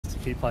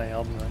keep playing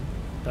Elden Ring.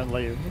 Don't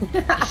leave.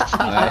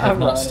 I have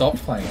not stopped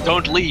playing.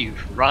 Don't leave.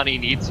 Ronnie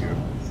needs you.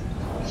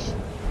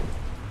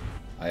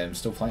 I am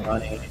still playing.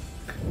 Ronnie.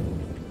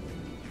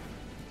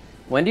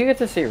 When do you get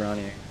to see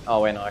Ronnie?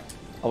 Oh wait, no.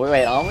 Oh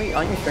wait, aren't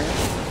you streaming?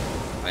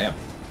 I am.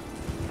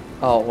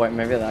 Oh wait,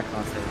 maybe that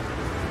can't see.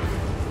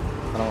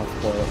 I don't want to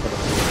spoil it for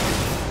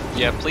the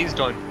Yeah, please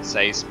don't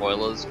say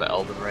spoilers for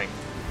Elden Ring.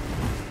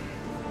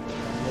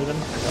 Leaving.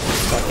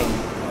 fucking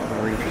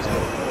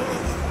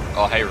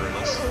Oh, hey,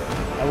 Runis.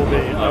 I will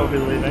be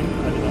leaving.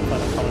 I do not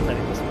plan on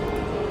commentating this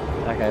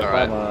one. Okay,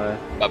 Alright.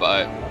 bye bye.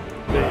 Bye-bye.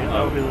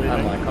 I will be leaving.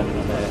 I'm not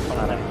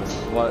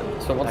commentating. What?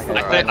 So what's the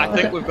I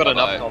think we've got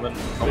enough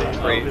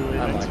commentary.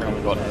 I'm not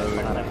We've got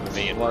commentating.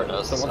 me and What?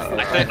 Runis. So what's the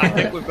I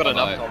think we've got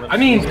enough commentary. I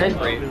mean,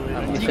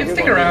 You you can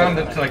stick around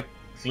to like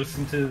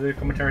listen to the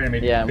commentary and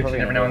maybe Yeah, I'm pitch probably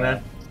in every gonna now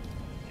and do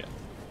then.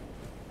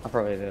 I'll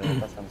probably do that.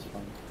 That sounds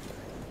fun.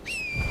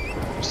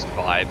 Just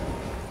vibe.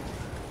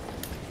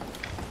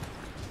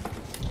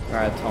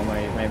 Alright, Tomo,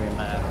 you made me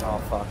mad. Oh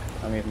fuck,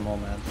 I'm even more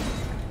mad.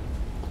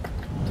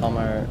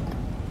 Tomo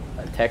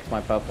teched my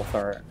purple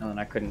throat, and then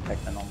I couldn't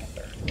tech the normal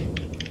throat.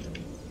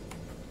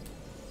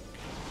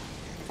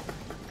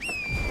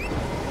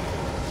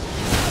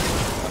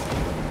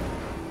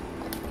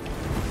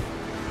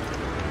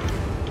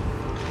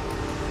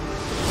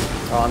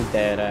 Oh, I'm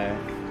dead, eh?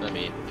 Let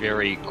me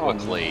very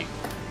quickly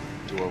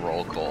do a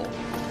roll call.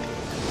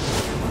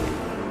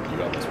 You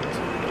got this one.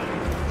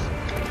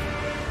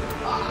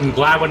 I'm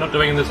glad we're not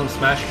doing this on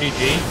Smash GG,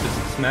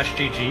 because Smash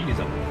GG is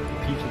a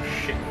piece of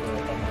shit.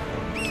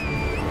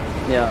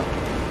 Yeah.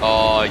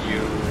 Oh,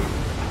 you.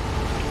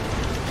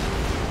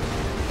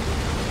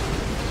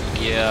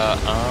 Yeah,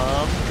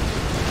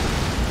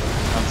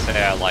 I'd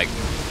say I like.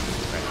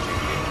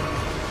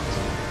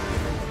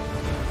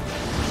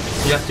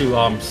 You have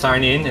to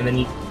sign in, and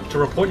then to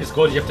report your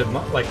scores, you have to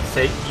like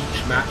say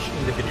each match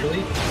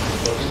individually.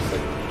 So it's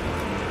like,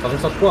 doesn't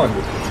stop one.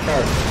 It's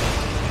character.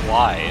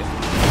 Why?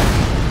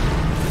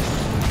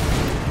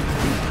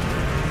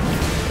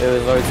 It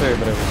was 0-2,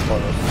 but it was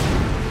close.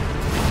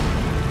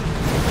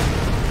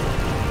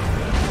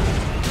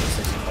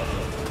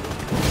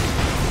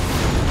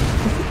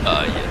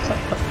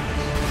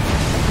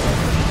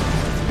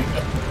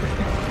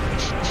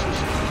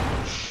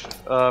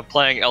 Yes.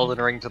 Playing Elden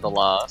Ring to the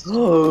last.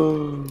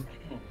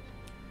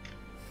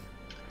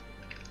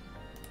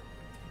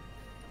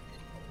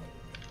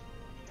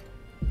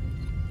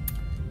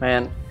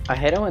 Man, I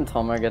hate it when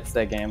Tomo gets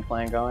their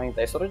gameplay going.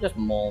 They sort of just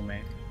maul me.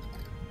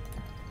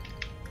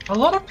 A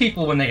lot of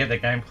people, when they get their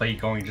gameplay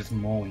going, just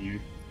maul you.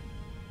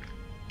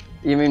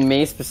 You mean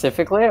me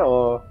specifically,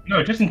 or?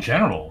 No, just in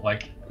general.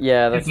 Like,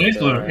 Yeah, that's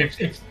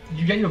if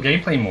you get your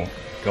gameplay more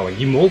going,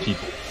 you maul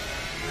people.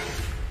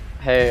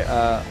 Hey,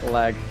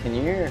 Lag, can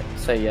you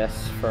say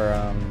yes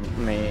for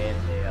me in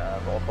the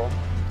roll call?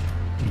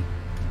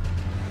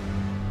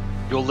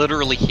 You're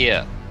literally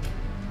here.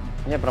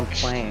 Yeah, but I'm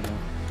playing.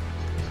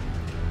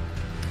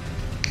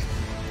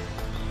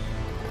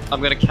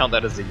 I'm gonna count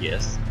that as a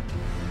yes.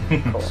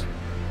 Cool.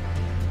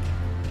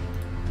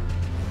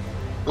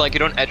 Like, you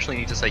don't actually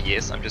need to say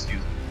yes, I'm just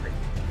using it.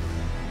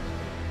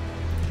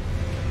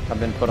 I've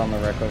been put on the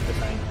record for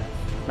saying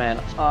that. Man,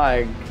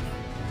 I...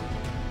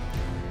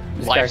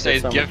 This Life character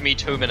says, so give much- me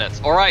 2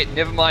 minutes. Alright,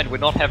 never mind, we're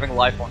not having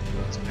life on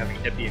yours, we're having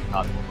Hippy and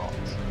CardboardBox.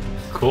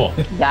 Cool.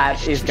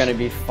 That is gonna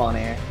be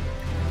funny.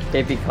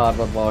 Hippy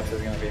CardboardBox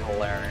is gonna be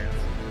hilarious.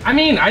 I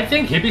mean, I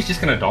think Hippy's just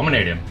gonna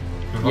dominate him.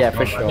 Yeah,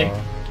 for sure.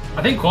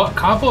 I think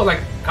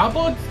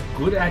Cardboard's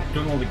good at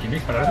doing all the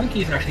gimmicks, but I don't think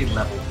he's actually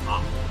leveled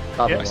up.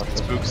 CardboardBox is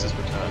Spooks is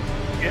returned.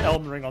 Get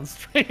Elden Ring on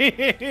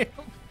stream.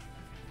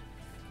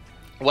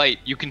 Wait,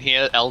 you can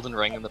hear Elden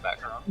Ring in the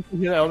background.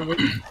 Yeah, Elden Ring.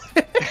 You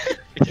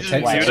It just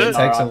takes, mute it it?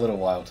 takes a little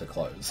while to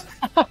close.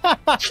 Alright,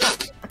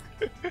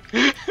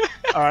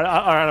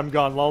 I'm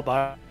gone. Lol,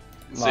 bye.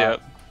 See ya.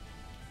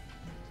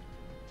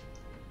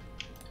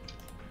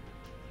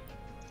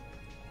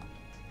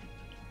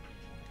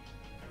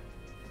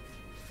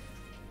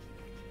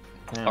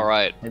 Yeah.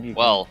 Alright, Maybe you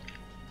well,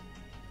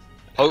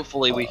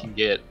 hopefully we can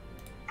get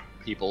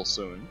people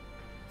soon.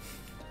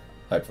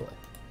 Hopefully.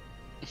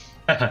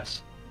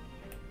 If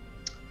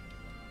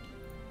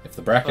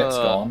the bracket's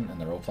gone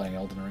and they're all playing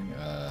Elden Ring,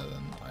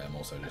 then I am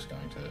also just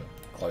going to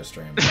close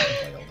stream and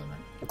play Elden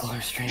Ring.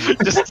 Close stream.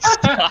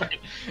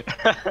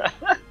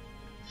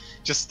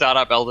 Just start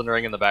up Elden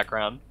Ring in the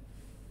background.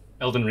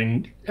 Elden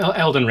Ring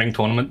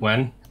tournament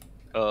when?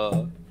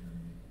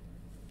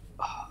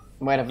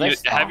 Wait, have they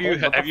Have you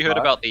started? What the heard fuck?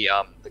 about the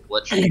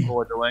glitch people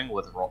are doing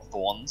with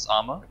Thorn's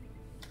armor?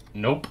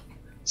 Nope.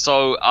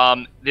 So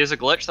there's a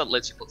glitch that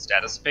lets you put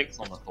status effects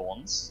on the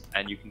Thorns,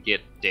 and you can get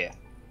death.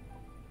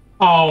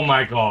 Oh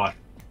my god.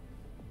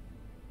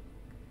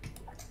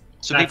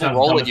 So That people sounds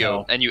roll dumb at as you,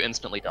 hell. and you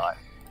instantly die.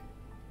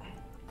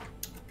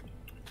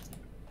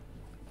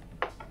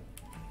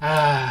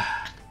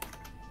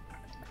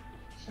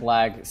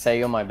 Lag, say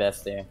you're my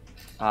bestie.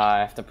 I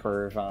have to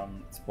prove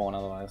spawn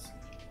otherwise.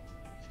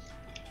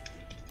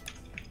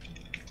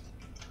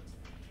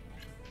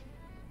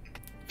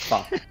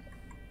 Fuck.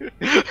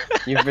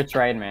 You've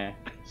betrayed me.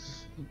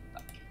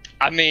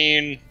 I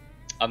mean,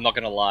 I'm not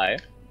gonna lie.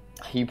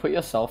 You put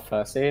yourself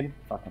first seed?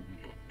 Fucking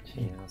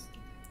Jesus.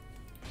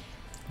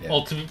 Yeah.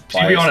 Well, to be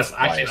Biased- honest,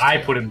 actually, biased, I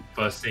yeah. put him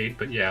first seed,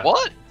 but yeah.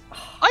 What?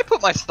 I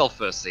put myself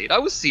first seed. I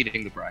was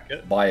seeding the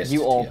bracket. Biased.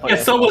 You all yeah. put Yeah,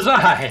 so was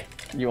I.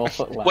 You all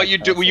put lag What you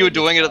do? first Were you seed,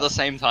 doing it at so- the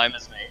same time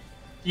as me?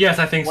 Yes,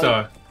 I think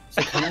so.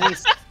 So can we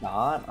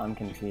start? I'm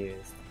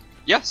confused.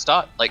 Yeah,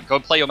 start. Like, go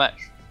play your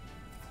match.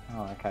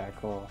 Oh, okay,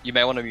 cool. You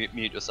may want to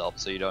mute yourself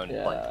so you don't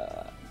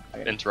Yeah.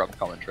 like interrupt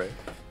commentary.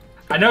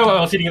 I know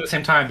I was hitting at the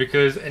same time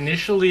because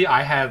initially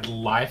I had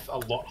life a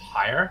lot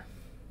higher,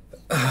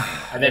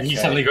 and then he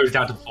Okay. suddenly goes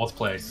down to 4th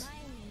place.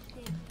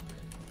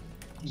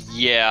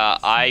 Yeah,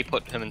 I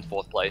put him in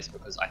 4th place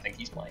because I think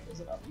he's playing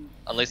AusAnime.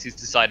 Unless he's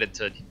decided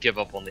to give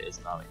up on the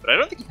AusAnime. But I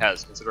don't think he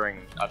has, considering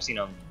I've seen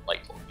him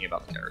like talking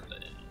about the character.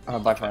 Oh,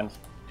 bye, friends.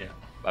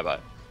 Bye bye.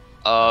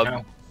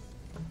 Now,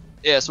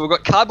 Yeah, so we've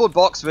got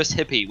CardboardBox vs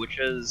Hippy, which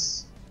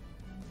is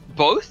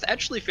both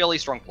actually fairly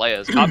strong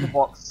players.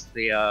 CardboardBox,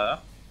 the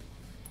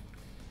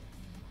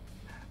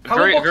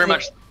very CardboardBox very is-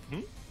 much.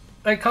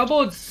 like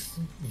Cardboard's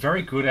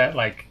very good at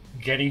like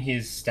getting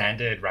his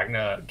standard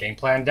Ragnar game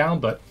plan down,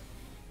 but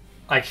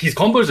like his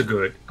combos are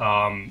good.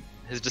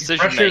 His his decision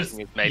pressures-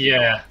 making is maybe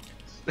yeah.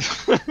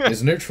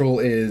 His neutral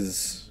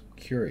is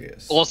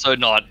curious. also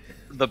not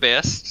the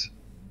best.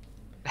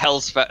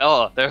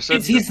 There's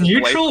His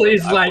neutral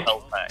is like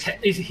Hell's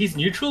his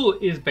neutral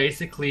is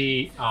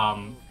basically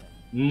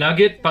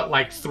Nugget, but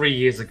like 3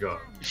 years ago.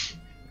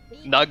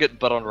 Nugget,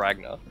 but on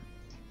Ragnar,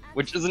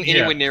 which isn't Yeah.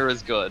 anywhere near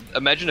as good.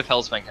 Imagine if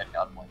Hellsfang had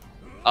Counterpoint.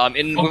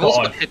 We've Oh,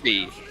 also God. got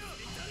Hippy.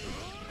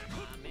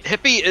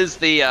 Hippy is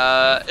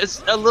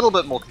is a little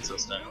bit more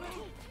consistent.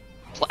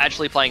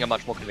 Actually playing a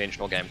much more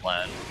conventional game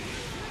plan.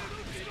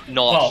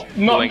 Well,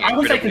 no, doing I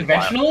would say incredibly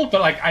conventional,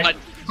 but like I But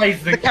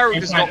plays The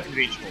character's game plan- not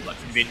conventional, but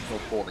conventional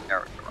for the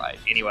character, right?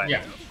 Anyway,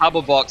 Yeah.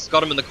 CardboardBox,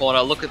 got him in the corner,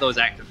 look at those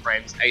active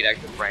frames, 8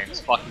 active frames,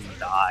 fucking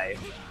die.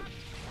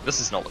 This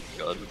is not looking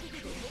good.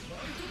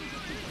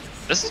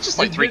 This is just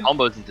like 3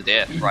 combos into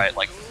death, right?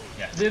 Like,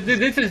 Yeah.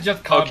 This is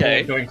just cardboard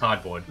Okay. doing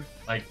cardboard.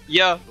 Like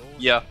yeah.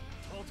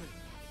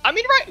 I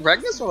mean,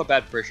 Ragnar's not a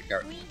bad pressure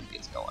character when he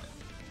gets going.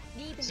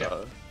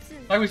 So,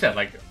 we said,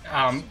 like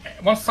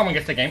once someone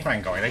gets their game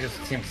plan going, they just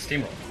seem to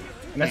steamroll,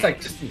 and that's like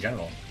just in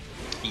general.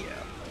 yeah.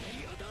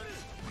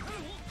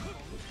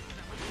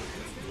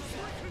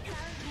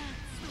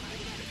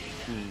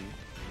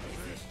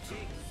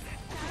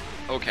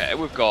 Okay,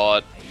 we've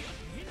got...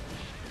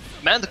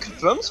 Man, the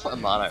confirms for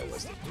Amano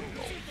was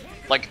cool.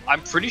 Like,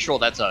 I'm pretty sure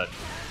that's a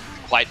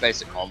quite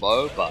basic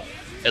combo, but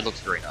it looks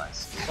very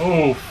nice.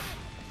 Oh,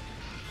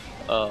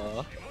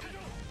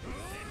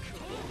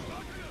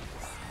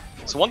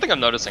 So one thing I'm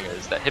noticing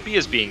is that Hippy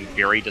is being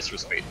very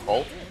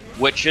disrespectful,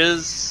 which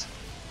is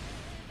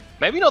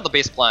maybe not the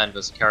best plan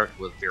versus a character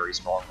with very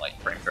strong like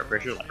frame rate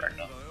pressure like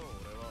Ragnar.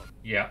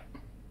 yeah.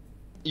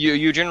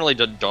 You generally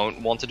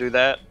don't want to do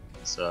that.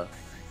 It's a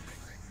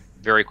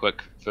very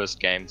quick first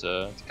game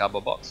to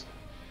CardboardBox.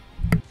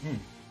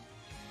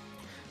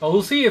 Well,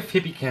 we'll see if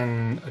Hippy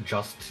can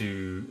adjust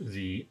to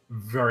the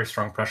very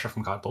strong pressure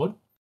from cardboard.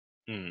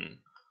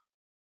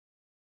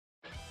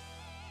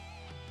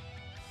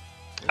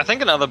 I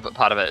think another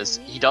part of it is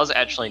he does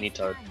actually need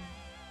to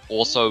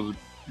also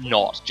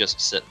not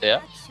just sit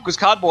there, because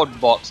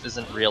CardboardBox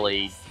isn't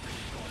really.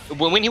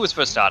 When he was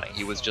first starting,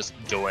 he was just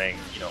doing,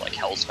 like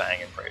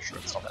Hellsfang and pressure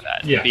and stuff like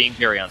that, Yeah. being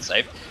very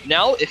unsafe.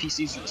 Now, if he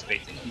sees you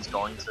respecting, he's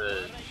going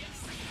to.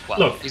 Well,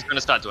 Look. he's going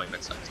to start doing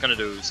mix-up. He's going to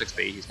do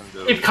 6B. He's going to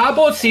do. If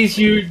cardboard sees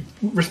you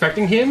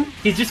respecting him,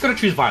 he's just gonna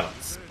choose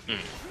violence.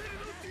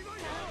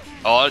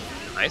 Oh,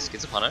 nice.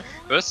 Gets a punish.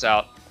 Bursts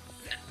out.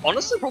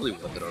 Honestly, probably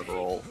worth it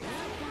overall.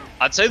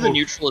 I'd say the Ooh.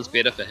 neutral is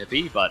better for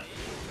Hippy, but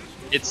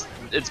it's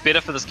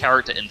better for this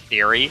character in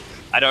theory.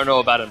 I don't know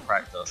about in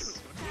practice.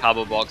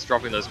 CardboardBox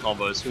dropping those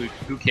combos.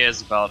 Who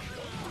cares about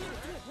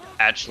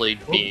actually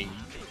being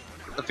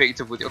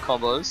effective with your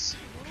combos?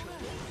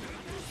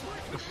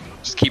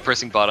 Just keep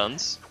pressing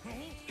buttons.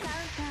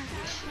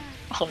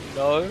 Oh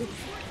no.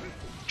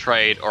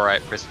 Trade.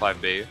 Alright, press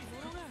 5B.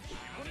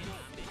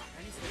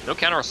 No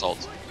counter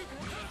assaults.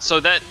 So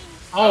that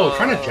Oh,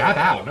 trying to jab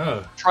out.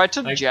 No. tried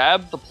to Like-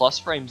 jab the plus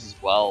frames as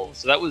well.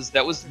 So that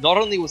was not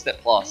only was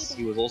that plus,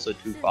 he was also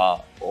too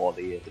far for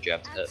the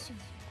jab to hit.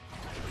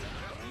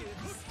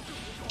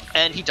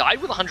 And he died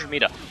with 100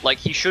 meter. Like,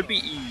 he should be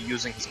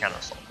using his counter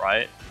assault,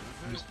 right?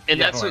 In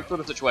Yeah, that right. sort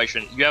of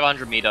situation, you have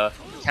 100 meter.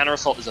 Counter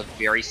assault is a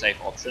very safe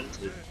option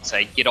to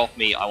say, get off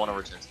me, I want to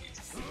return to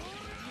you.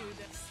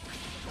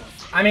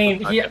 I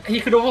mean, he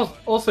could have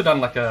also done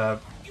like a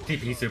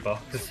DP super.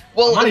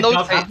 Well, Amani in those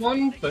does cases- have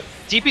one, but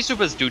DP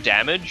supers do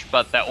damage,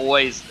 but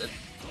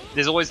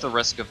there's always the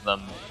risk of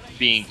them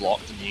being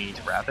blocked and you need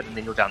to wrap it, and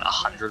then you're down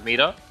 100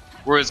 meter.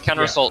 Whereas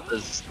counter assault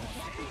is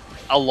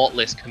a lot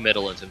less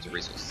committal in terms of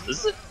resources.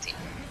 This is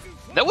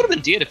that would have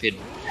been dead if he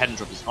hadn't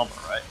dropped his combo,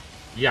 right?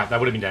 yeah, that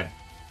would have been dead.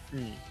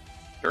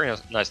 Very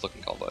nice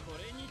looking combo.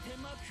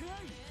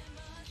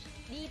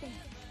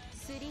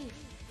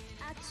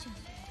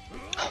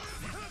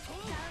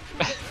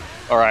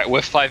 Alright,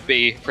 with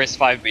 5B, press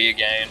 5B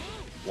again.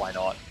 Why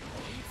not?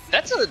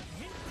 That's a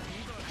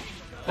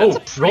Oh,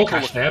 pretty roll cool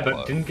catch there, combo.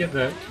 but didn't get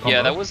the combo.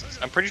 Yeah, that was.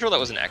 I'm pretty sure that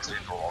was an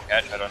accidental roll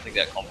catch. I don't think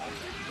that combo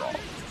dropped.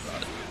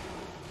 But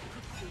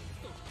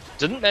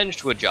didn't manage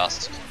to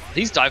adjust.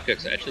 These dive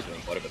kicks are actually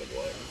doing quite a bit of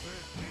work.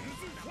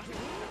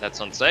 That's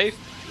unsafe.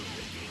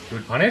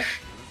 Good punish.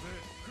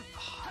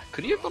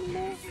 Could he have gotten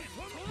more?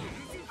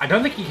 I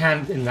don't think he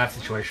can in that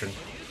situation.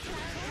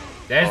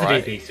 There's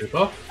Alright. the DP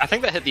super. I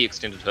think that hit the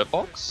extended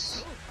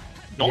hitbox.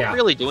 Not Yeah.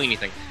 really doing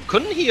anything.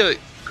 Couldn't he?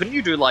 Couldn't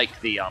you do like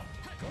the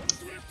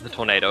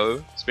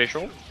tornado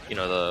special? You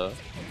know, the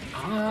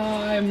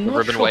I'm not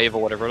ribbon sure. wave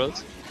or whatever it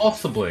is.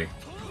 Possibly.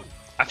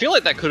 I feel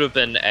like that could have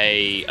been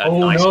a Oh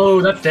nice.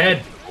 no, that's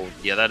dead. Oh,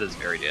 yeah, that is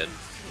very dead.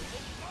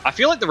 I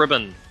feel like the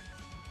ribbon,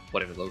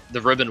 whatever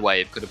the ribbon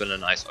wave could have been a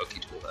nice Oki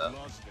tool there.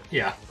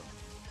 Yeah.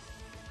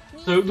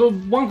 So the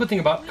one good thing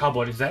about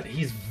Cardboard is that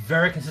he's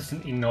very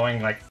consistent in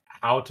knowing like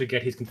how to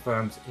get his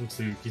confirms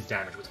into his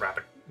damage with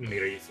rapid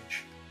meter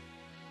usage.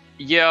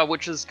 Yeah,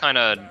 which is kind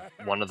of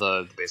one of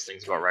the best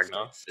things about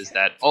Ragnar, is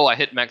that, oh, I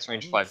hit max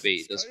range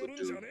 5B, this would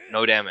do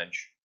no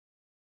damage.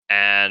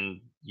 And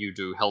you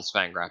do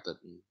Hellsfang Rapid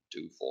and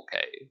do 4k,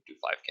 do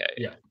 5k.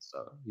 Yeah.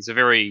 So he's a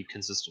very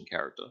consistent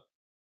character.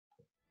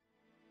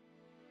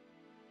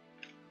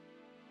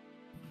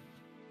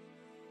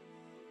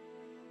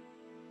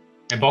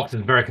 And Box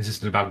is very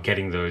consistent about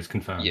getting those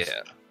confirms. Yeah.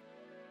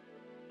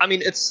 I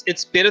mean, it's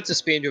better to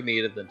spend your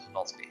meter than to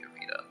not spend your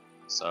meter.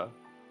 So.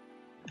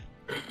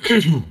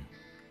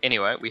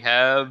 Anyway, we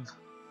have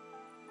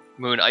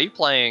Moon. Are you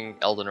playing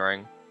Elden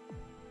Ring?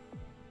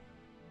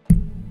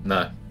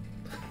 No.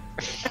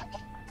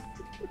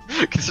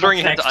 Considering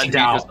you had to Press X to unmute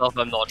doubt. yourself,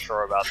 I'm not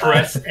sure about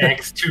Press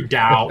X to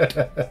doubt.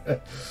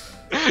 that.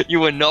 You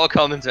were no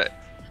commentary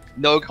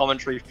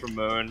from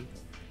Moon.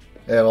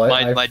 Yeah, well,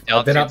 My I've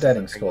doubts been are updating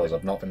something. scores.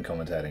 I've not been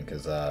commentating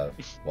because,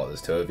 well,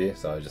 there's two of you,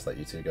 so I just let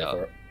you two go Yeah.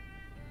 for it.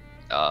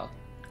 Uh,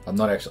 I'm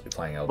not actually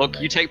playing Elden look,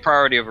 Ring. you take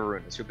priority over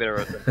Runis. You're better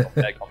at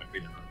that commentary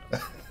than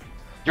Runis.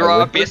 I You're our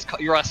would- best.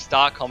 You're our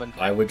star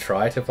commentator. I would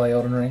try to play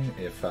Elden Ring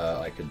if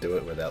I could do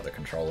it without the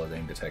controller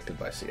being detected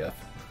by CF.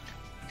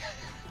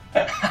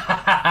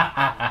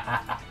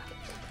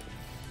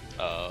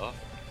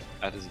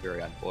 That is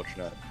very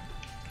unfortunate.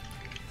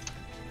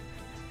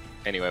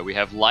 Anyway, we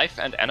have Life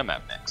and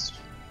Animap next.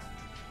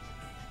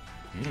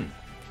 Hmm.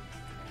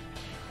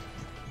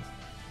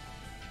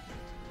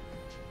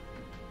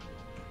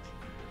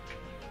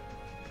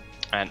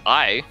 And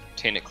I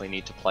technically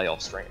need to play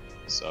off stream,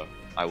 so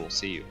I will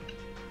see you.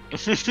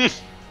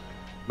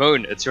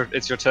 Moon, it's your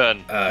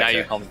turn. Now Okay.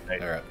 you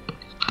commentate. Alright.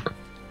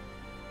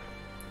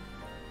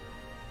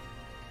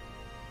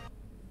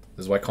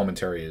 This is why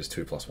commentary is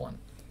 2 + 1.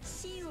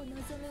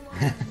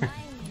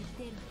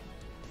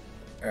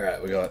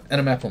 Alright, we got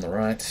Animap on the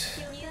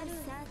right.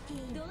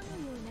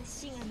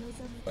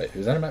 Wait,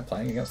 who's Animap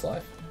playing against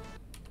Life?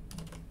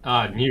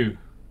 New.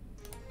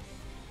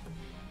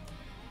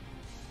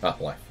 Ah,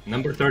 Life.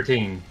 Number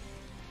 13.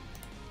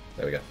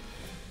 There we go.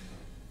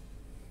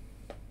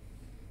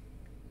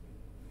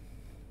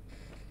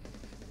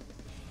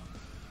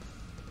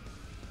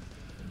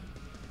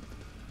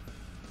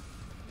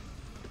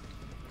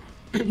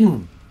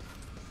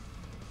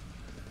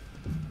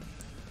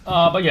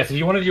 But yes, if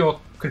you wanted your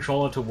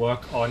controller to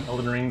work on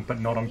Elden Ring but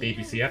not on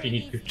BBCF, you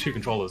need two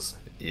controllers.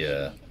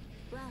 Yeah.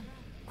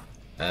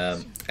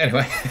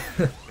 Anyway,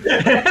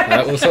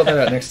 we'll sort that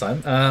out next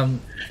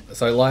time.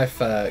 So Life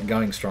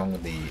going strong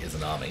with the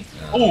AusAnime.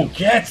 Oh,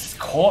 gets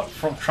caught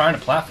from trying to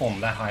platform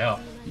that high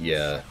up.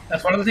 Yeah,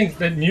 That's one of the things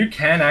that New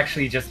can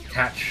actually just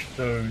catch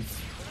those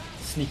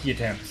sneaky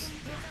attempts.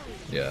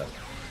 yeah.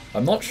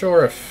 I'm not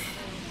sure if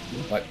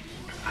like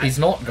he's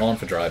not gone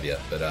for drive yet,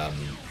 but I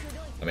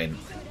mean,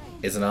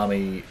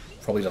 AusAnime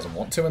probably doesn't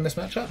want to in this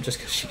matchup just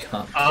because she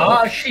can't.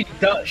 block.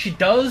 She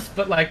does,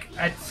 but like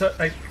at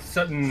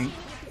certain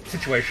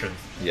situations.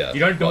 Yeah, You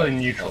don't do it like, in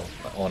neutral.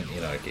 on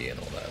Inoki and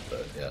all that,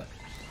 but yeah.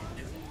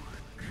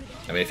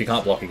 I mean, if you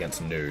can't block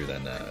against Nu,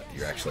 then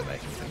you're actually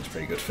making things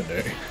pretty good for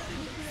Nu.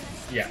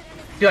 Yeah.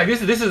 See, like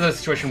this is a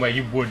situation where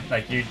you would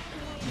like you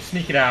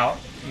sneak it out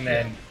and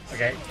then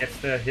okay gets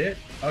the hit.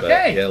 But,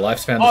 Okay. yeah,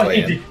 Life's found Oh, his way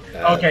he in. did.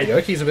 Okay.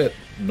 Yoki's a bit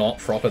not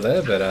proper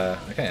there, but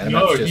okay, Animap's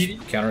No, just he-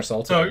 counter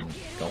assaulted so- and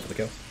gone for the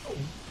kill.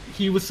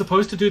 He was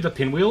supposed to do the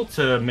pinwheel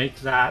to make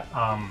that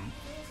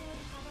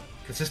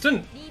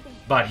consistent,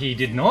 but he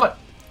did not,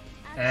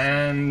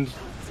 and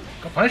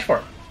got punished for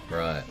it.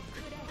 Right.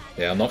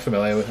 Yeah, I'm not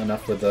familiar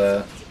enough with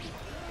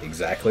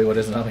exactly what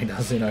AusAnime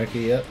does in Oki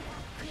yet.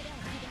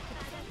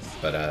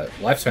 But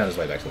Life's found his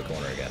way back to the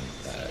corner again.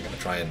 Gonna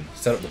try and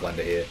set up the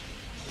blender here.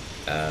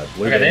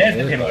 Blue Okay, beam there's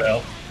the here, but-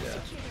 pinwheel. Yeah.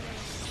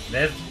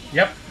 There's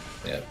yep.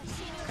 Yeah.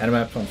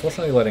 Animap,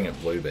 unfortunately, letting it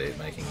blue beat,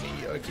 making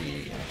the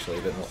Oki actually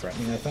a bit more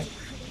threatening, I think.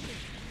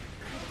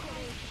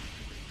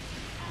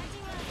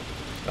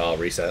 Oh,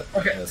 reset.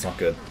 Okay. That's not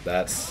good.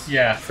 That's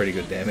Yeah. pretty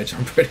good damage,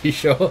 I'm pretty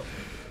sure.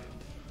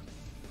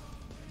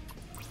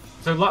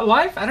 So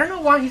Life, I don't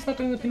know why he's not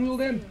doing the pinwheel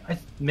then.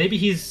 Maybe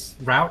his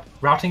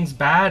routing's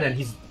bad and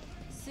he's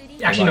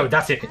Actually, no,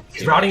 that's it.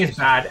 His routing is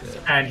bad,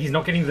 and he's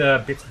not getting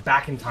the bits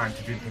back in time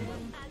to do the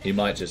thing. He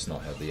might just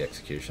not have the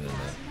execution and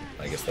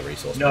the, I guess, the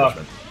resource No.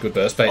 management. Good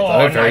burst bait, Oh,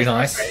 though. Very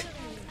nice. nice.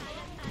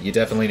 You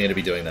definitely need to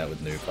be doing that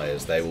with new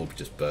players. They will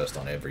just burst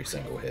on every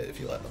single hit if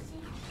you let them.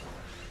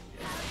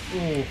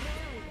 Ooh.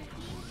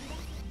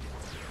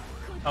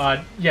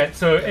 Yeah,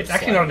 so it's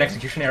actually not an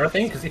execution error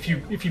thing, because if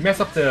you mess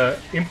up the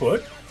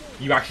input,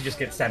 you actually just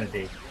get standard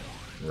D.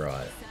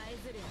 Right.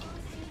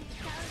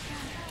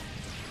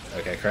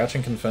 Okay, crouch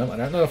and confirm. I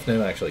don't know if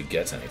Numa actually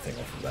gets anything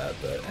off of that,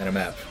 but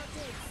Animap,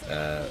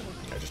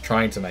 just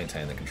trying to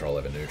maintain the control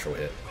over neutral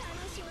hit.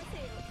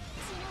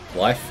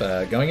 Life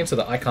going into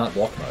the I can't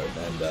block mode,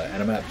 and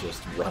Animap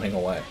just running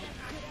away.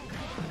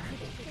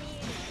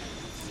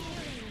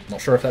 Not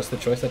sure if that's the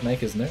choice they'd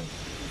make, isn't it?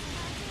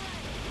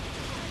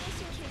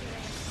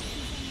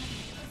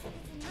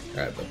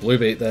 Alright, but blue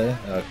beat there.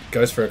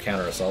 Goes for a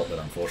counter assault, but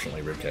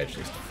unfortunately Ribcage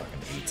just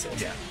fucking eats it.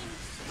 Yeah.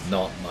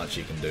 Not much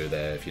you can do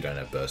there if you don't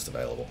have burst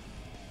available.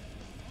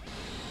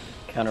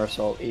 Counter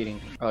assault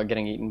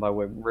getting eaten by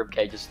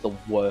ribcage is the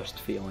worst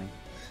feeling.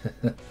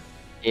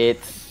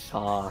 It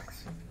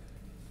sucks.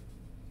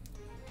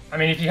 I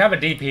mean, if you have a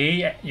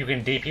DP, you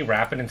can DP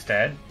Rapid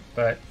instead,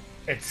 but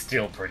it's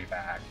still pretty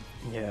bad.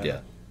 Yeah. Yeah.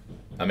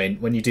 I mean,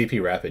 when you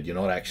DP Rapid, you're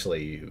not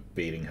actually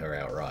beating her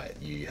outright.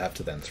 You have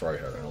to then throw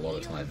her, and a lot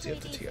of times you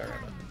have to TRM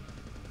her.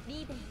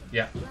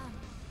 Yeah.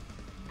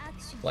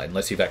 Like,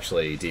 unless you've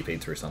actually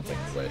DP'd through something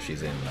where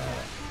she's in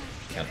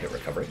count-hit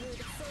recovery.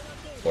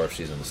 Or if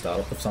she's in the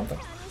startup of something.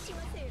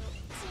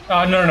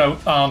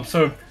 No.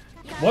 So,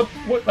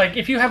 like,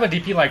 if you have a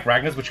DP like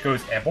Ragnar's, which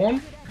goes airborne,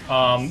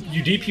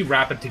 you DP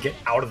Rapid to get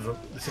out of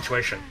the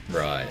situation.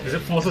 Right. Because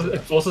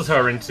it forces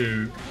her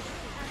into,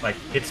 like,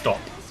 hit stop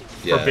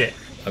for a bit.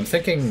 I'm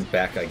thinking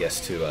back, I guess,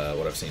 to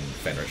what I've seen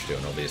Fenrich do,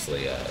 and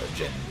obviously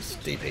Jin's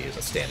DP is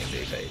a standing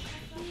DP.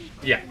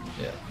 Yeah.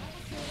 Yeah.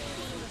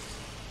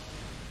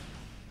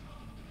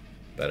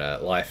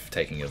 But Life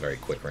taking a very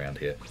quick round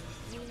here.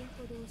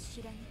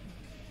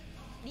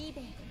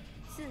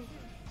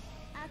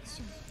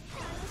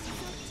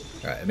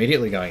 Alright,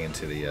 immediately going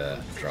into the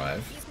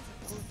drive.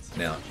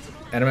 Now,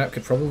 Animap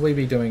could probably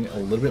be doing a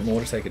little bit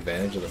more to take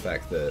advantage of the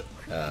fact that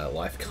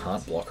Life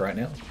can't block right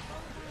now.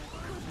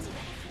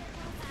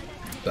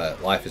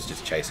 But Life is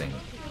just chasing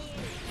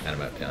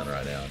Animap down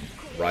right now,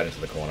 right into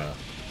the corner.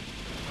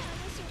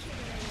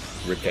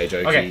 Ribcage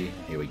Oki, Okay.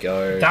 Here we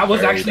go. That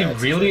was Very actually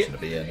bad really... situation to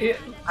be in.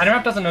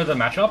 Animap doesn't know the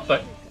matchup,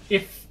 but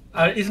if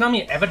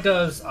AusAnime ever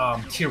does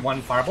tier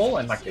 1 fireball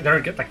and like they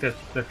don't get like the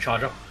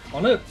charge up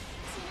on it,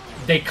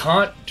 they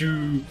can't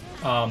do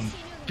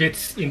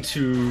bits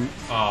into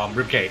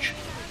ribcage.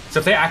 So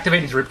if they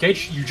activate into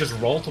ribcage, you just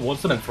roll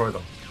towards them and throw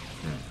them.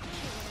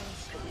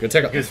 Good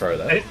take up the throw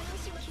there.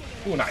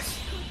 Oh, nice.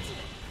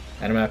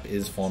 Animap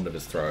is fond of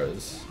his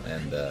throws,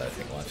 and I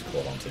think Life's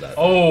caught onto that.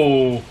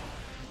 Oh,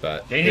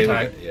 but Danger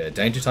Time. Yeah,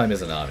 Danger Time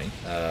is an army.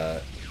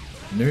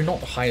 No, not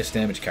the highest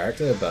damage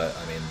character, but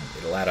I mean,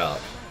 it'll add up.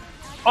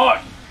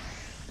 Oh!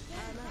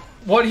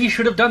 What he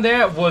should have done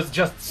there was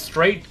just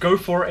straight go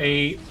for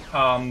a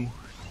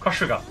crush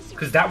trigger,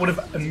 because that would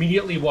have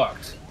immediately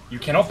worked. You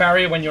cannot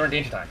barrier when you're in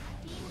danger time.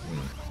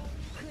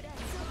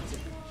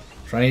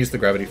 Trying to use the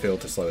gravity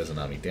field to slow his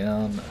army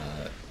down.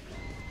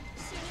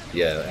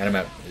 Yeah,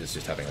 Animap is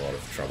just having a lot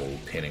of trouble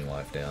pinning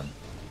Life down.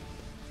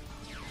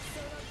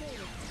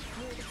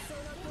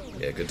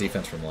 Yeah, good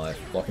defense from Life,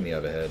 blocking the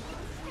overhead.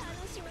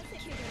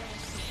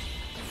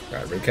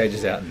 Right, Ribcage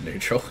is out in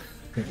neutral.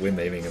 We're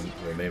memeing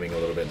a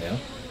little bit now.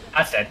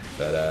 That's dead.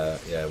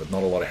 But yeah, with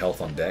not a lot of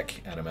health on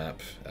deck, Animap,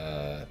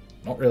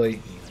 not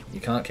really. You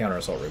can't counter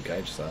assault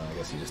Ribcage, so I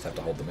guess you just have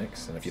to hold the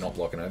mix. And if you're not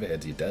blocking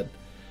overheads, you're dead.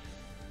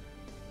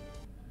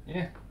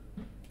 Yeah.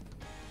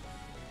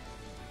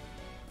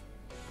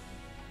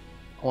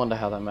 I wonder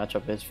how that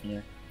matchup is for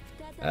you.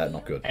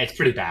 Not good. It's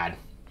pretty bad.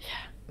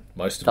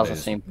 Most Doesn't of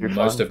seem too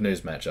most fun. of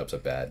News matchups are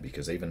bad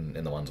because even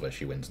in the ones where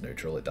she wins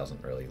neutral, it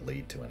doesn't really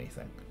lead to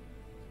anything.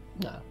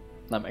 No,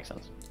 that makes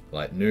sense.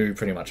 Like Nu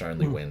pretty much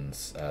only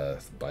wins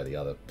by the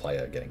other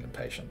player getting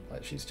impatient.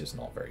 Like she's just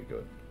not very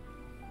good.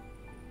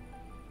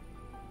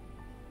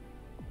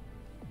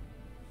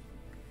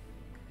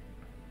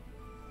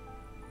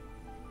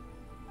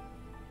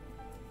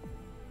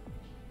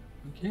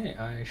 Okay,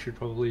 I should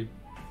probably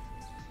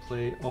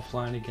play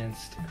offline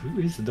against... Who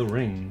is the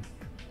Ring?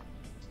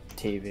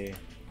 TV.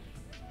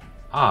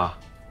 Ah,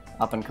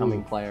 Up and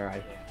coming player,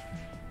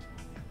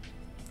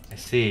 I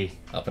see.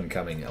 Up and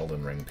coming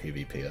Elden Ring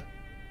PvPer.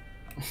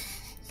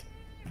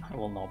 I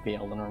will not be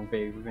Elden Ring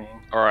being.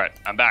 Alright,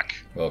 I'm back.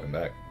 Welcome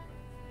back.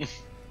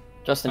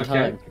 Just in Okay.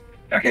 time.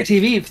 Okay,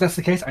 TV, if that's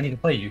the case, I need to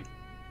play you.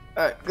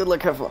 Alright, good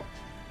luck, have fun.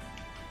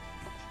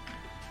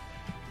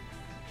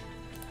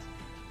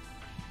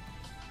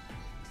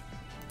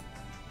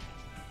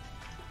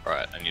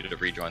 Alright, I need to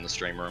rejoin the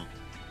stream room.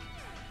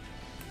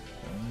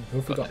 Who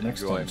have we got But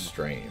next enjoy. on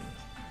stream?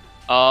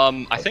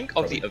 I think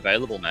of the Probably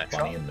available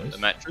Bunny and Moose?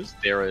 matches,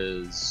 there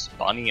is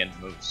Bunny and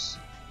Moose.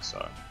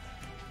 So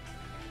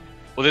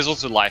Well, there's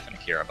also Life and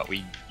Akera, but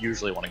we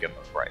usually want to give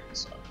them a break,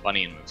 so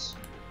Bunny and Moose.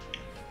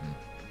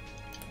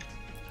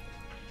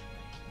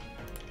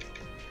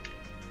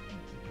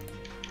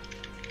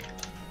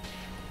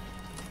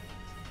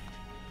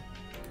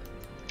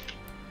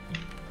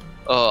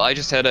 I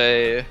just had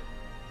I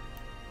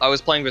was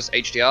playing with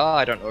HDR,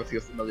 I don't know if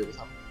you're familiar with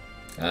him.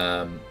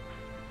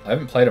 I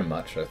haven't played him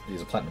much.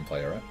 He's a platinum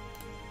player,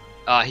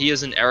 right? He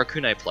is an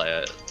Arakune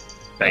player,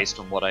 based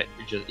on what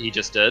he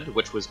just did,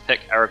 which was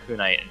pick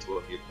Arakune into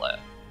a view player.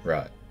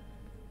 Right.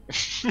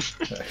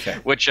 Okay.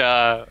 Which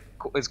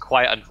is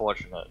quite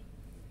unfortunate.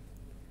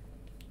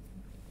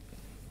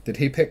 Did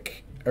he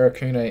pick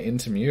Arakune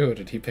into Mew, or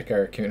did he pick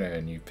Arakune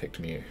and you picked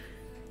Mew?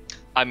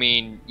 I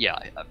mean, yeah,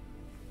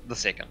 the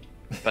second.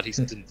 But he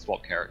didn't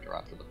swap character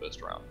after the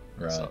first round.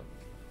 Right. So.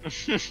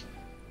 Yeah,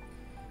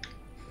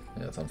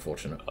 that's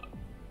unfortunate.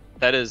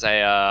 That is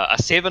a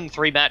 7-3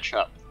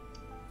 matchup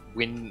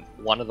when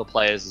one of the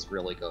players is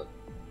really good.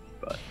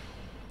 But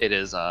it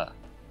is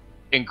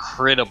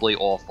incredibly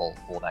awful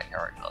for that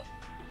character.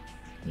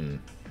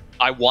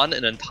 I won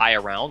an entire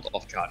round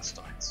off charge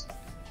steins.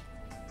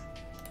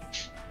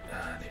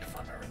 I need to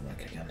find my ring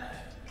link again.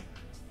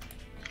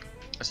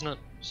 Isn't it?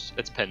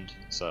 It's pinned,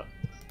 so.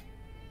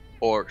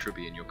 Or it should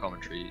be in your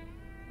commentary.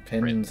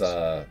 Pins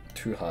are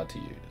too hard to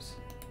use.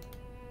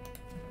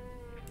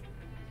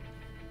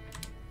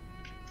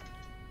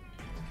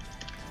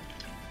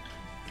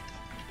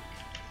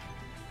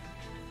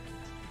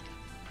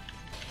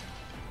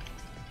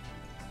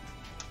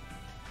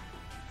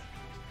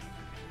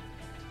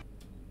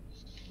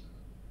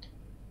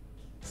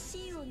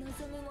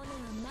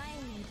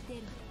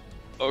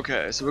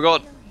 Okay, so we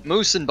got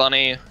Moose and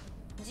Bunny,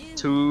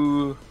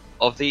 two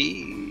of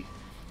the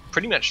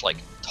pretty much like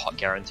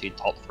guaranteed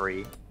top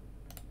 3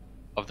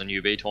 of the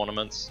newbie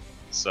tournaments.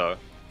 So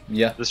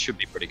yeah, this should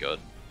be pretty good.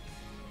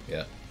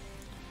 Yeah.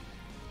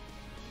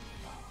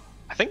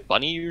 I think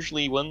Bunny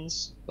usually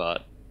wins,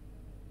 but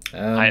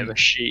I have a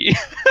she.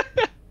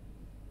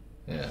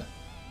 Yeah.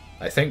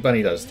 I think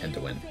Bunny does tend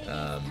to win.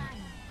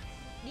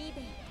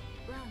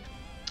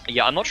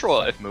 Yeah, I'm not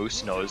sure if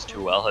Moose knows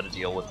too well how to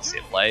deal with the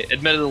set play.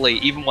 Admittedly,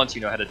 even once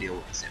you know how to deal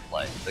with the set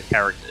play, the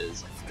character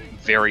is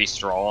very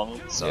strong,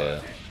 so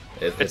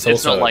yeah. it's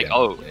also, not like,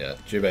 oh... Yeah,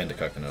 Jubei into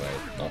Kokonoe,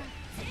 not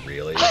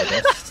really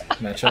the best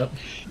matchup.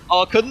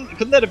 Oh,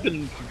 couldn't that have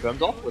been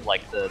confirmed off with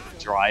like the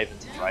drive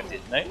into drive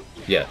detonate?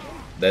 Yeah,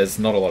 there's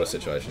not a lot of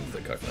situations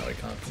that Kokonoe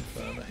can't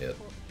confirm a hit.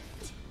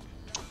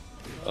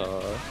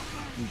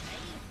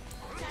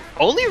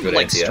 Only Good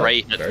like anti-air.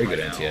 straight hits. Very good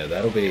right anti-air.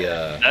 That'll be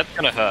that's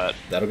gonna hurt.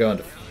 That'll go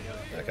into...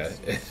 Okay.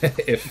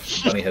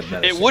 If Bunny had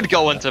managed It would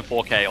go into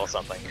 4K or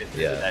something if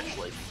Yeah. it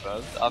actually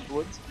confirmed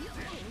afterwards.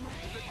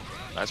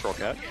 Nice rock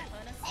catch.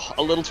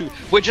 A little too...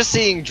 We're just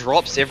seeing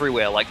drops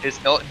everywhere, like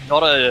there's not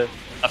a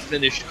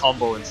finished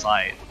combo in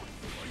sight.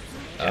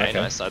 Okay,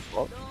 nice side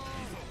swap.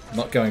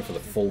 Not going for the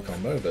full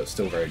combo, but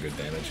still very good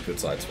damage. Good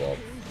side swap.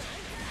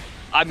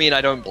 I mean,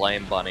 I don't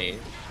blame Bunny.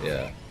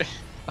 Yeah. The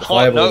Oh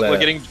fireball no, there, we're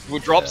getting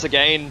drops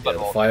again, but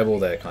the fireball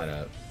there kind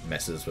of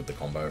messes with the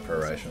combo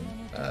proration.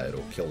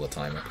 It'll kill the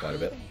timer quite a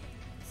bit.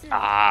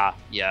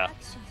 Yeah.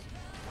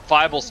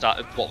 Fireball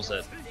start. What was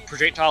it?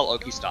 Projectile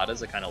Oki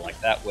starters are kind of like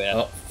that,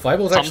 where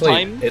fireball's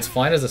sometime... actually it's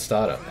fine as a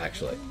starter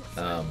actually.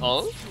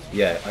 Oh.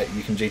 Yeah,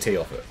 you can GT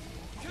off it.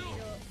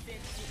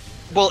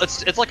 Well,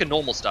 it's like a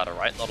normal starter,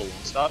 right? Not a long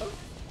starter.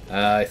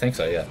 I think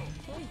so. Yeah.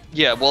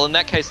 Yeah. Well, in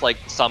that case, like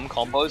some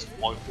combos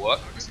won't work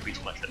because there'll be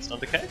too much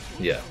instant decay.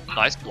 Yeah.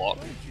 Nice block.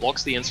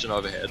 Blocks the instant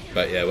overhead.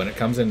 But yeah, when it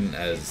comes in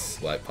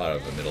as like part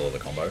of the middle of the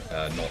combo,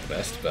 not the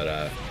best,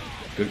 but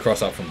good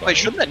cross up from Bunny. Wait,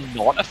 shouldn't that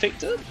not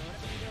affect it?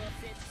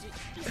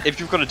 If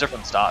you've got a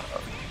different starter,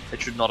 it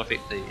should not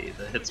affect the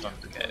hit stun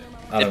decay.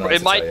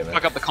 It might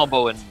fuck up the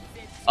combo in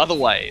other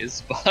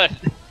ways, but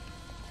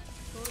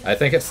I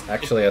think it's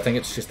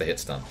just the hit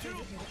stun.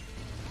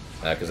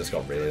 Because it's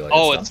got really low hit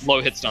stun. It's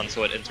low hit stun,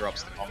 so it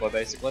interrupts the combo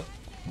basically.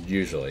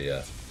 Usually,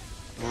 yeah.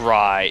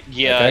 Right.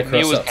 Yeah. Okay,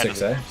 cross up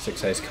 6A.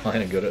 6A is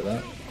kind of good at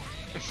that.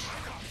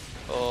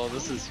 Oh,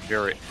 this is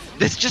very...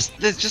 There's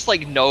just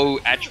like no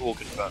actual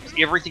confirms.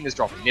 Everything is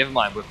dropping. Never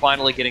mind, we're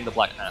finally getting the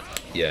Black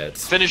Panther. Yeah,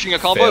 it's finishing a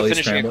combo,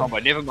 a combo.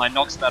 Never mind,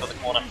 knocks him out of the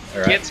corner.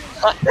 Right. Gets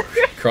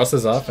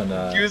crosses up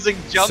and using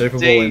jump Super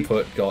D. Ball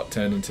input got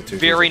turned into 2.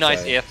 Very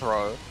nice air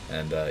throw.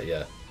 And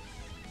yeah,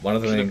 one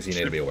of the things you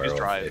need to be aware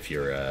of if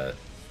you're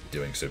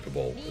doing Super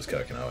Ball as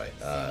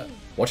Kokonoe,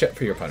 watch out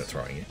for your opponent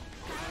throwing you.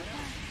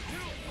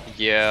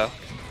 Yeah.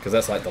 Because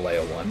that's like the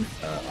layer 1.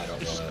 I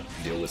don't want to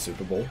deal with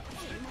Super Ball.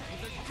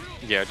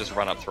 Yeah, just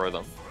run up, throw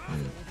them.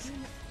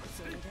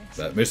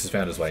 But Moose has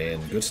found his way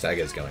in. Good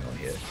staggers going on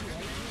here.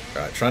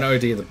 Alright, trying to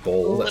OD the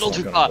ball. That's not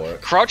going to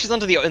work. Crouches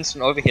under the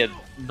instant overhead.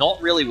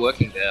 Not really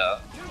working there.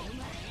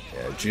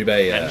 Yeah,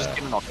 Jubei. Just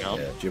get knocked out.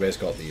 Yeah, Jubei's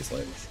got these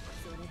like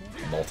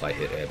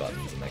multi-hit air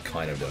buttons, and they're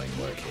kind of doing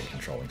work here,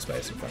 controlling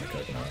space in front of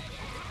Kokonoe.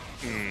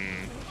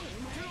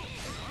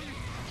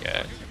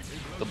 Okay.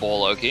 The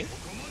ball Loki.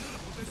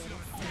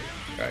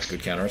 Alright,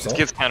 good counter assault.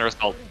 Gives counter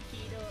assault.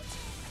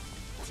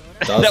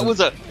 That was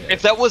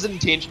if that was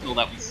intentional,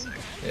 that was sick.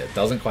 Yeah, it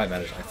doesn't quite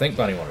manage. I think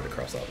Bunny wanted to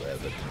cross up there,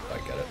 but didn't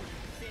quite get it.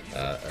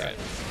 Alright.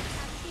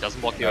 Doesn't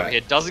block the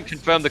overhead. Doesn't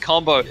confirm the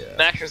combo. Yeah.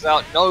 Mashes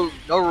out. No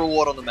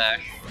reward on the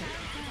mash.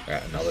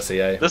 Alright, another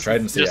CA. This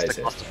Trading is just CAs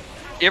a here. custom.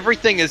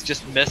 Everything is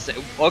just missing.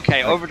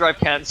 Okay, overdrive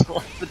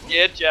cancel. The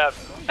air jab.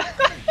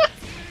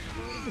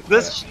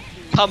 This.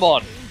 Come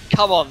on.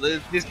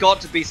 There's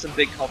got to be some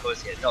big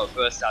combos here. No,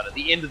 burst out at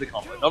the end of the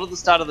combo. Not at the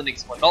start of the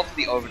next one. Not for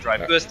the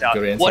overdrive. Burst out.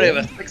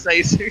 Whatever.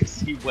 6A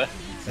Susie wins.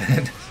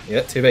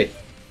 Yeah, 2B.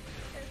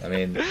 I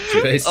mean,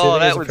 2B is that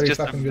a was pretty just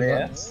fucking a good one.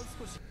 mess.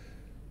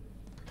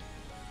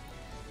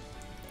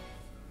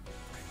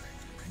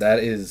 That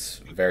is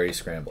very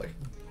scrambly.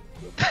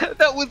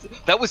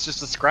 that was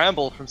just a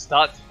scramble from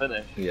start to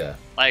finish. Yeah.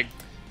 Like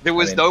there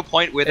was no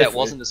point where that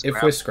wasn't a scramble.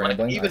 If we're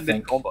scrambling, like, even I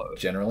think combo.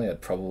 generally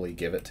I'd probably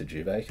give it to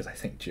Juve because I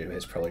think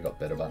Juve's probably got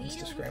better buttons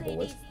to scramble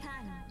with.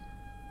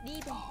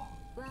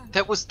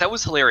 That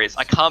was hilarious.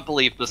 I can't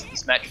believe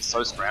this match is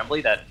so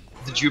scrambly that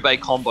the Jubei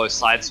combo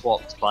side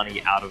swapped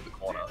Bunny out of the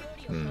corner.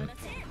 Hmm.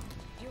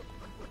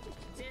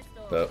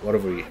 But what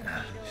have we?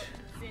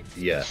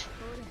 Yeah.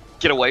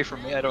 Get away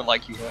from me! I don't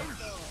like you here.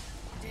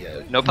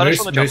 Yeah. No punish Moose,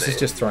 on the jump Moose is there.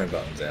 just throwing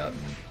buttons out,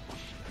 and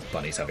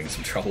Bunny's having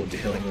some trouble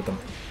dealing with them.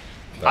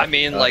 But, I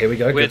mean, like here we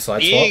go. we're Good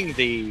side seeing swap.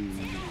 the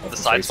Of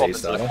side swap 3C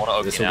into the starter.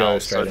 corner. This Okay, will go now.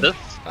 straight So in.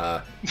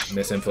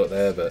 this, Misinput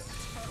there, but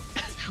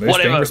Moose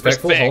Whatever, being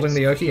respectful, respect. holding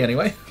the Oki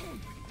anyway.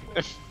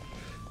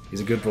 He's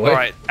a good boy.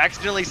 Alright,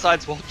 accidentally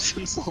side swaps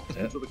himself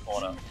into the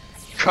corner.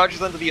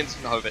 Charges under the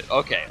instant hover.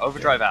 Okay,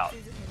 overdrive out.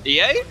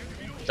 EA?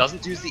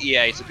 Doesn't use the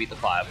EA to beat the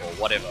fireball,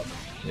 whatever.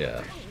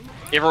 Yeah.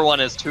 Everyone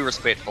is too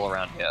respectful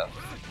around here.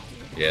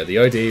 Yeah, the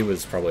OD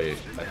was probably,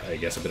 I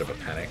guess, a bit of a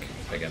panic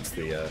against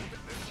the,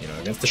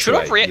 against the Should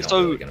have 2A, reacted. you're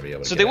not really gonna be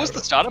able to So get there out was of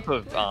the it. startup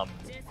of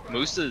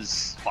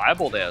Moose's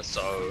fireball there,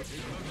 so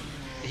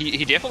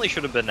he definitely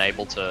should have been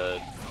able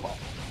to.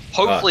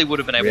 Hopefully, would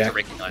have been able to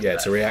recognize Yeah, that.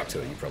 to react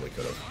to it, you probably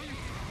could have.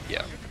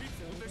 Yeah.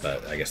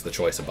 But I guess the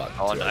choice of button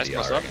Oh, to nice ODR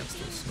cross up. against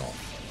is not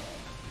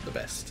the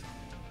best.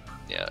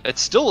 Yeah,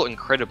 it's still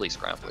incredibly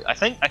scrambly. I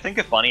think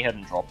if Bunny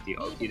hadn't dropped the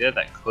Oki there,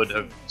 that could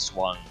have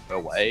swung her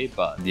way,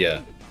 but Yeah,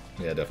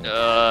 yeah, definitely.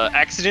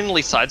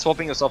 accidentally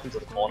sideswapping yourself into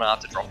the corner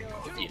after dropping the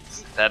Oki,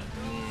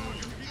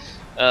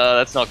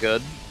 that's not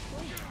good.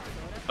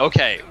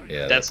 Okay,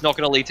 Yeah, that's not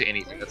going to lead to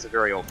anything. That's a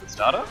very awkward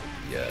starter.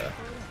 Yeah.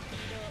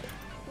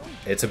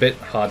 It's a bit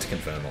hard to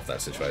confirm off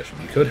that situation.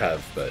 You could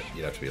have, but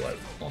you'd have to be like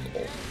on the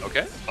ball.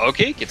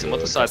 Okay, gets him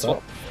with the Good side cross swap.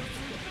 up.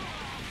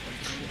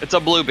 It's a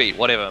blue beat,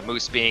 whatever.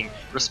 Moose being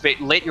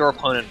let your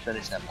opponent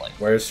finish that play.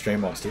 Where is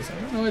Stream Monsters? I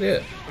have no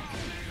idea.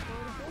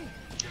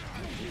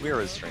 Where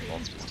is String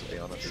Monsters, to be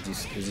honest?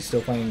 Is he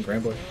still playing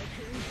Grand Boy?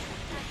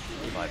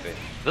 He might be.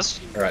 This.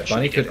 Alright, should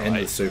Bunny get could end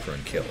right. with super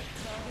and kill.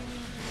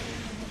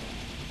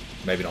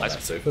 Maybe not Nice.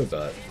 that super,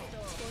 but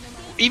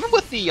Even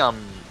with the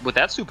with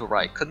that super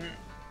right, couldn't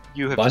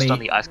you have Bunny- just done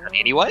the ice gun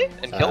anyway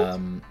and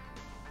killed?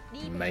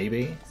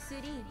 maybe.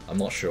 I'm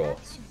not sure.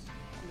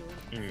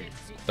 Hmm.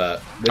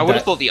 But with I would have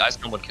that- thought the ice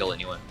gun would kill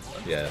anyway.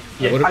 Yeah,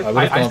 Yeah, I would have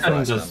Ice gone for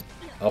Gun Ice Gun. does-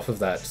 Off of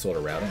that sort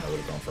of routing, I would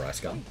have gone for Ice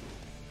Gun.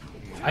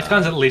 Ice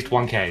Gun's at least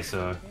 1k,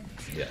 so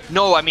Yeah.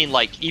 No, I mean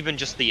like even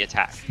just the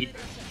attack.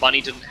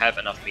 Bunny didn't have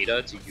enough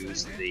meter to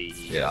use the.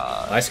 Yeah.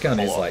 Ice Gun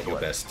is follow-up like to your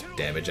it. best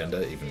damage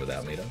ender, even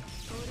without meter.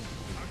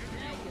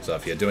 So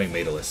if you're doing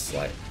meterless,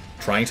 like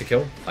trying to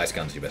kill, Ice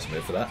Gun's your best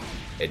move for that.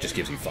 It just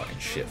gives you fucking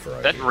shit for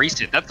OP. That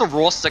reset. That's the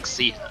raw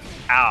 6C.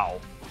 Ow.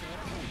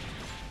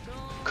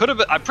 Could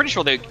have. I'm pretty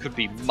sure there could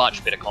be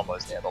much better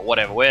combos there, but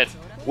whatever.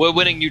 We're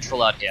winning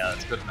neutral out here.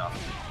 It's good enough.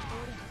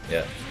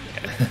 Yeah.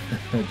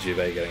 Juve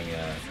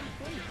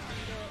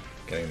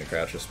getting the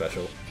Croucher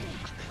special.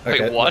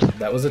 Wait, what?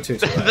 That was a 2-2.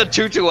 The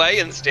 2-2A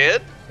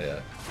instead. Yeah.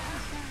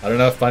 I don't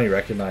know if Bunny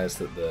recognised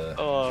that the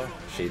Oh.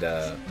 she'd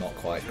not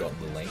quite gotten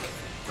the link.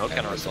 No and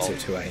counter it was a assault.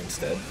 2-2A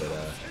instead, but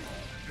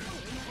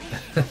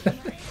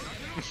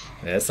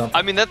yeah, it's something.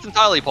 I mean, that's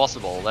entirely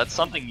possible. That's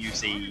something you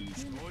see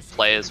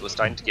players were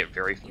starting to get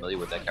very familiar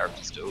with their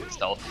characters do. Is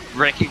they'll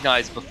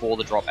recognize before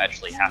the drop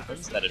actually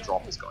happens that a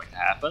drop is going to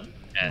happen,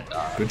 and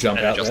Good jump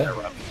and out adjust there.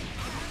 their rep.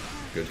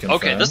 Good confirm.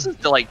 Okay, this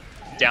is like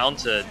down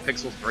to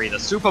Pixel 3, the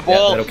Super Yeah,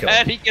 Ball, that'll kill him.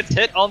 and he gets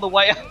hit on the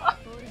way up.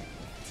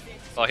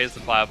 Oh, here's the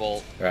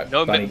fireball. Right,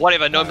 No, Bunny.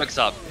 whatever, no mix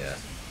up. Yeah.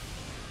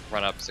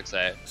 Run up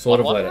 6A. Sort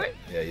of 1-1, let right? it.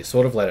 Yeah, you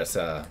sort of let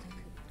it.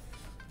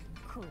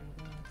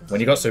 When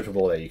you got Super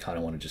Ball there, you kind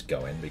of want to just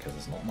go in because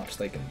there's not much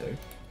they can do.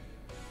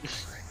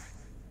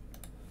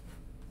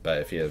 But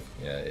if you,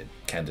 yeah, it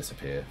can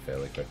disappear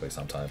fairly quickly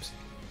sometimes.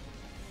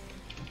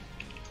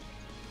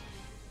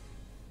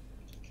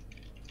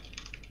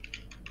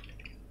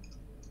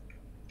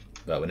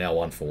 But we're now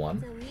 1 for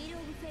 1.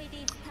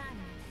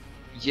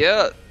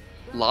 Yeah,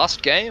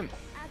 last game.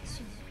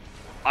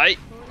 I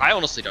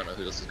honestly don't know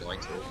who this is going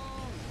to.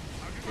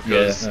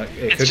 Because Yeah, it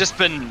it's could- just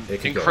been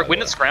it could go when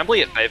either it's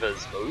scrambly, it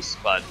favors Moose,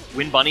 but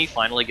when Bunny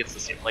finally gets the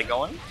set play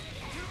going,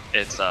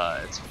 it's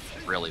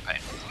really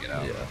painful to get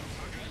out. Yeah.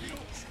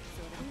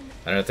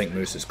 I don't think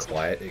Moose is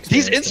quite These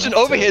experienced instant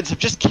enough to- overheads have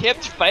just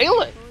kept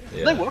failing. Yeah.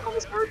 Do they work on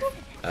this character?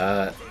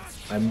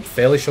 I'm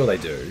fairly sure they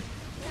do,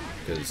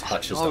 because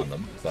Hutch has done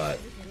them, but...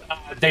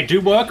 They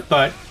do work,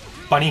 but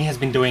Bunny has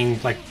been doing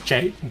like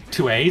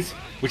 2As,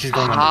 which is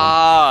going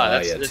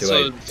on. Yeah,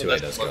 2A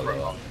does go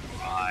lower.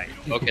 Right.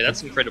 Okay,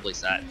 that's incredibly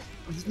sad.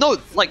 No,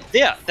 like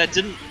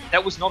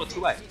that was not a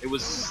 2A. It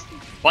was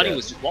Bunny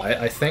was just blocking.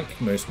 I think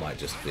Moose might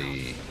just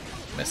be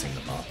messing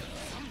them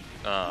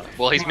up.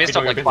 Well, he's messed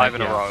up like 5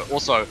 in a row.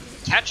 Also,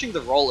 catching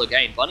the roll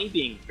again, Bunny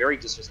being very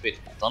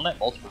disrespectful. Done that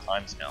multiple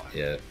times now.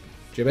 Yeah.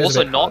 Jubei's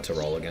also a bit hard to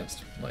roll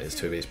against. Like, his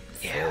 2B's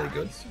fairly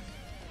good.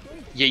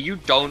 Yeah, you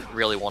don't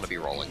really want to be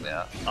rolling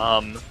there.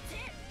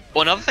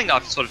 Well, another thing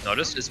I've sort of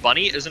noticed is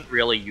Bunny isn't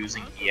really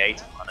using EA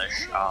to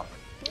punish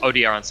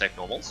ODR unsafe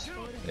normals.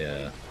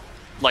 Yeah.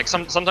 Like,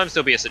 sometimes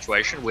there'll be a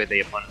situation where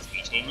the opponent's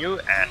meeting you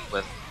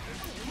with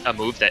a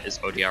move that is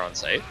ODR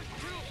unsafe,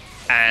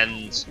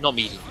 and not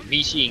meeting you,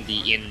 meeting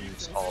the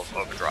end of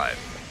overdrive.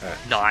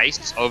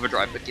 Nice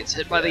overdrive, but gets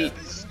hit by the...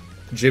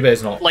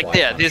 Jubei's not like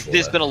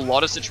there's been a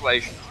lot of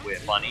situations where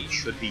Bunny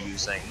should be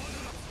using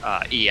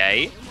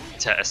EA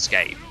to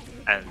escape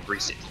and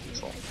reset to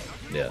control.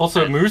 Yeah.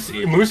 Also, Moose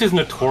is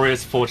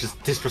notorious for just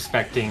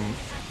disrespecting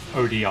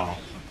ODR.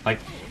 Like,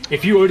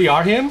 if you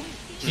ODR him,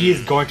 he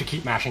is going to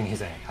keep mashing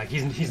his A. Like,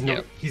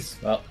 he's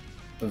well,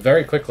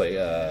 very quickly,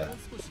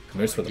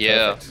 Moose with the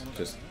perfect,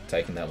 just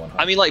taking that one home.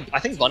 I mean, like, I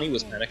think Bunny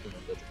was panicking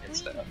a bit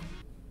against that.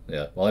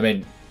 Yeah, well, I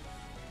mean,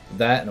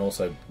 that and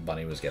also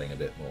Bunny was getting a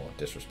bit more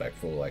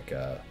disrespectful, like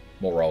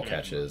more roll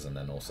catches, and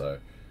then also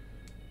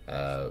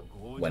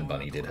when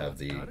Bunny did have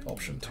the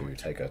option to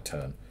take a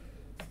turn,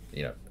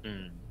 you know,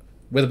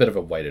 with a bit of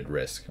a weighted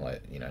risk,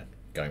 like, you know,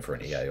 going for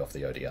an EA off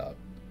the ODR.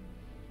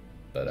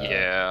 But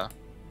yeah,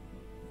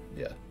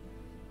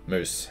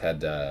 Moose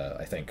had,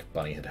 I think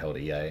Bunny had held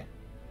EA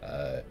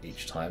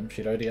each time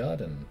she'd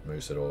ODR'd, and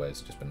Moose had always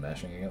just been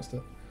mashing against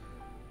it.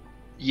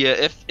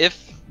 Yeah,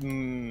 if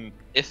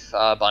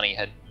Bunny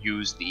had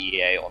used the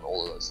EA on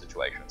all of those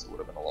situations, it would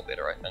have been a lot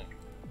better, I think.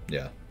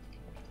 Yeah.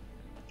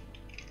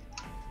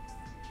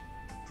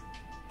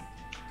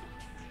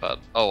 But,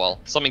 oh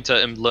well. Something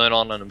to learn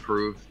on and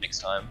improve next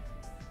time.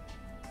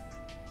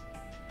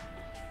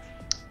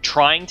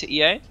 Trying to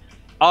EA?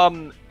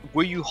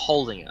 Were you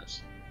holding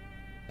it?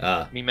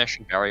 Me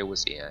mashing barrier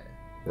was EA.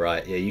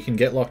 Right, yeah, you can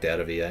get locked out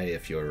of EA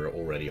if you're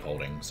already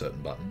holding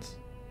certain buttons.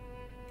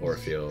 Or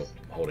if you're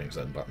holding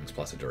certain buttons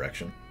plus a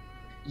direction.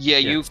 Yeah,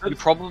 you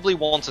probably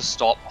want to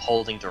stop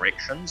holding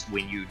directions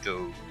when you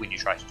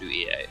try to do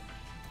EA.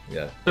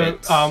 Yeah, so,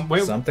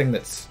 it's something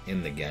that's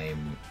in the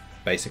game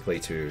basically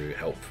to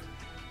help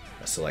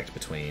select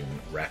between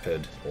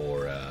rapid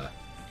or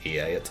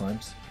EA at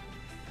times.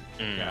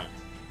 Yeah.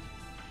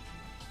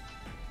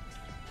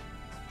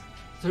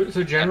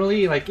 So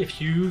generally, like,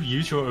 if you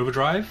use your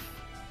overdrive,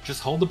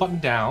 just hold the button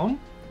down,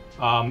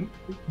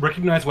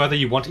 recognize whether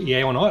you want to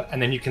EA or not,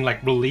 and then you can,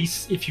 like,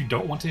 release if you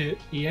don't want to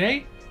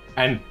EA,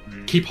 and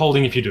keep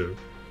holding if you do.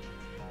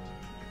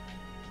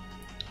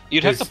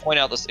 You'd have to point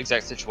out this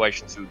exact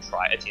situation to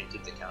try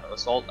attempted to counter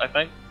assault, I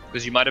think,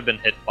 because you might have been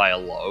hit by a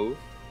low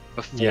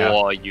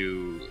before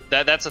you...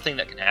 That's the thing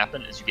that can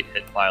happen, is you get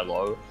hit by a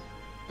low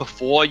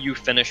before you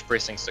finish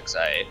pressing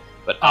 6A,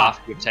 but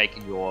after you've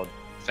taken your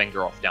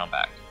finger off down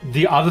back.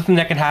 The other thing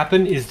that can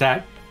happen is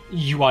that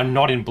you are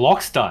not in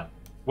block stun.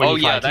 Oh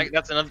yeah,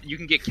 that's another. You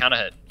can get counter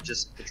hit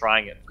just for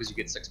trying it because you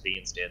get 6B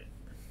instead.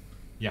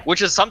 Yeah.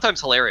 Which is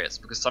sometimes hilarious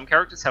because some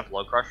characters have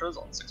low crushers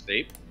on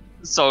 6B.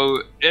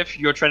 So if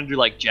you're trying to do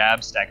like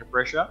jab stagger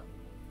pressure,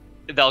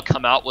 they'll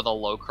come out with a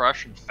low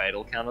crush and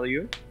fatal counter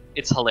you.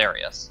 It's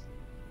hilarious.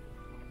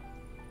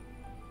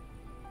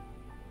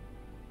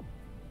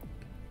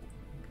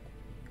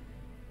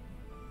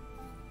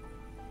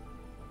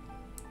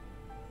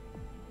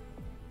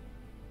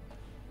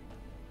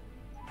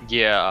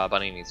 Yeah,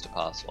 Bunny needs to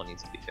pass. One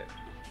needs to be kicked.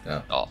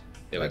 Yeah. Oh,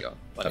 there we go.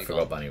 I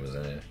forgot Bunny was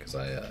in it because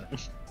I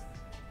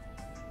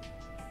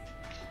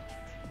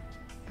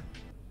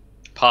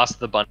passed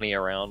the bunny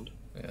around.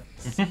 Yeah.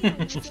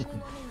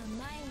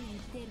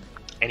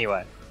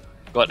 Anyway,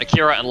 got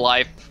Akera and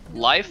Life.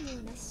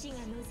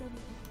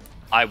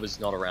 I was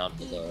not around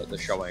for the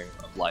showing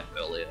of Life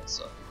earlier,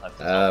 so I have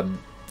to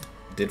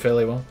did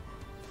fairly well.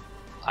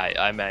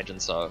 I imagine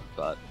so,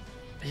 but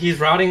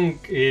his routing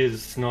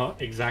is not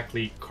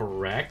exactly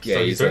correct. Yeah,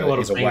 so he's doing a lot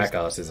of things. He's a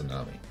whack-ass, isn't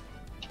Army.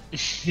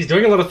 He's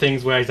doing a lot of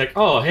things where he's like,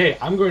 oh, hey,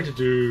 I'm going to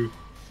do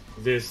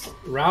this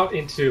route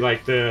into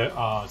like the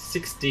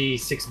 6D,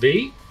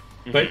 6B,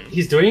 but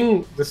he's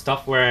doing the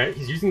stuff where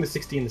he's using the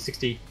 60 and the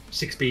 60,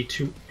 6B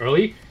too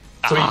early,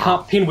 so he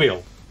can't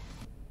pinwheel.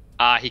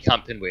 He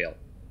can't pinwheel.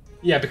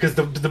 Yeah, because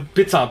the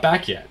bits aren't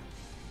back yet.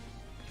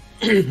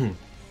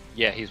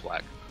 Yeah, he's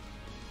whack.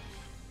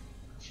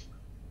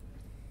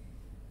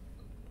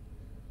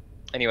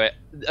 Anyway,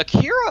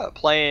 Akera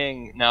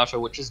playing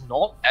Naoto, which is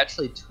not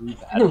actually too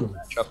bad of a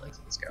matchup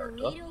against this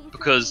character,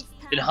 because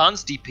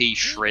enhanced DP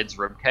shreds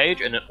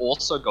ribcage, and it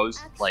also goes,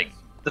 like,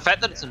 the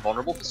fact that it's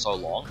invulnerable for so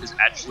long is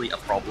actually a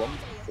problem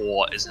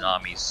for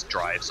AusAnime's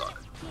drive zone.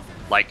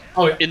 Like,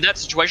 in that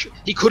situation,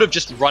 he could have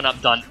just run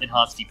up, done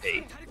enhanced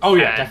DP. Oh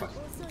yeah,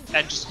 definitely.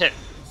 And just hit.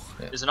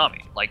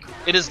 Izanami. Like,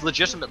 it is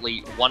legitimately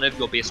one of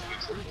your best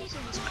neutral tools in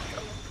this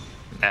matchup.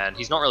 And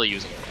he's not really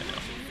using it right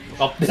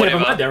now. Oh, never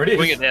mind, there it is.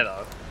 Bring it there,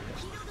 though.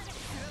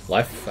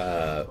 Life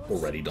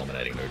already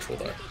dominating neutral,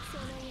 though.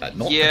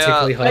 Not Yeah,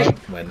 particularly hard like,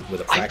 when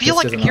with a I practice feel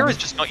like Izanami. Akira's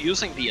just not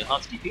using the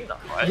enhanced DP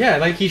enough, right? Yeah,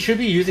 like he should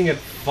be using it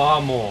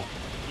far more.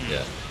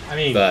 Yeah. I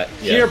mean, But,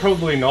 yeah. here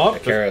probably not.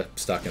 but- Akera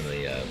stuck in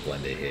the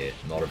blender here.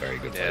 Not a very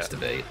good place to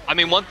be. I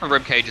mean, once the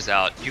ribcage is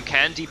out, you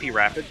can DP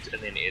rapid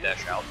and then air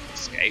dash out and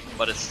escape,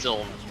 but it's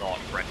still not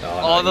great. Oh, no,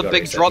 Oh, you the gotta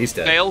big reset. drop He's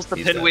dead. fails the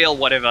He's pinwheel,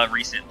 whatever,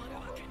 reset.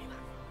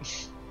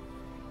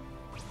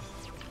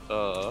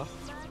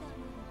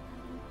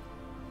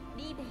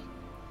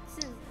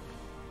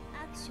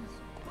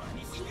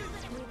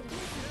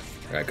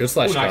 Alright, good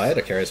slash Ooh, nice. guide.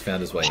 Akera's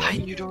found his way Why are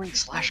in. you doing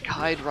slash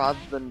guide rather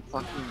than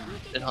fucking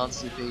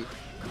enhanced DP?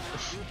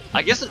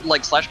 I guess it,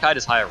 like slash guide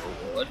is higher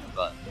reward,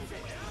 but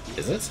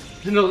Is it?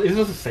 Isn't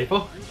this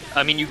safer?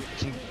 I mean you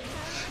can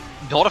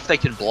not if they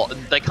can block.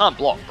 They can't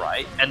block,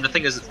 right? And the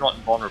thing is, it's not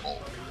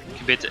invulnerable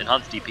compared to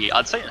enhanced DP.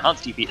 I'd say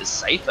enhanced DP is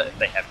safer if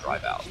they have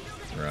drive out.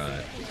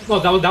 Right. Well,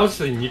 that was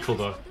just in neutral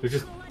though. It was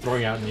just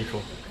throwing out in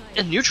neutral.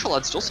 In neutral,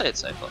 I'd still say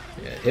it's safer.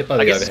 Yeah, hit by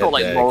the I guess it's overhead got,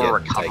 like, there, lower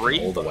getting taken recovery.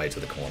 all the way to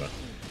the corner.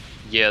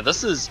 Yeah,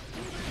 that's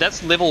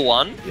level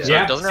 1, Yeah. so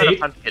Yeah, it doesn't have see? enough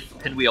time to hit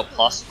pinwheel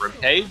plus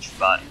ribcage,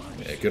 but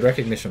Yeah, good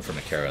recognition from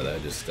Akera there,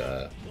 just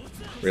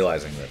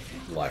realizing that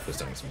Life was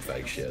doing some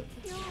fake shit.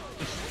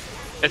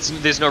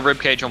 there's no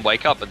ribcage on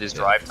wake up, but there's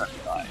drive time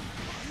to die.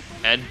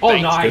 And Oh,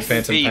 Banks nice. Good DP,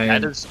 phantom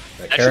pain. that should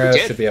be Akera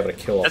dead. should be able to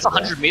kill That's off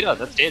of 100 meter,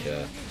 that's dead. that.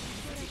 Yeah.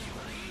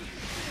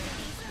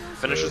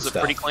 Finishes Good it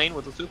pretty stuff. clean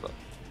with the super.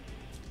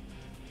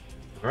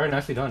 Very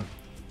nicely done.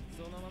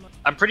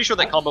 I'm pretty sure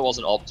that combo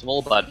wasn't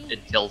optimal, but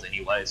it killed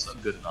anyway, so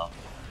good enough.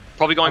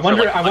 Probably I going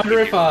wonder. for like I wonder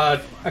if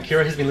 100.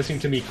 Akira has been listening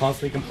to me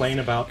constantly complain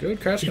about Good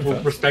crash people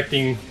confirm.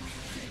 respecting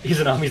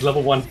Izanami's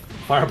level 1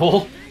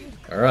 fireball.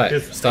 Alright,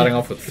 Just starting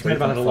off with complain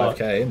about it a lot.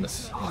 3.5k in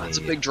this. Oh, that's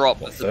a big drop.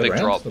 That's a third big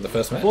round drop. of the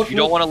first match. Well, You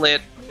don't want to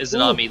let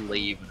Izanami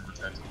leave and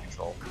return to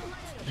neutral.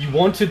 You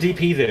want to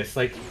DP this,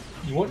 like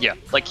you want. Yeah,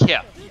 like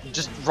here,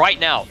 just right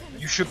now,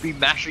 you should be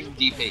mashing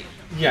DP.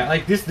 Yeah,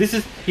 like this. This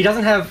is. He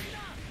doesn't have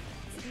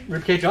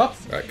ribcage up.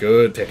 Alright,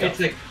 good pickup. It's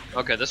like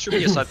Okay, this should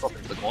be a side drop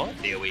into the corner.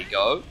 There we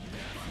go.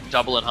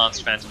 Double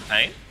enhanced phantom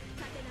pain.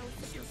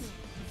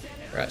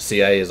 Right,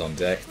 CA is on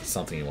deck. That's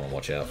something you want to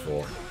watch out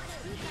for.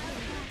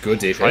 Good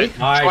DP.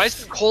 Nice.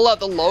 Tries to call out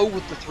the low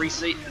with the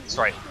 3C.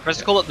 Sorry, tries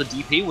to call out the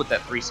DP with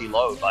that 3C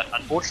low, but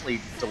unfortunately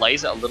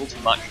delays it a little too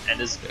much and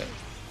is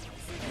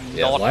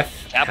Yeah, not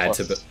Life had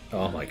to be... capless.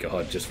 Oh my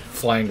god, just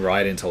flying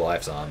right into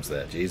Life's arms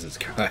there. Jesus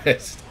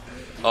Christ.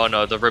 Oh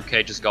no, the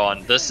ribcage is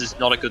gone. This is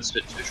not a good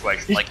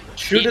situation. he Like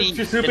should any have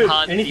just super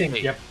enhanced anything.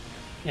 DP, Yep.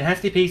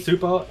 Enhanced DP,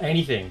 super,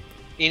 anything.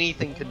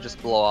 anything can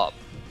just blow up.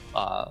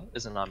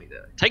 Izanami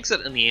there takes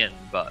it in the end,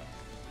 but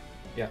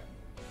Yeah.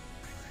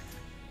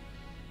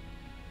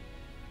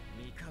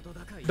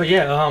 But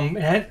yeah,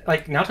 and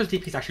like Naoto's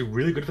DP is actually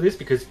really good for this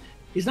because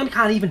Izanami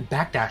can't even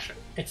backdash it.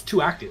 It's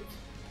too active.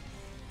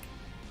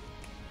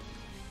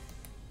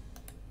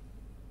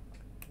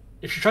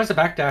 If she tries to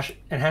backdash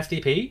enhanced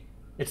DP,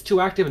 it's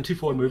too active and too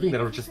forward moving that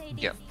it'll just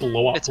yeah,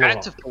 blow up. it's blow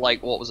active up. for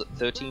like what was it,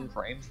 13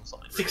 frames or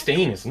something?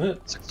 16, isn't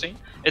it? 16.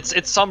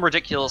 It's some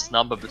ridiculous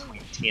number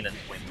between 10 and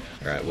 20.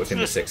 Alright, whipping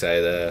the 6A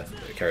there.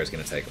 Akera's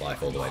going to take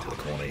Life all the way to the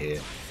corner here.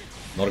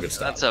 Not a good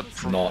start.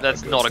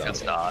 That's not a good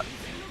start.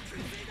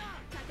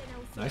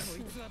 Nice.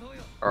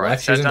 All right,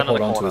 Life sat choosing to down in hold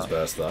the on to corner. his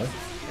burst though.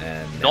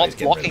 And now Not he's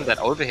getting rid blocking of that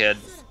it. overhead.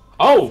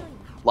 Oh!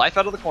 Life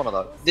out of the corner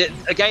though.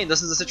 Again,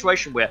 this is a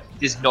situation where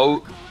there's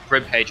no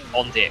ribcage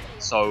on deck,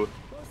 so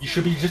You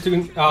should be just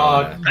doing.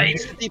 Yeah.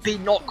 base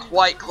DP not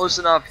quite close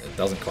enough. It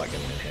doesn't quite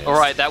get in hands. All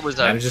right, that was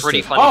a Manages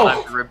pretty to- funny Oh!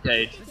 time for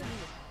ribcage.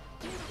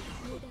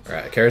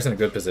 Alright, Akera's in a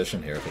good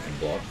position here if he can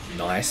block.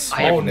 Nice.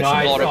 I am recognition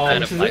nice. not a Oh,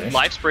 fan this of is Life. it.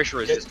 Life's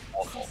pressure is just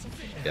awful.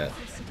 Yeah.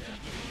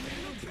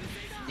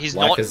 He's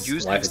Life not is,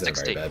 using Life is in a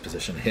 60. very bad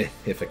position here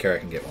if Akera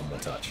can get one more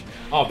touch.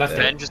 Oh, that's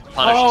Then it. just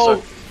punish.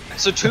 Oh!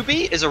 So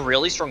 2B is a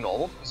really strong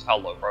normal because of how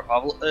low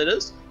profile it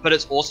is, but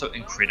it's also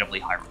incredibly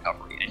high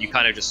recovery, and you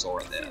kind of just saw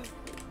it there.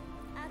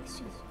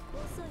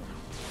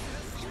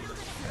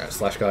 Alright,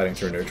 slash guiding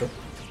through neutral.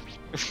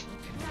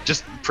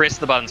 Just press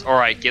the buttons.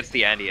 Alright, gets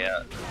the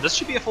anti-air. This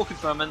should be a full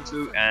confirm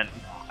into, and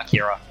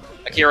Akera.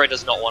 Akera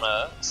does not want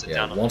to sit Yeah,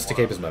 down on wants the to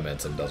corner. keep his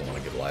momentum, doesn't want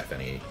to give Life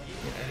any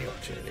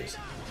opportunities.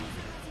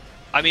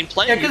 I mean,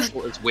 playing Yeah, 'cause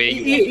neutral is where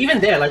you want even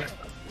there, like,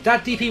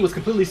 that DP was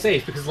completely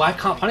safe because Life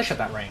can't punish at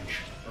that range.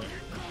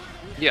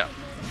 Yeah.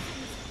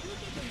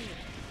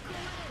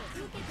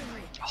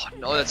 Oh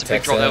no, that's a big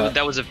Text drop. out.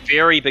 That was a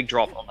very big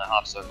drop on the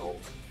half circle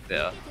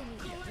there.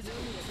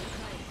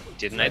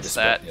 Detonates just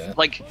that. got- yeah.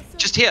 Like,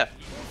 just here.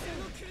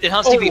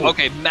 Enhanced Oh. DP,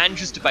 okay,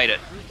 manages to bait it.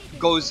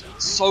 Goes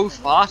so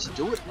far to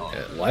do it though.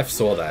 Yeah, Life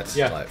saw that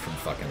Yeah. like from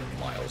fucking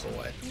miles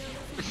away.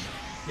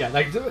 Yeah,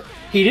 like,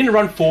 he didn't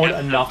run forward Yeah,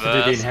 enough to do the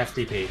reverse. enhanced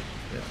DP.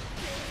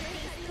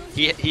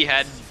 He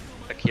had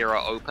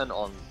Akera open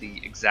on the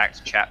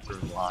exact chat through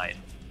line.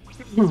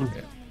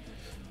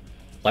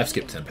 Life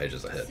skipped 10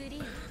 pages ahead.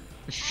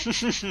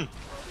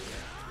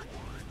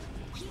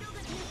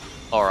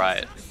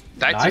 Alright.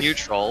 Back to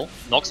neutral.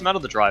 Knocks him out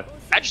of the drive.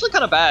 Actually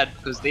kind of bad,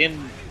 because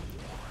then...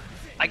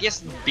 I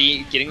guess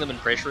getting them in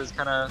pressure is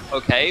kind of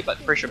okay,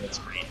 but pressure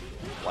mid-screen.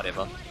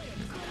 Whatever.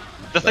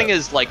 The thing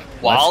is, like,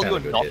 while you're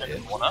not in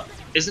the corner,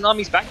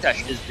 Izanami's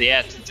backdash is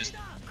there to just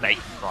make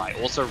you cry.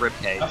 Also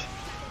ribcage.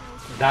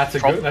 That's a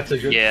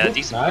good. Yeah, cool.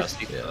 decent Nice.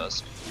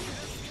 first.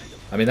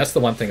 I mean, that's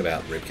the one thing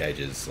about ribcage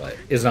is, like,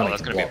 Izanami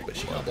that's can gonna block, but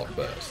she can't block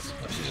bursts.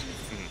 Like, she just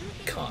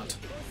can't.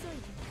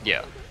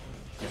 Yeah.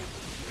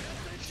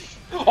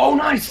 Oh,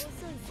 nice!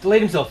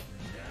 Delayed himself.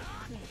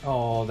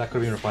 Oh, that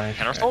could have been replenished.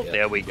 Counter assault? Yeah.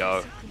 There we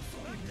go.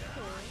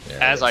 Yeah,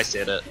 As I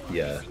said it.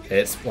 Yeah,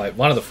 it's like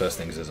one of the first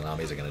things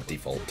Izanamis are going to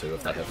default to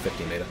if they have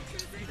 50 meter.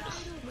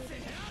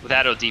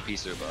 That or DP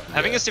super.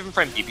 Having a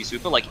 7-frame DP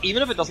super, like,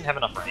 even if it doesn't have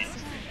enough range.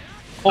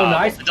 Oh,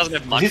 nice. It doesn't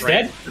have much Is he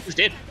range. dead? He's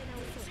dead.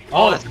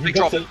 Oh, That's a big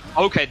got drop.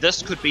 Okay,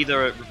 this could be the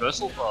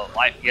reversal for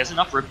Life. He has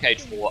enough ribcage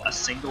for a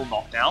single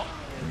knockdown.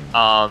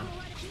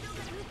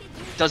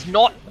 Does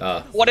not...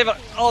 whatever.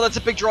 Oh, that's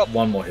a big drop.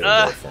 One more hit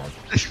and go for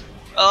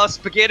him.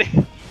 Spaghetti.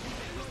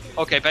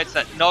 Okay, baits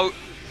that. No.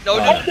 No,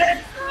 no.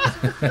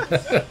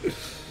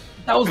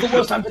 That was the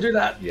worst time to do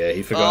that. Yeah,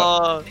 he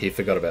forgot. He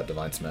forgot about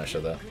Divine Smasher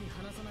there.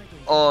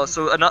 Oh,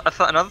 so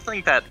another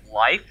thing that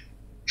Life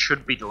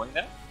should be doing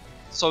there.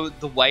 So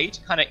the way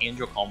to kind of end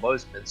your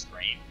combos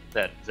mid-screen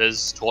that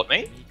Viz taught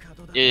me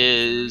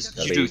is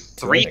you do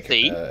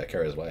 3C.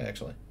 Akera's way,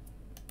 actually.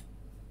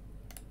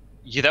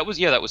 Yeah, that was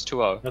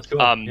 2-0. That's cool.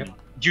 Yep.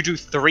 You do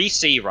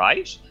 3C,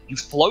 right? You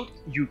float,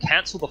 you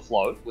cancel the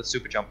float with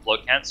super jump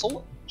float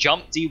cancel,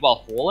 jump D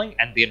while falling,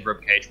 and then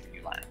ribcage when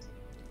you land.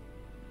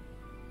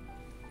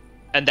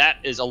 And that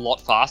is a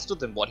lot faster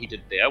than what he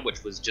did there,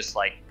 which was just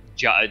like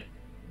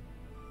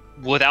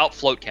without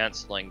float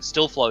canceling,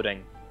 still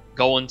floating,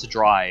 go into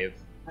drive.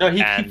 No,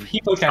 he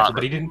float canceled,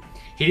 but he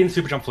didn't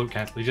super jump float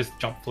cancel. He just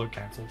jump float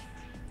canceled.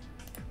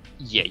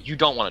 Yeah, you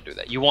don't want to do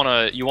that. You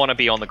want to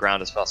be on the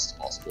ground as fast as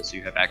possible, so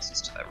you have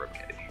access to that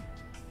ribcage.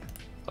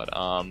 But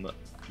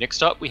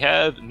next up we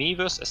have me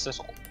versus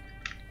Acetil.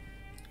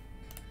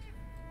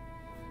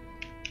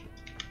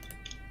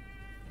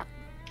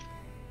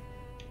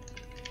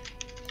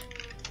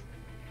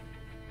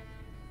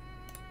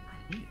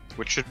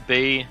 Which should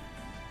be...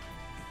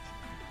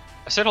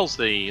 Acetil's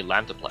the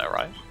Lambda player,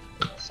 right?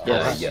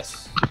 Yeah.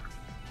 Yes.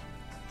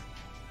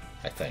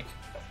 I think.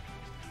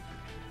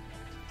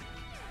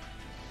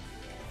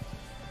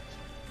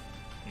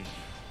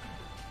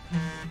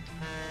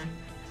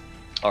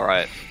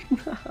 Alright.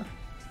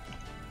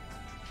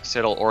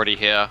 Acetil already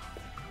here.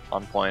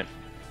 On point.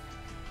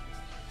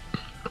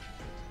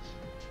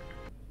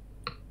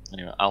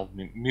 Anyway, I'll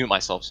mute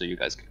myself so you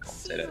guys can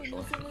commentate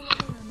actually.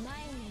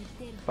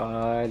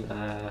 Bye,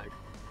 lag.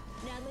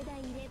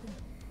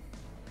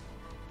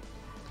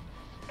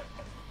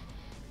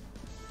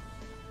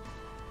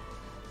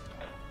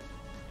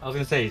 I was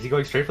gonna say, is he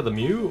going straight for the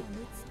Mew?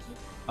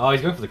 Oh,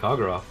 he's going for the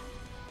Kagura.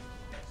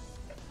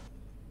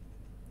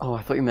 Oh,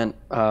 I thought you meant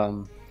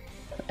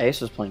Ace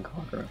was playing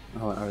Kagura.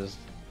 Oh, I was.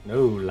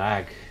 No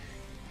lag.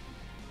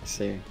 I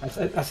see.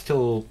 That's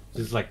still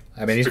just like.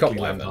 I mean, he's got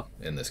strictly Wyvern Lambda.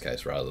 in this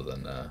case rather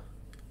than.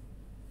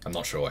 I'm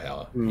not sure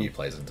how he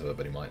plays into it,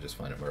 but he might just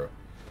find it more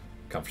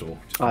comfortable.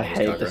 I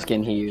hate the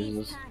skin he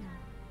uses.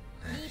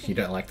 You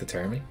don't like the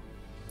Tourney?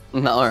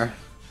 No.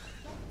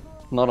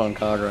 Not on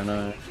Kagura,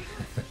 no.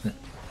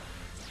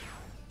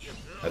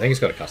 I think he's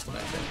got a custom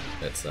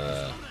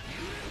accent.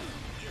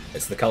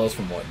 It's the colours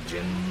from what,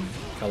 Gin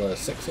Color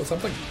 6 or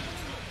something?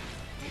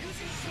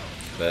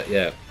 But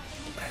yeah,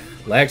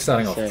 lag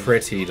starting off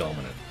pretty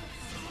dominant.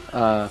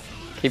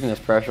 Keeping this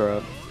pressure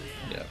up.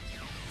 Yeah.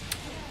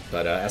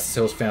 But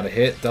Acetil's found a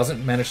hit,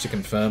 doesn't manage to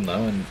confirm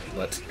though, and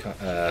let's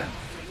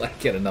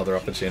get another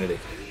opportunity.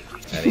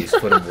 And he's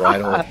put him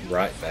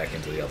right back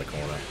into the other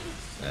corner.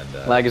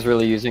 And Lag is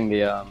really using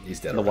the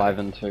already.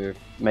 Wyvern to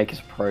make his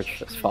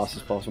approach as fast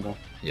as possible.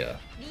 Yeah.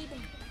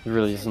 He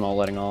really is not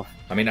letting off.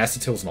 I mean,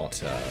 Acetil's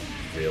not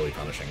really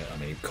punishing it. I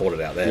mean, he caught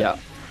it out there. Yeah.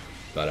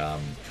 But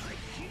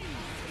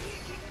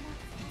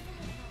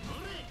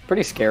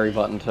pretty scary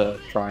button to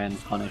try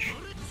and punish.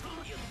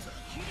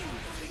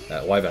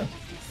 Wyvern.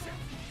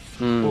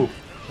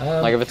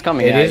 Like if it's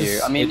coming at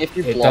you, I mean, if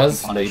you block, it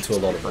does and punish, lead to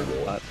a lot of it's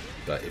reward.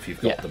 But if you've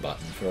got the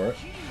button for it,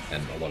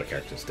 and a lot of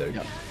characters do,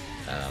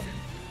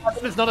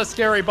 It's not a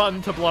scary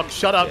button to block.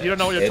 Shut up! yeah, You don't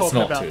know what you're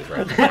talking about. It's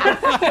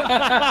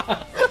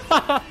not too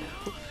threatening.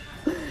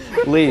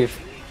 Leave.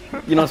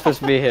 You're not supposed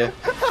to be here.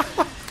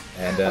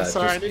 And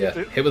sorry,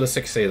 hit with a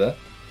 6C there.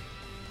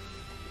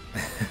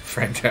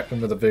 Frame trapped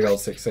him with a big old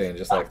 6C, and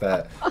just like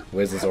that,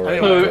 Wiz is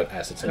already Anyway. got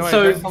Acetil. Anyway,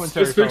 So, good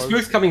commentary, fellas.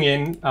 Spook's coming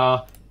in.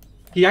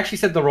 He actually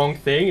said the wrong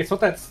thing. It's not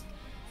that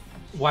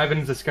Wyvern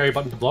is a scary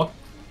button to block.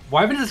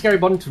 Wyvern is a scary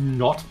button to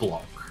not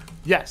block.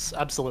 Yes,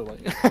 absolutely.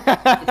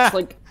 It's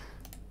like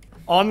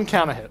On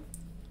counter hit.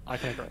 I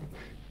can agree.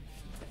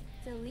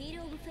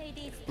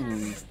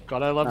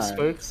 God, I love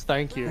spooks.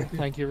 Thank you.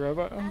 Thank you,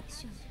 Robo.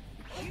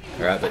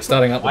 Alright, but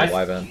starting up with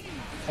Wyvern.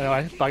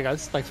 Anyway, bye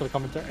guys. Thanks for the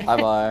commentary. bye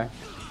bye.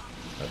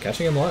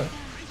 Catching him low.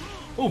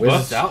 Oh,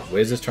 burst out.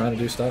 Where's this trying to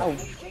do stuff?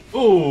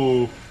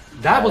 Oh,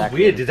 that was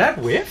weird. Did that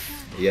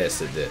whiff?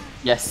 Yes, it did.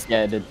 Yes,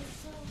 yeah, it did.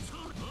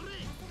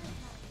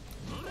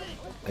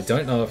 I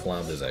don't know if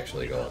Lambda's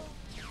actually got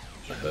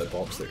a hurt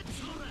box that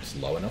is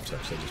low enough to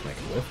actually just make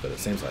a whiff, but it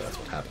seems like that's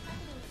what happened.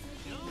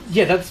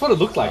 Yeah, that's what it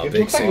looked like. Oh, It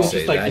big looked like it was CC,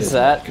 just like. that is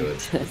that- not good.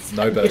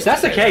 No burst. If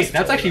that's the to case, KO,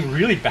 that's all actually good.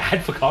 really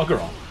bad for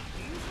Kagura.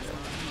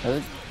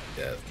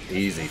 Yeah,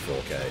 easy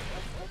 4K.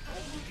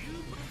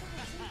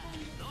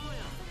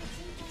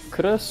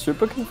 Could a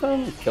super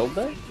confirm killed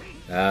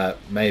that?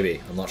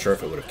 Maybe. I'm not sure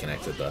if it would have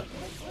connected, but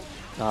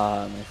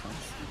Makes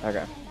sense.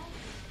 Okay.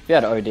 If you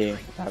had OD,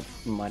 that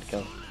might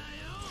kill.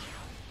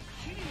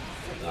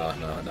 oh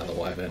no, another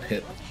Wyvern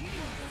hit.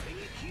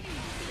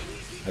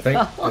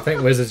 I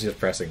think Wizard's just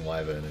pressing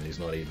Wyvern and he's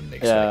not even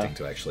expecting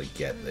to actually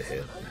get the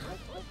hit.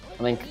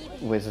 I think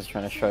Wiz is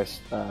trying to show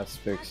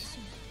Spooks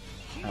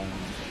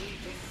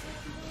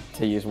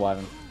to use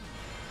Wyvern.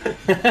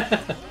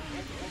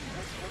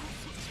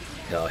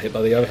 Yeah, hit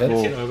by the overhead.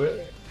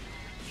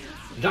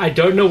 Cool. I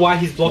don't know why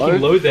he's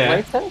blocking low there,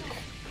 Wave tank?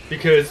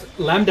 because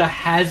Lambda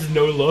has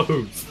no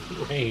lows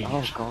range.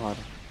 Oh god.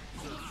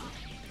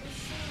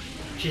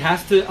 She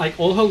has to, like,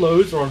 all her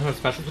lows are on her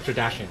specials, which are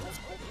dashing.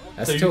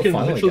 That's so you still can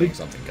finally literally- getting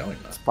something going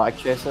though. Spike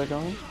chaser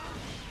going?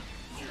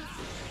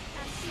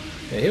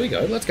 Yeah, here we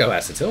go. Let's go,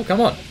 Acetil. Come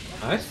on.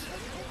 Nice.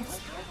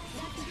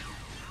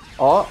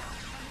 Oh,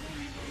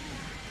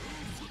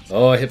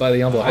 Oh, hit by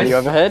the on the unblock.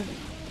 overhead?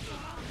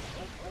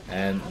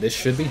 And this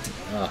should be...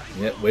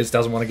 yeah, Wiz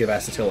doesn't want to give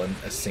Acetil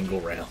a single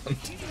round.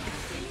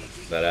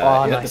 But,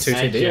 Oh, yeah, nice. the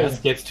 2-2 deal.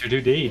 Just gets to do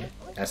D.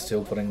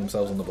 Acetil putting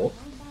themselves on the board.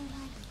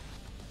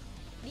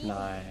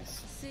 Nice.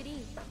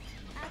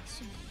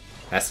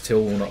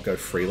 Acetil will not go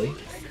freely.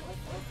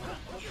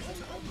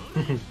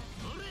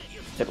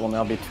 It will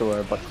now be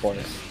 2-0, but close.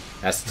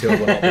 Acetil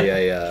will not be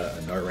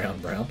a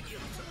no-round round.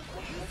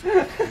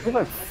 I think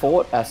I've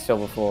fought Acetil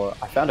before.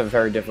 I found it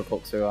very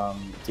difficult to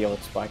deal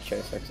with Spike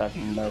Chaser because I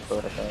have no clue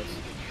what it does.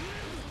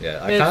 Yeah,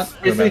 I It's can't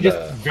basically remember...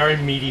 just very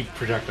meaty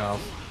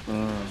projectiles.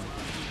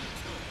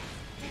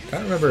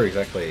 Can't remember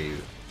exactly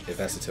if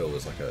Acetil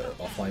was like a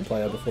offline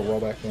player before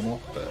rollback or not,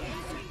 but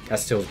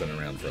Acetil's been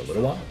around for a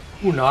little while.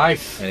 Ooh,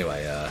 nice.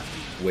 Anyway,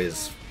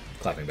 Wiz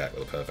clapping back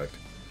with a perfect.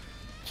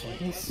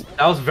 Jeez.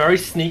 That was very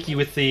sneaky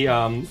with the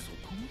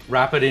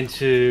rapid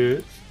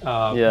into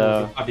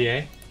Yeah.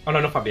 5BA. Oh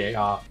no, not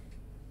 5BA.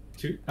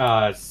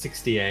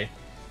 60A.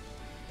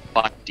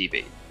 But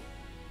DB.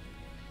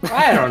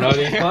 I don't know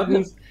these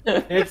buttons.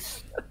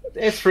 It's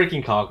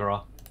freaking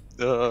Kagura.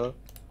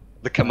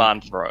 The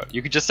command throw.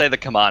 You could just say the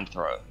command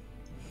throw.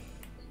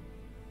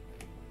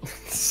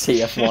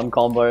 CF1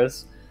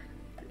 combos.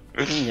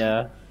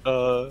 Yeah.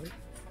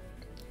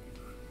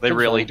 They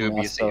really do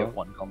something be else, though.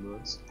 CF1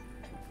 combos.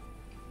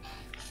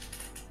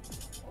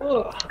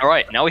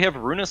 Alright, now we have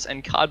Runis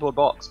and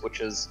CardboardBox,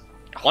 which is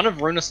one of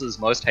Runis's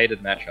most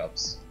hated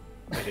matchups.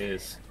 It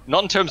is.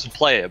 Not in terms of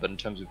player, but in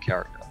terms of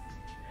character.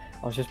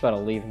 I was just about to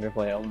leave and go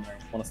play Elden Ring.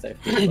 I want to stay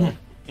for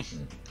this.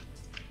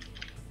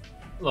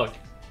 Look,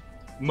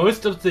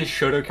 most of the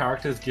Shoto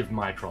characters give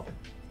my trouble.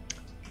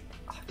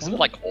 Isn't it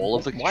like all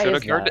of the Why Shoto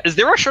is characters? that? Is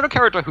there a Shoto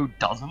character who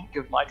doesn't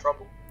give my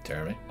trouble?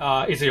 Jeremy?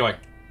 Izuyoi.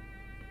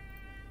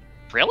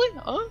 Really?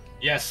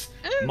 Yes.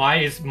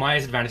 Maya's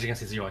advantage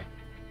against Izuyoi.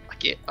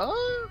 Like it.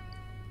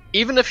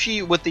 Even if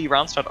she with the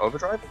round start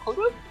overdrive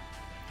included,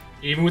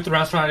 Even with the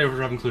round stride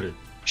overdrive included.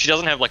 she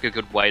doesn't have like a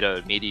good way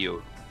to meteor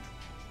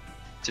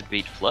to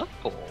beat Flip,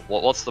 or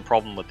what's the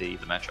problem with the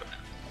matchup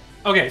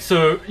now? Okay,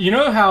 so you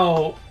know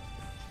how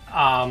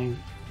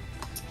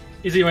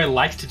Izuyoi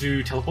likes to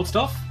do teleport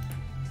stuff?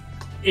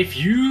 If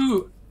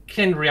you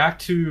can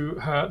react to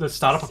the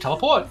startup of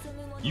teleport,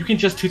 you can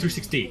just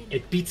 2-3-6D.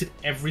 It beats it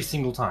every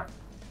single time.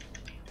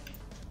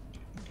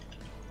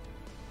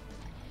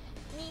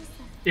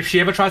 If she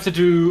ever tries to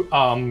do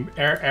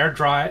air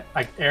dry,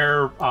 like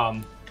air,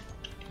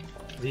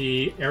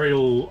 the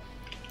aerial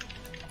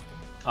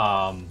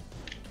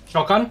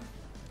shotgun,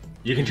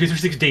 you can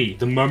 2-3-6D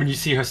the moment you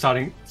see her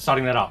starting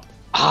that up.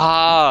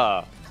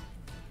 Ah,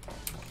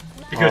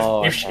 Because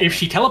Oh, if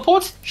she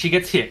teleports, she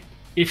gets hit.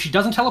 If she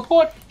doesn't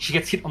teleport, she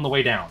gets hit on the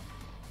way down.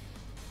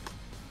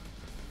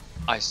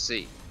 I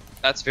see.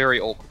 That's very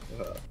awkward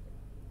for her.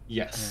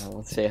 Yes. Yeah,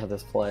 let's see how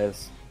this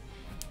plays.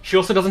 She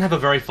also doesn't have a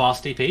very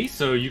fast DP,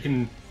 so you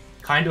can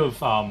kind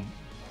of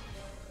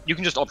You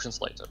can just option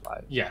slate it,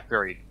 right? yeah.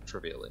 Very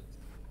trivially.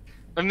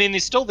 I mean,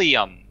 there's still the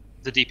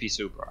DP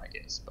super, I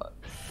guess, but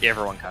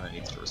everyone kind of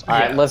needs to respect.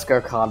 Alright, Yeah. let's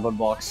go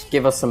CardboardBox.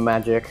 Give us some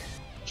magic.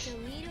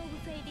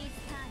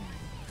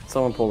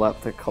 Someone pull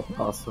out the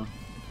copycaster.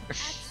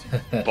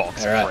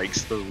 Box Alright.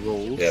 breaks the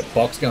rules. Yeah,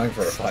 Box going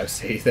for a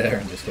 5C there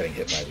and just getting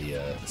hit by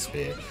the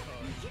spear.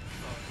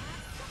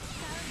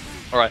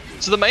 Alright,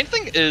 so the main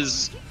thing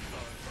is,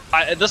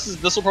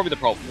 this will probably be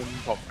the problem.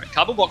 Right?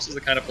 CardboardBox is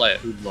the kind of player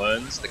who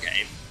learns the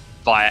game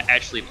by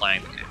actually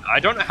playing the game. I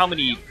don't know how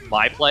many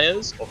my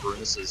players of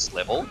Runis'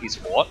 level he's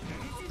fought,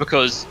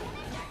 because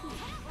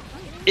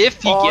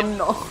If you get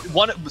no.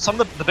 some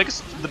of the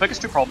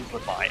biggest two problems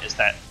with Mai is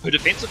that her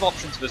defensive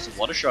options versus a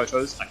lot of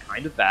Shotos are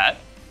kind of bad,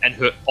 and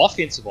her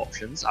offensive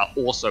options are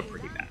also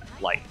pretty bad.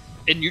 Like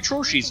in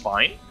neutral, she's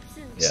fine.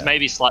 It's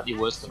maybe slightly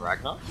worse than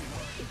Ragnar,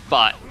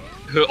 but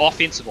her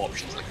offensive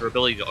options, like her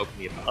ability to open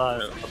the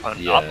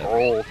opponent up, are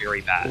all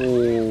very bad.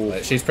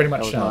 Ooh. She's pretty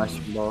much, Nice.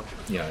 you know,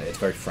 it's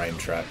very frame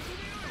trap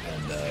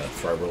and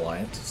throw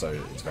reliant, so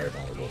it's very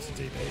vulnerable to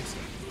DPs.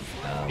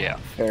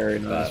 Very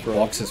nice. But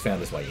Box has found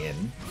his way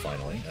in,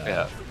 finally.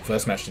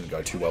 First match didn't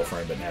go too well for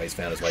him, but now he's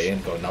found his way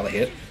in, got another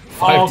hit.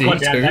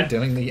 5D2,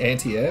 doing the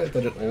anti-air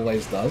that it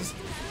always does.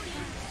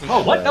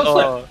 Oh, what? That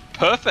was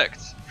Perfect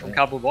from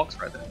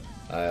CardboardBox right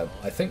there.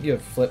 I think your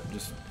flip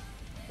just...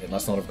 It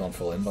must not have gone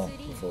full inbound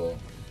before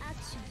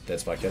Dead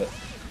Spike hit it.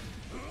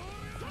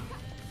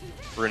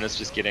 Runis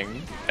just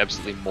getting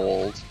absolutely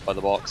mauled by the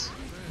box.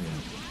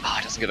 Ah,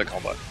 he doesn't get a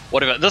combo.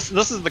 Whatever. This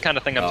is the kind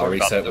of thing I'm talking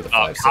reset about. with the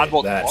 5C.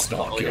 CardboardBox That's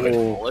not not really good.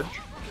 knowledge.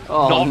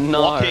 Oh, Not no.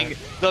 blocking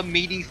the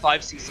meaty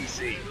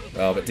 5CCC.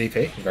 Oh, but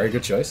DP, very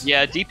good choice.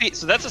 Yeah, DP.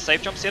 So that's a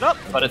safe jump setup,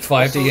 but it's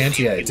 5D also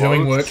anti-air, DP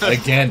doing loads. work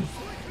again.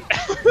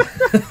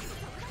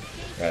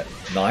 Right,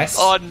 nice.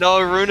 Oh no,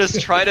 Runis,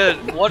 try to...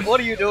 What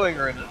are you doing,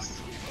 Runis?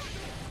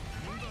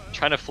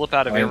 Trying to flip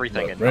out of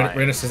everything in Mai.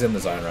 Runis is in the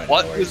zone right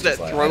What now. Where was he's that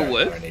just like, throw I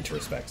with? don't need to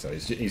respect, so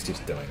he's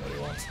just doing what he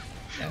wants.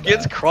 And,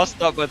 Gets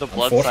crossed up by the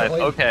blood scythe.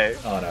 unfortunately- Okay.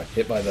 Oh no,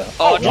 hit by the...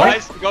 Oh, what?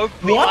 tries to go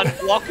for the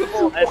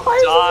unblockable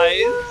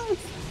and dies.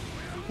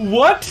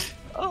 What?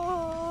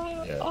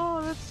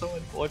 Oh, that's so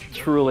unfortunate.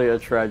 Truly a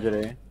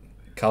tragedy.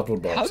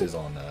 CardboardBox is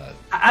on...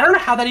 I don't know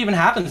how that even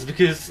happens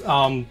because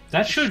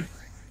that should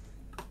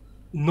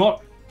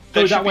not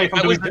go that way.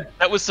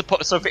 That was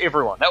supposed. So for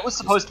everyone, that was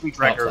supposed to be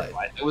Dragoon, Outplayed.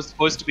 right? It was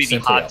supposed to be the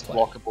Simply hard to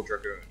blockable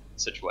Dragoon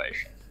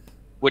situation,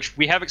 which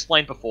we have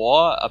explained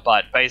before.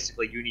 But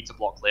basically, you need to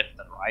block left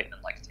and right in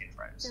like 10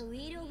 frames.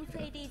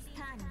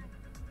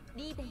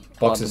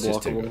 Box is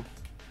just too good.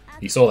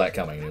 He saw that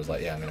coming and he was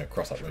like, yeah, I'm going to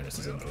cross up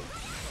Runis' input.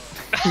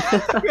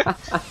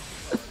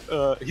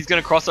 He's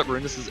going to cross up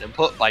Runis'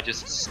 input by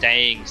just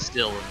staying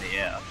still in the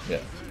air. Yeah.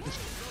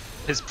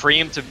 His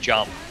preemptive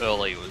jump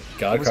early was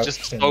Guard just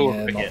crutch in so the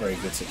air, not forget. very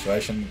good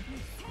situation.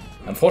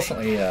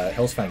 Unfortunately,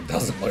 Hellsfang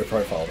doesn't low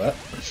profile that.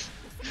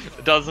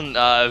 It doesn't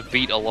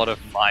beat a lot of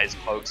Mai's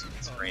pokes on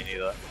the screen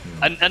either.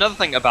 And another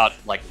thing about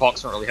like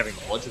Box not really having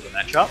knowledge of the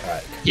matchup,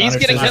 Right. he's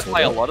getting hit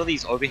by a lot. lot of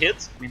these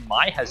overhits. I mean,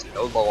 Mai has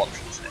no low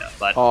options there,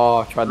 but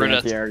Tried the Runis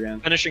anti-air again.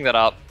 finishing that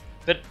up.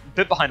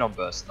 Bit behind on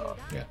burst though.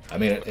 Yeah, I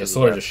mean, it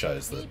sort of just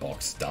shows that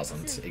Box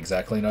doesn't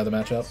exactly know the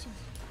matchup.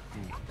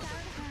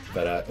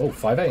 But,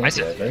 5A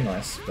into it, very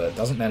nice, but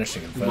doesn't manage to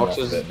confirm off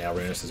of it. Now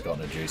Runis has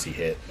gotten a juicy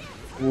hit.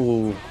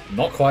 Ooh.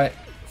 Not quite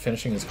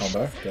finishing his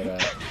combo,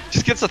 but,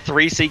 Just gets a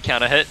 3C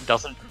counter hit,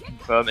 doesn't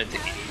confirm into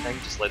anything,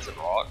 just lets it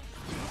rock.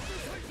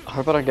 I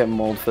hope I don't get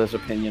mauled for this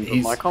opinion, but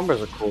He's- my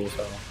combos are cool,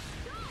 so...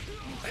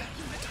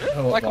 I don't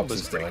know what My Box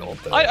combo's is pretty doing. cool.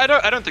 With the,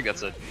 I don't think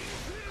that's a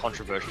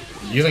controversial.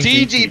 using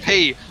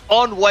DGP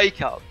on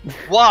Wake Up.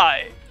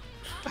 Why?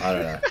 I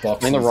don't know.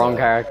 Box I'm in the is, wrong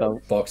character.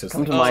 Box is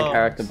Come to thinking- my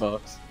character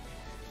box.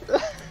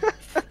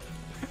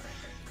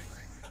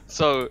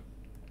 So,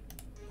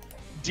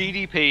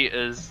 DDP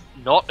is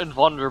not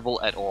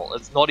invulnerable at all.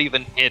 It's not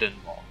even hidden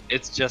long.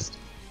 It's just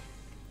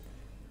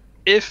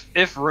if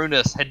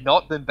Runis had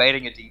not been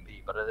baiting a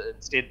DP, but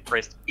instead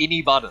pressed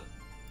any button,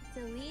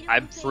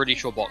 I'm pretty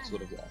sure Box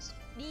would have lost.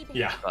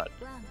 Yeah. But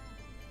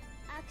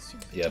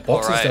Yeah,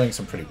 Box is Alright. doing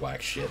some pretty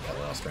whack shit that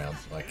last round.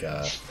 Like,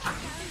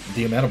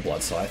 the amount of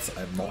blood scythes,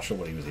 I'm not sure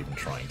what he was even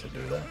trying to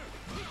do there.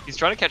 he's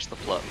trying to catch the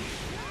flip,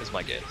 is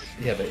my guess.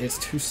 Yeah, but it's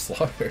too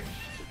slow.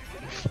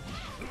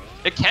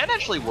 It can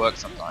actually work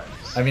sometimes.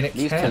 I mean, it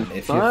These can if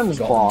you've confirms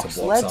gotten Box, to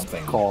block let's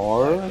something go.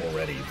 like,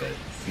 already, but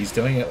he's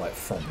doing it like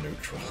from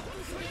neutral.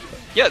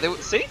 Yeah,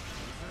 see?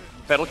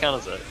 Battle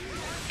counters it.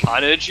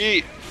 Kinda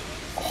cheat.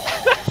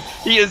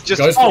 He is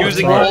just Goes for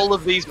using the throw. all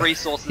of these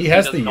resources. He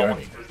has does the not Yomi.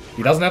 want to.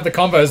 He doesn't have the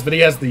combos, but he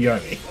has the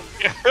Yomi.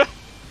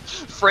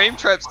 Frame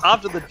traps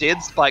after the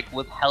dead spike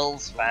with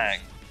Hell's Fang.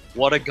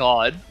 What a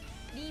god.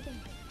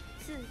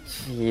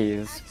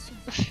 Jeez.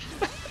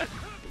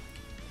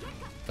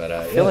 But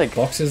yeah, feel like-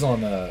 Box is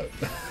on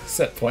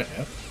set point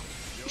now.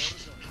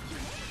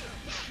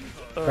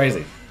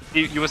 Crazy.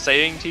 You were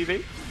saying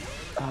TV?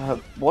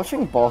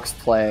 Watching Box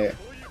play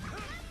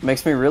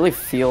makes me really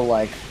feel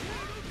like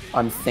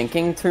I'm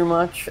thinking too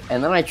much,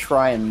 and then I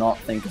try and not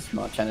think as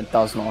much, and it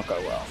does not go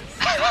well.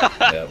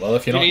 Yeah, well,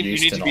 if you're not You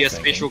used need to to not be a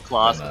thinking, special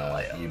class then,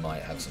 player. you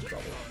might have some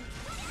trouble.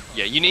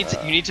 Yeah, you need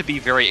to be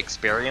very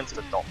experienced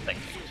at not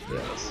thinking.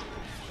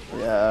 Yeah.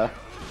 Yeah.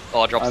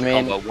 Oh, drops I the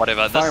mean, combo,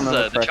 whatever. if I This is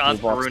remember the correctly, chance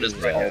for Box Runis is to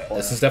very break. good.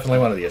 This is definitely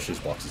one of the issues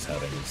Box is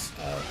having, is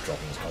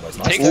dropping his combos.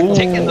 Nice.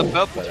 Tick in the Ooh.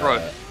 purple But, throw.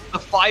 The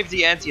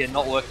 5D anti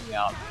not working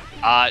out.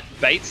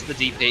 Baits the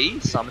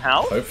DP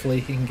somehow. Hopefully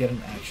he can get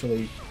an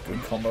actually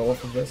good combo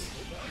off of this.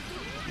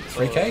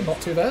 3k, not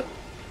too bad.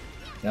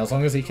 Now, as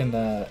long as he can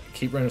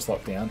keep Runis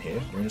locked down here,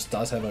 Runis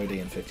does have OD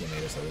in 50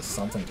 meters, so there's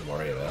something to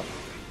worry about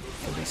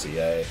for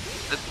BCA.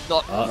 It's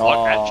not.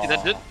 Oh. Actually,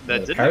 that did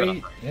The do parry,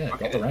 enough. yeah, Okay.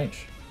 got the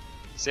range.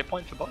 Set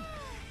point for both.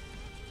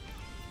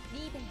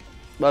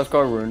 Let's go,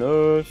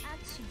 Runis.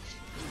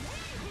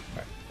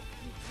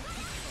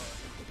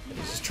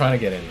 He's just trying to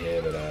get in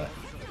here, but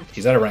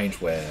he's at a range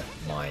where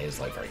Mai is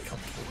like very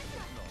comfortable.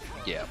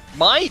 Yeah,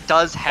 Mai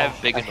does have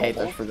bigger I hate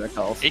those normal.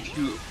 projectiles. If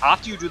you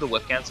after you do the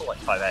whiff cancel like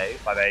 5A,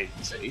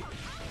 5AC,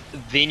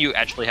 then you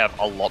actually have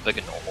a lot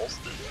bigger normals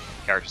than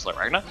characters like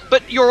Ragnar.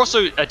 But you're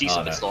also a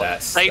decent no, installer.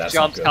 that's Safe not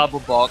jumps, good.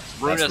 cardboard box,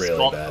 That's Runis really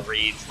box bad.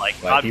 reads, like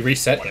He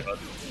reset him.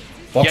 whatever.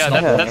 Box Yeah,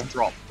 not that's a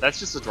drop. That's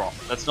just a drop.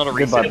 That's not a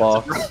Goodbye, reset.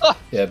 box. It's a drop.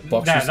 yeah,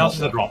 box Nah, is that not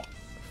was a drop.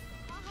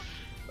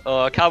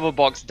 Cardboard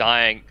box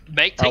dying.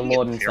 Our Taking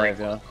Lord it and very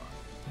Savior. close.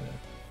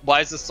 Why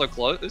is this so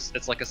close?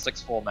 It's like a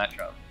 6-4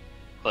 matchup.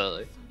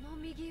 Clearly.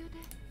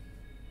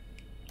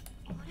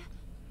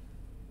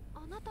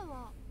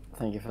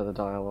 Thank you for the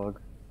dialogue.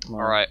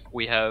 Alright,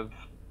 we have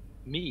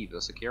me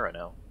versus Akera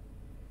now.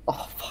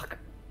 Oh, fuck.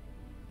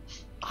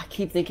 I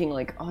keep thinking,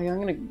 like, oh, yeah, I'm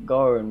gonna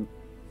go and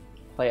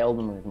play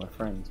Elden Ring with my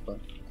friends, but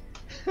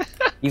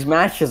these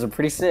matches are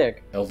pretty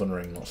sick. Elden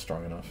Ring not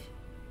strong enough.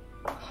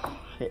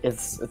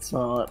 It's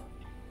not.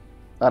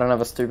 I don't have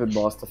a stupid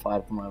boss to fight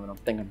at the moment. I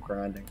think I'm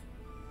grinding.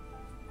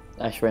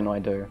 Actually, no, I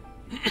do.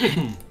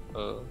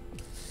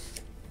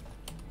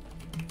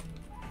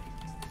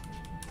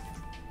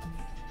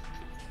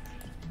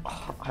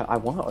 I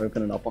want to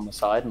open it up on the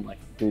side and like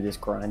do this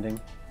grinding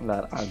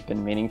that I've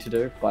been meaning to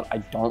do, but I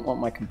don't want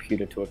my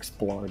computer to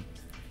explode.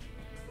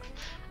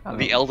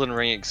 The Elden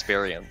Ring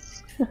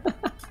experience.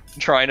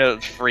 Trying to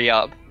free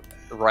up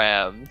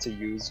RAM to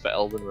use for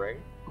Elden Ring.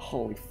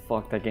 Holy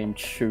fuck, that game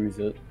chews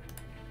it.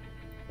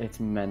 It's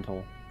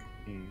mental.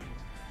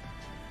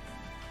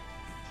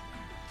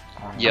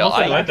 Yeah,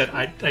 I I like that.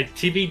 I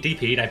TV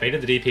DP'd, I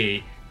baited the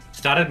DP,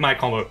 started my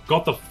combo,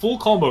 got the full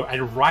combo,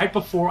 and right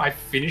before I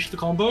finished the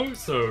combo,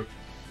 so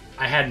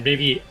I had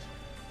maybe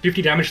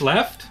 50 damage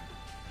left,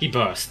 he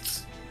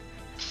bursts.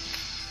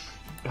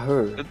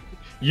 Who?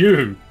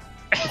 You!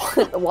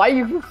 Why are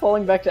you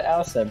calling back to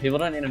our set? People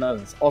don't need to know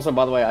this. Also,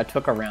 by the way, I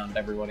took a round,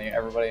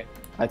 everybody.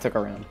 I took a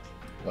round.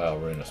 Wow,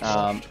 Runis.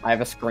 I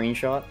have a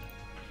screenshot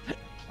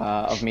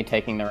of me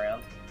taking the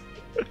round.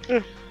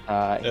 Here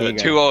you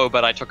go. 2-0,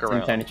 but I took a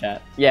round. Turn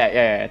chat.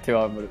 Yeah,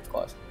 2-0, but it's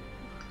close.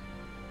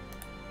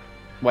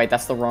 Wait,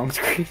 that's the wrong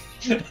screen.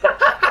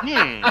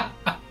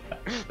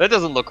 That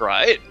doesn't look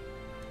right.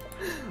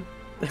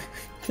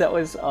 That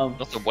was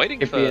Also waiting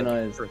for Hippy and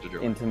I's for it to do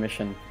it.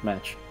 intermission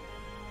match.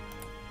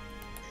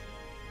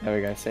 There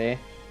we go, see?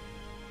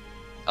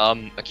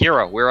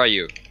 Akera, where are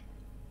you?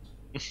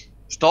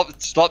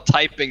 Stop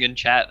typing in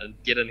chat and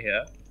get in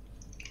here.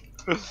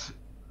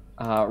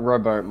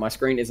 Robo, my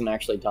screen isn't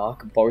actually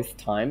dark. Both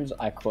times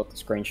I caught the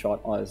screenshot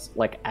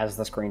as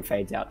the screen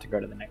fades out to go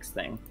to the next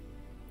thing.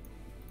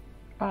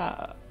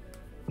 I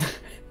was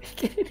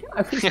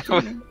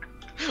kidding.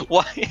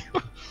 Why?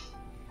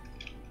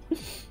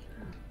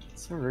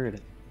 So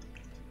rude.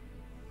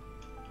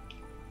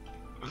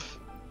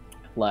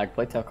 Lag,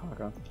 play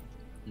Telkaka.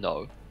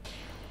 No.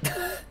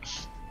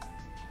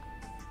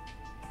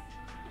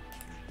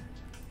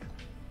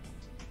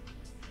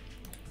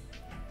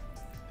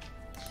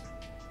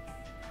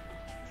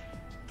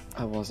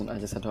 I wasn't, I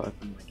just had to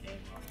open my game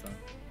after.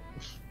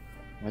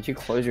 Why'd you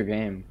close your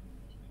game?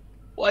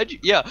 Why'd you?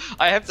 Yeah,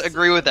 I have to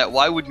agree with that.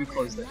 Why would you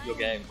close your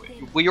game?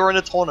 We are in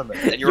a tournament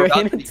and you're You're about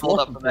in to a be called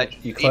up for tournament. match.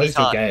 You closed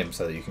your game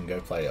so that you can go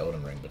play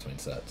Elden Ring between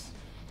sets.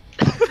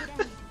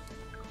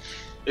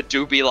 It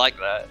do be like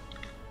that.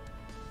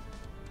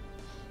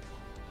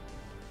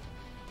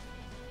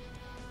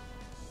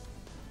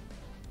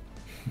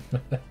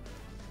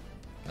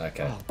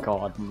 Okay. Oh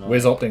god, no.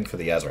 Wiz opting for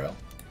the Azrael.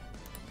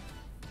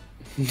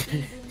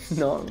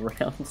 Not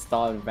round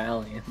star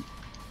Valiant.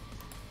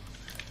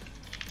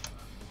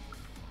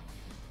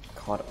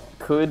 God,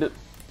 could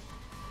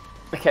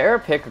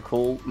Akera pick a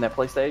cool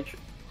Netplay stage?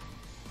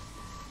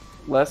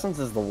 Lessons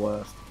is the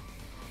worst.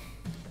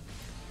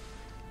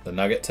 The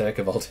Nugget Tech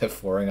of Alt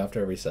F4ing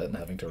after every set and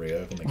having to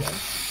reopen the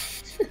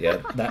game. Yeah,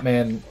 that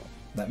man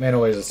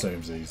always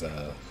assumes he's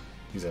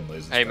in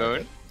losers. Hey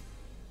bracket.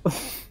 Moon.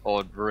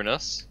 Or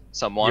Runis.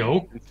 Someone.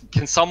 Yo.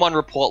 Can someone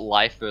report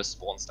Life versus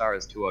Spawnstar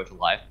as 2-0 to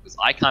Life? Because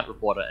I can't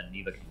report it and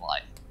neither can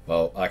Life.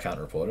 Well, I can't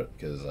report it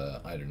because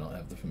I do not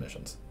have the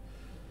permissions.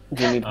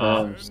 Do you need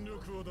homes?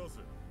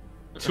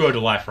 2-0 to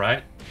life,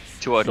 right?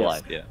 2-0 to Yes.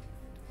 Life, yeah.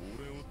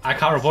 I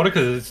can't report it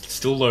because it's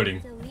still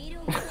loading.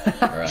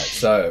 Alright,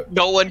 so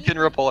No one can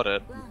report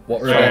it. what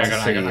we're Yeah, about I to got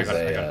it, see I is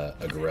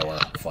got it. a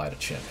gorilla fight a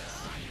chimp.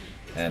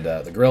 And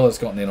the gorilla's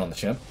gotten in on the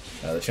chimp.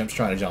 The chimp's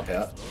trying to jump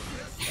out.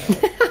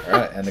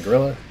 Alright, and the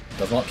gorilla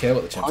does not care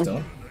what the chimp's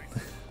doing.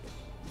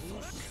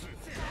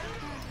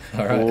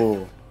 Alright.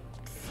 Ooh.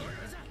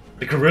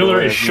 The gorilla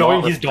is Not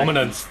showing his respected.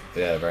 dominance.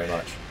 Yeah, very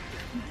much.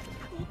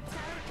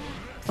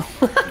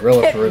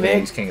 Gorilla proving Mick.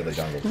 he's king of the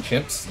jungle.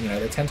 Chimps, you know,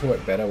 they tend to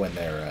work better when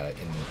they're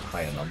in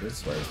higher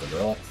numbers, whereas the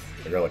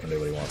gorilla can do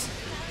what he wants.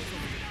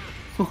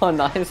 Oh,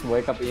 nice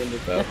wake up Ian.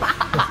 But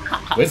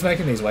Wiz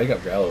making these wake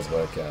up growlers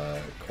work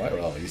quite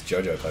well. He's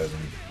JoJo posing,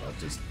 like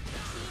just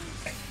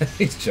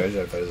these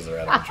JoJo poses are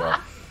out of control.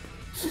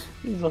 This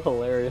is a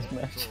hilarious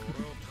match.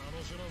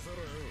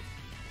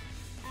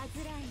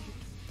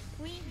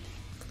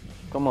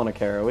 Come on,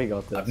 Akera, we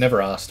got this. I've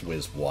never asked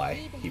Wiz why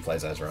he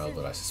plays Azrael,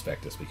 but I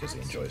suspect it's because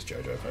he enjoys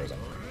JoJo posing.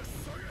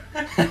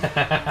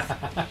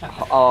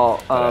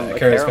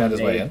 Akera's found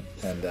his way in,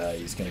 and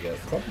he's going to get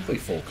probably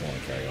full corner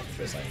carry off of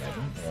this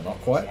animation. Well,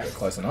 not quite, but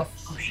close enough.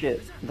 Oh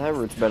shit, that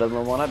route's better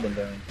than the one I've been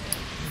doing.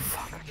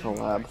 Fuck,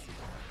 collab.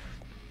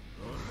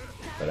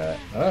 But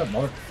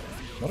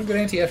not a good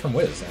anti-air from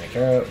Wiz, and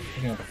Akera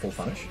picking up a full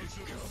punish.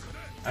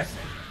 Nice.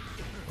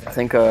 I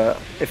think,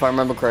 if I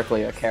remember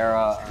correctly,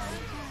 Akera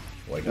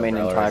made an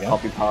entire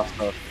copy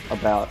pasta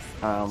about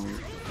For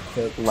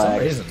lag. some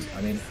reason,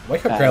 I mean,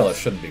 Wake Up Growler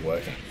shouldn't be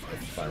working,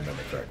 if I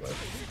remember correctly.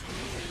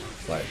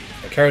 Like,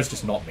 Akera's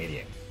just not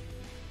mediating.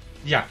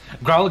 Yeah,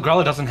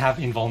 Growler doesn't have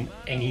invuln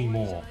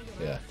anymore.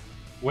 Yeah.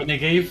 When they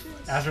gave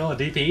Azrael a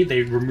DP,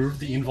 they removed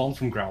the invuln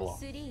from Growler.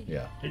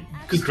 Yeah.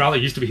 Because Growler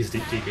used to be his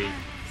DP.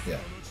 Yeah.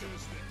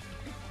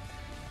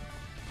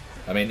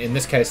 I mean, in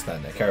this case,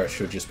 then, Akera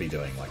should just be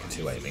doing like a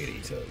 2A meaty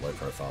to low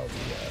profile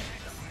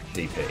the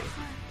DP.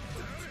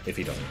 If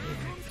he doesn't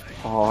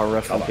even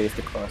rest in peace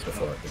to cross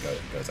before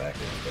it goes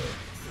active, but,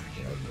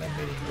 you know, then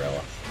meeting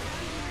Growler.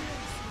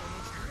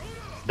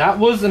 That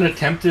was an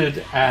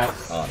attempted at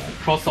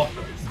cross off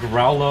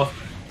Growler.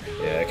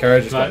 Yeah, Akera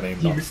just got memed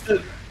he off. missed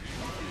it.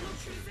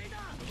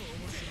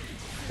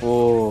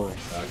 Oh.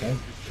 Okay.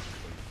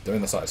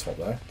 Doing the side swap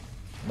though.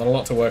 Not a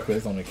lot to work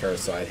with on Akera's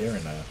side here,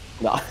 and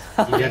No.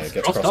 He gets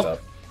gets crossed up.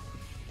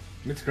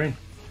 Mid screen.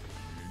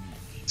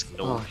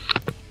 Oh.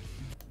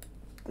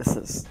 This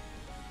is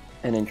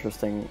an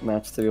interesting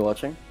match to be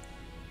watching.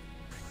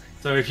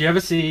 So if you ever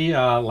see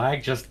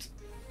Lag just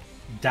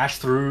dash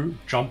through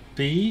jump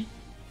B,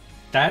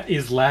 that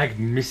is Lag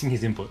missing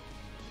his input.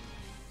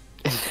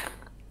 Is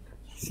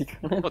he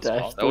gonna What's dash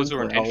not? That was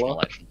through intentional,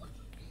 Growler? actually.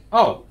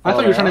 Oh, I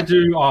thought you were trying to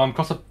do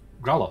cross up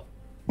Growler.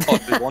 Oh,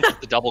 they wanted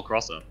the double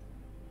crosser.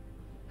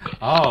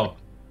 Oh.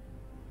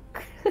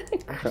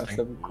 Cross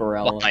up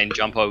Growler. Line,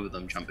 jump over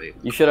them, jump B.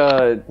 You should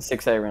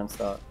 6A round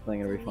start. I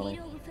think it'll be funny.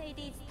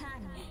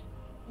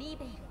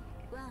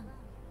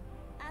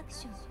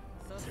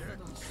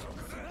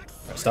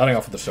 Right, starting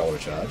off with the shoulder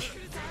charge.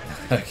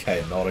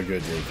 Okay, not a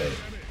good DP.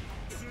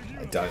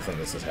 I don't think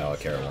this is how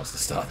Akera wants to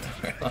start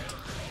the round.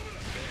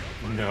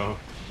 No.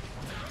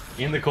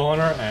 In the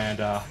corner and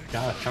got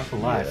a chunk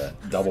of life. Yeah,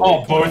 double Oh,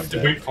 weak point both the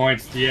there. weak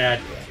points, yeah.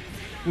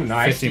 Ooh,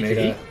 nice. 50 DP.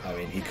 meter, I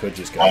mean, he could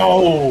just go.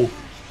 Oh!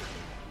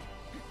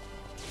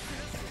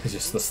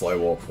 Just the slow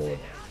walk forward.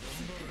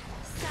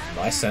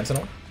 Nice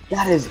Sentinel.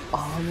 That is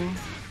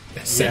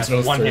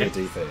Sentinel's one through hit.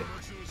 the DP.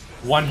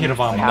 One hit of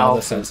armor. How?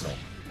 Another Sentinel.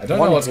 I don't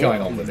One know what's hit.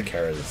 going on with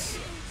Akera's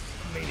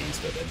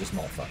meaties, but they're just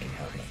not fucking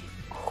happening.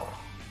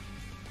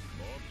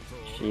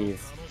 jeez.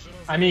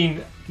 I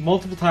mean,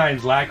 multiple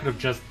times Lag could have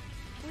just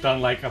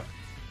done like a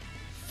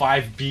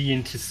 5B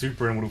into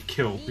super and would have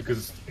killed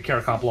because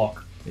Akera can't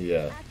block.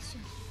 Yeah.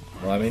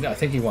 Well, I mean, I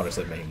think he wanted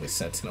to meme with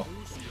Sentinel.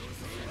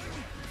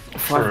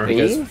 Sure.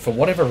 Because 5B? for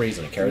whatever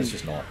reason, Akera's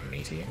just not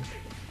meatying.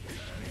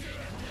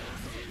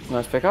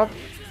 Nice pickup.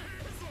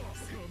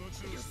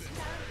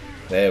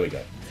 There we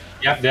go.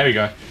 Yep, there we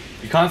go.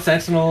 You can't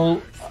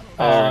Sentinel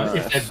Nice.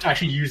 if they're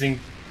actually using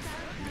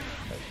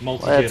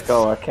multi Let's hits.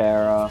 go,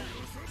 Akera.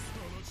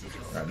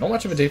 Right, not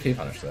much of a DP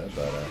punish there,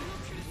 but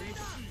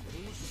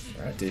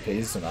alright,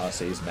 DPs and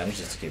RCs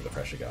manages to keep the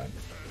pressure going.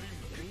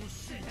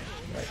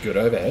 Right, good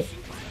overhead.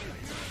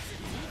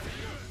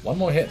 One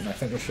more hit, and I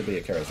think this should be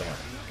Akera's down.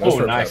 Goes Oh,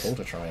 for nice. a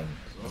purple to try and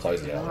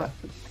close it out.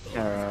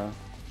 Akera.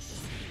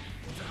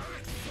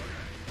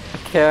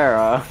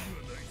 Akera.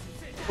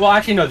 Well,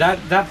 actually, no.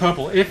 That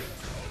purple. If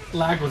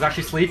Lag was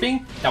actually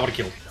sleeping, that would have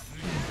killed.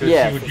 'Cause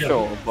Yeah, he would for get-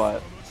 sure,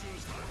 but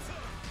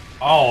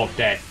Oh,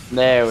 dead.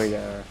 there we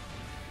go.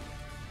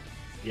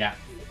 Yeah.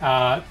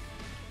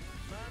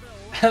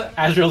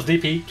 Azrael's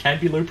DP can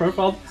be low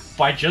profile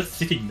by just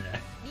sitting there.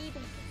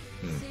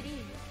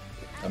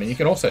 I mean, you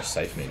can also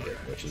safe meet it,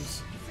 which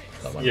is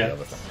not one Yeah. of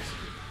the other things.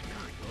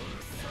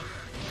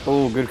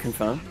 Oh, good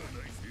confirm.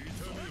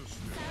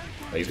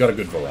 He's got a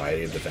good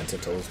variety of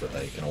defensive tools, but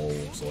they can all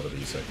sort of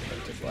be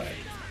circumvented by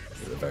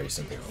a very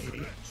simple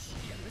meaty.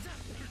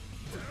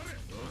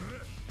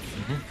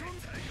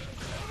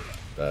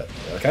 But,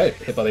 okay,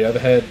 hit by the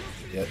overhead,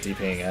 yeah,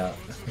 DPing out.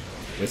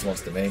 Wiz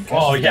wants the meme.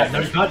 Oh, yeah,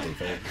 no, he's not.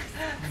 DP.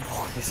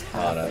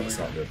 Oh no, that's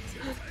not good.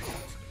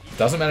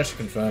 Doesn't manage to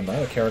confirm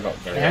though, Akera got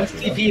very And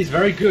lucky. TP is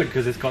very good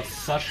because it's got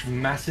such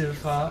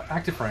massive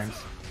active frames.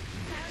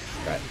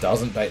 Right,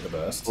 doesn't bait the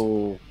burst.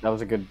 Oh, that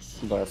was a good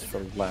burst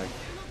for Lag.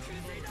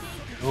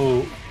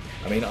 Oh,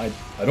 I mean, I'd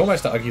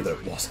almost argue that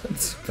it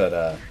wasn't,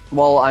 but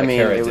Well, I mean,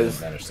 Akera it didn't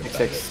was manage to bait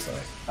it, 6.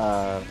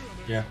 so...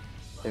 yeah.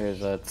 It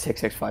was a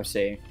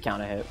 665C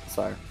counter hit,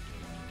 so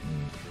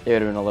it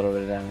would have been a little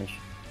bit of damage.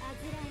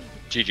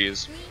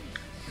 GG's.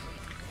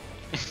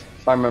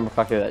 If I remember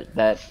correctly,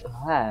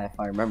 if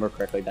I remember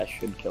correctly, that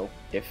should kill.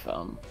 If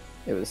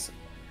it was,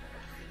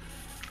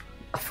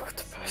 I forgot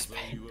the first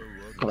name.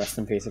 Rest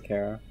in peace,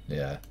 Akera.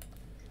 Yeah.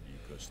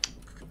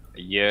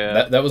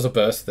 Yeah. That was a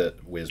burst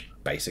that Wiz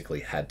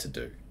basically had to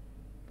do.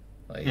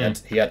 Like,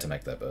 he had to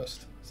make that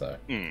burst. So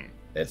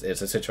it's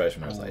a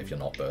situation where it's like, if you're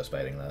not burst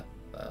baiting that.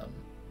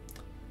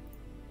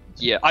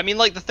 Yeah, I mean,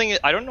 like, the thing is,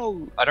 I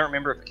don't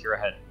remember if Akera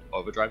had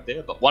overdrive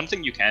there, but one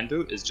thing you can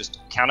do is just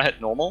counter hit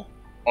normal,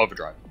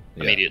 overdrive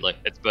immediately.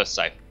 It's burst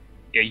safe.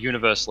 Yeah,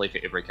 universally for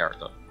every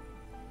character.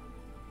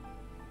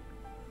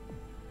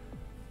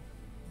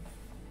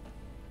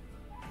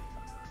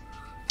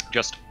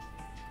 Just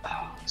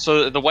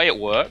so the way it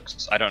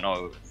works, I don't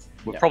know.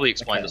 We've probably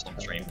explained this on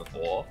stream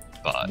before,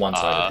 but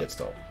one-sided hit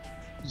stop.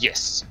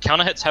 Yes,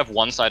 counter hits have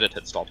one-sided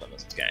hit stop in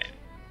this game.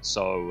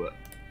 So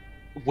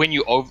when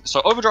you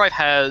overdrive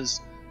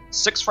has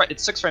 6 frames.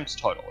 It's 6 frames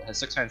total. It has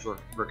 6 frames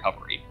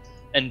recovery,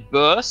 and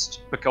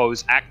burst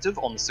goes active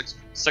on the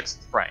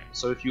sixth frame.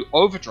 So if you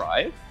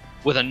overdrive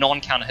with a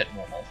non-counter hit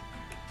normal,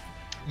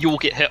 you will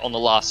get hit on the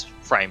last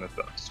frame of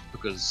burst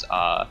because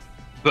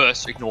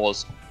burst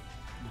ignores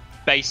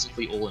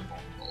basically all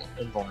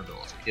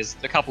invulnerability. There's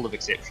a couple of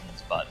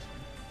exceptions, but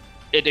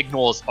it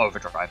ignores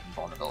overdrive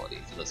invulnerability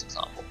for this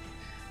example.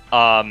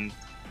 And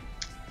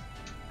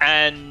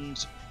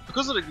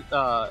because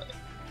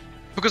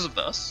of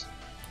this,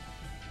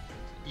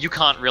 you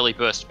can't really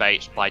burst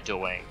bait by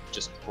doing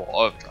just raw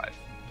overdrive.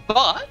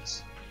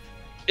 But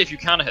if you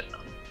counter hit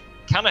them,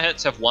 counter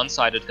hits have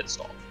one-sided hit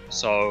stop.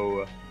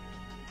 So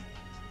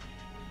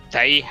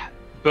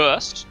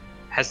burst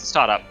has to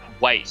start up,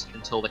 wait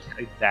until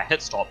their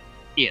hit stop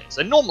ends.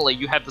 And normally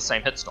you have the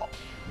same hit stop.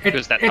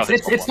 Because that's how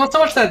it's not so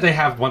much that they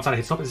have one-sided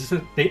hit stop, it's just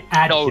that they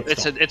add hit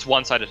stop. It's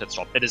one-sided hit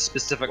stop. It is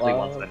specifically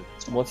one-sided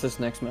hit stop. What's this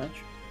next match?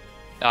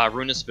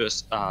 Runis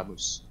vs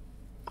Moose.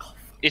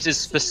 It is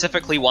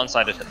specifically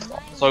one-sided hit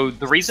stop. So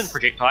the reason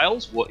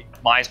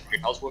Mai's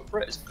projectiles work for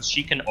it is because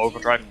she can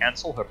overdrive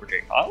cancel her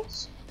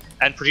projectiles.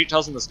 And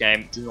projectiles in this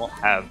game do not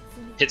have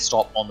hit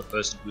stop on the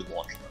person who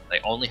launched them. They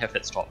only have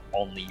hit stop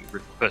on the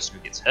person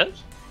who gets hit.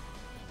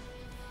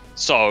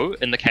 So,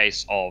 in the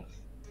case of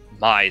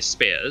Mai's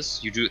spares,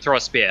 you do throw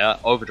a spare,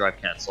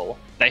 overdrive cancel.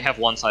 They have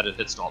one-sided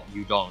hit stop,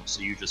 you don't,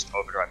 so you just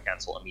overdrive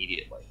cancel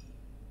immediately.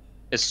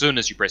 As soon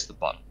as you press the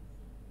button.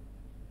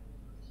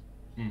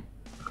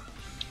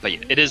 But yeah,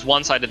 it is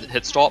one-sided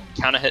hit stop,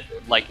 counter hit,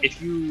 like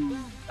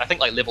I think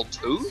like level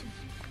 2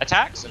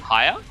 attacks and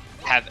higher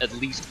have at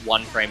least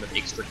 1 frame of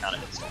extra counter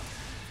hit stop.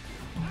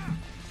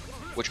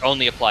 Which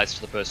only applies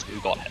to the person who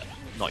got hit,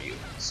 not you,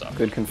 so.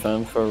 Good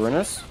confirmed for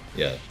Runis.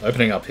 Yeah,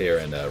 opening up here,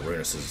 and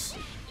Runis is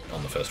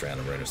on the first round,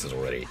 and Runis has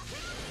already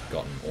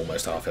gotten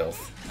almost half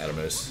health out of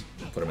Moose.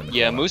 Put him in the corner.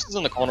 Yeah, Moose is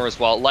in the corner as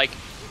well. Like,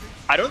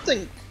 I don't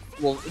think...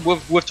 Well,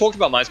 we've talked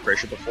about Mai's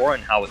pressure before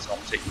and how it's not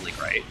particularly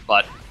great,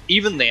 but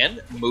even then,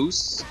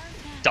 Moose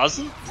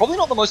probably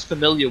not the most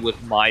familiar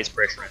with Mai's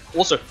pressure.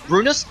 Also,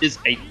 Runis is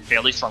a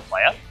fairly strong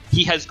player.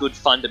 He has good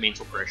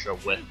fundamental pressure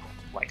with,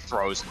 like,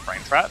 throws and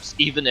frame traps,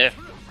 even if,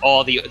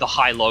 the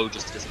high-low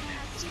just isn't there.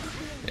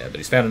 Yeah, but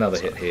he's found another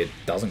hit here.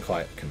 Doesn't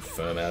quite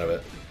confirm out of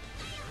it.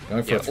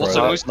 Going for a throw.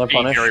 Also, Moose is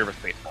being very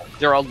respectful.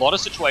 There are a lot of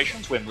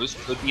situations where Moose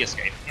could be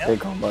escaping here,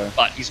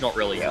 but he's not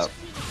really using it.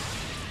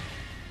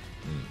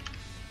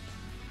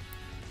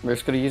 We're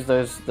just gonna use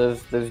those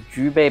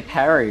Jubei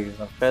parries.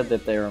 I've heard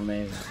that they're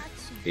amazing.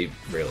 He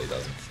really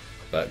doesn't.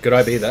 But good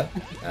IB there.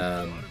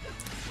 I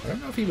don't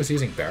know if he was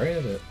using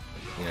barrier, but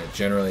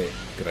generally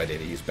good idea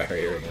to use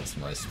barrier against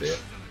my spear.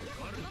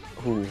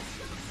 Ooh.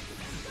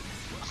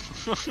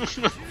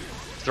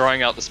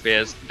 Throwing out the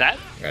spares. That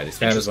Alright, he's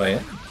found his way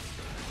in.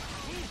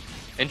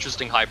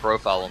 Interesting high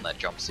profile on that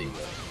jump seat.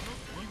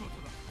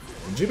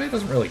 Jubei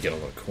doesn't really get a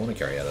lot of corner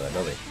carry out of that,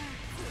 does he?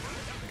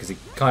 Because he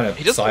kind of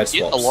doesn't side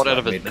get swaps a lot out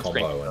of his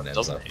mid-combo and ends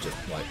doesn't up he? just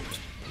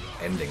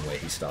ending where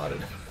he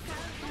started.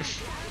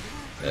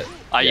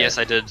 Yes,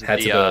 I did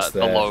the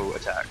low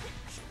attack.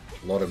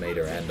 A lot of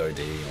meter and OD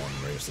on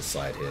Runis'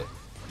 side here.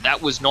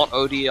 That was not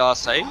ODR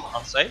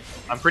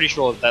unsafe. I'm pretty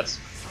sure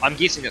I'm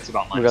guessing that's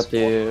about We got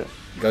the...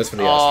 Goes for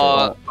the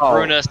Astral.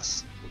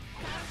 Runis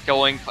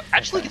going...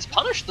 Actually gets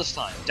punished this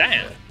time,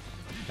 damn.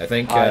 I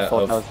think I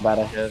thought that was bad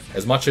ahead.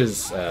 As much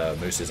as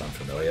Moose is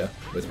unfamiliar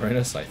with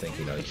Runis, I think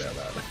he knows about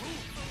that.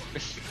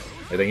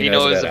 I think he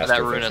knows about that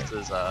Runis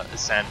is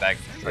sandbag.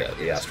 Yeah,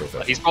 the Astral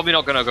Fishing. He's probably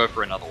not going to go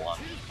for another one.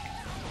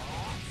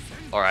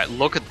 Alright,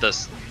 look at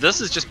this. This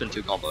has just been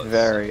 2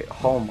 combos.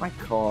 Oh my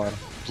god.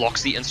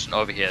 Blocks the instant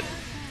overhead.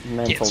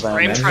 Mental Gets damage.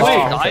 frame trap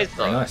and dies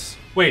though. Very nice.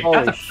 Wait,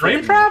 Holy that's a frame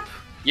shit. trap?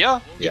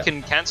 Yeah, you Yeah.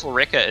 can cancel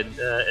Rekka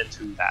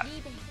into that.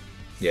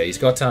 Yeah, he's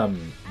got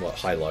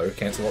high-low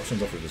cancel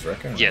options off of his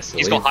Rekka. Yes,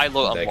 he's got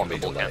high-low they can be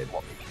unblockable delayed.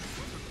 cancel.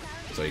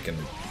 So you can,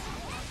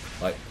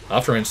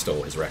 after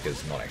install, his Rekka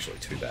is not actually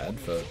too bad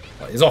for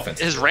his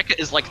offense. His Rekka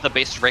is like the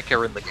best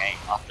Rekka in the game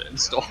after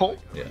install.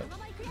 Yeah.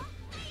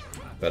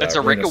 But, It's a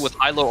Rekka Runis- with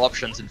high-low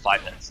options in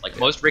 5 hits. Like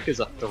most Rekkas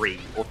are 3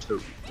 or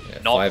 2, yeah,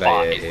 not 5 5.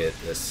 AR hit.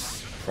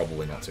 That's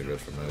probably not too good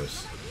for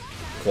Moose.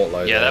 Caught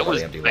low Yeah, there that by was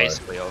the empty low.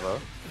 basically over.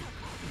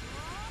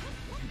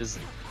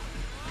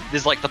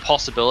 There's like the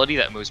possibility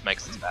that Moose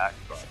makes this back,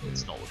 but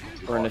it's not looking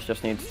too Runis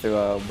just needs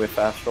to whiff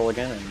Astral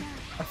again and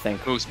I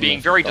think. Moose being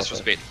Moose very was also-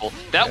 disrespectful.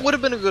 That would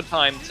have been a good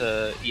time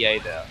to EA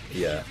there.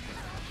 Yeah.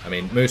 I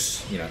mean,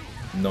 Moose, you know,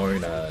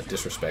 known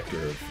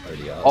disrespecter of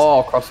ODRs.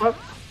 Oh, cross-up?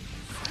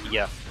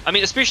 Yeah. I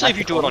mean, especially if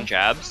you do it on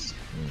jabs,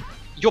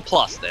 you're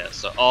plus there.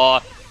 So,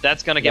 oh,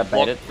 that's gonna get Yeah,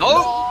 blocked. baited.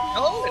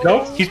 No!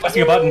 No, he's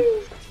pressing a button.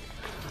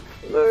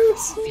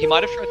 He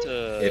might have tried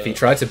to... If he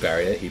tried to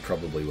bury it, he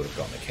probably would have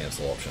gotten a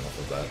cancel option off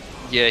of that.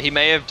 Yeah, he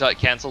may have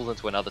cancelled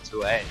into another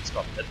 2A and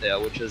got hit there,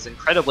 which is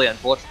incredibly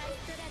unfortunate.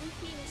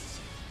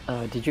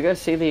 Did you guys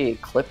see the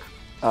clip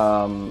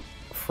from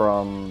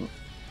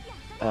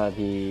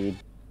the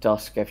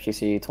Dusk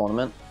FGC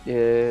tournament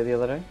the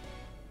other day?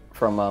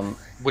 From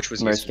Which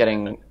was Moose yesterday.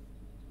 getting...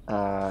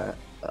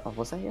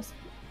 was that yesterday?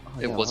 Oh,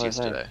 It yeah, was what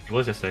yesterday. It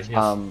was yesterday,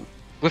 yes.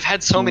 We've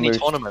had so many Moose-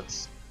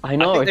 tournaments. I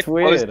know, I think it's they're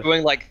proposed weird.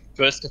 doing like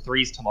first to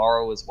threes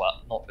tomorrow as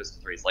well. Not first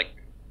to threes, like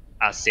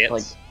sets.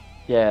 Like,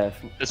 yeah.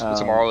 This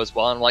tomorrow as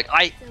well. And like,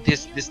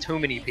 there's too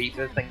many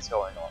things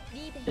going on.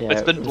 Yeah,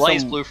 It's been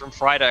Blaze some- Blue from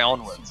Friday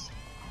onwards.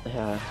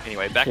 Yeah.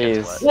 Anyway, back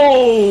into Jeez. it.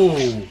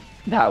 Whoa!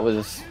 That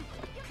was...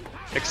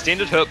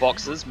 Extended hurt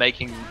boxes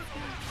making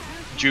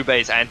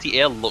Jubei's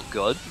anti-air look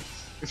good.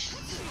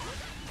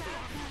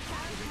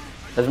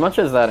 As much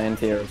as that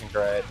anti-air isn't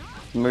great,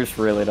 Moose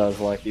really does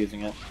like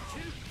using it.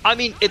 I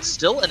mean, it's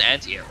still an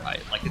anti-air, right?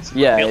 Like, it's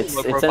Yeah, fairly it's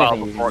low profile anything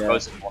you before it can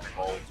goes in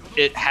volleyball.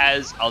 It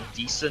has a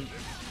decent...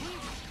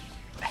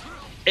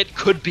 It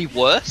could be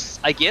worse,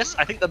 I guess.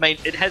 I think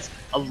it has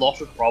a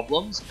lot of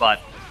problems, but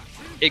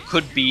it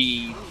could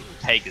be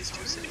Tager's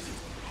juicy.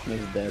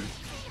 He's dead.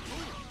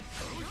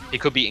 It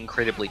could be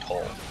incredibly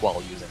tall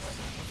while using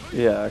it.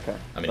 Yeah, okay.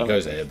 I mean, he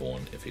goes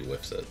airborne if he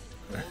whiffs it.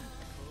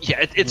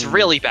 Yeah, it's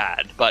really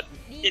bad, but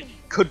it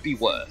could be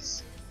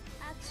worse.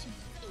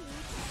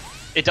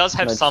 It does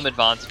have Like- some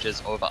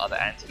advantages over other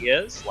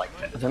anti-airs, like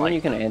that. Does that mean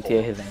you can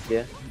anti-air his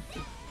anti-air?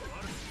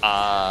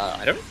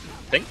 I don't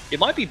think it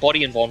might be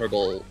body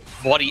invulnerable,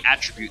 body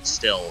attributes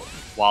still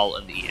while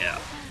in the air.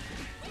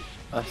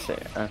 I see,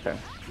 okay.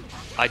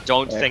 I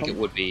don't Yeah, think come- it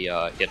would be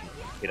hit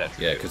attribute.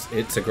 Yeah, because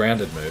it's a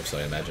grounded move, so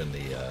I imagine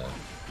the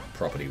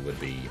property would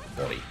be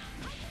body.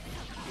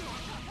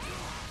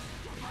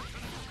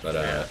 But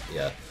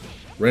yeah,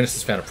 Runis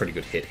has found a pretty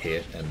good hit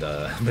here, and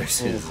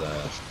Moose is in the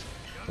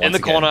once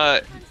again,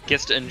 corner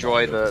gets to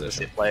enjoy not in a the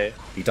position. set play.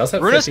 He does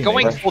have Runis 50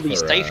 going meter for the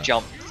safe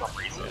jump for some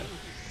reason.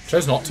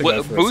 Chose not to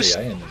go for Moose- a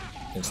CA and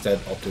instead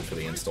opted for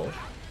the install.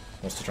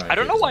 Wants to try and I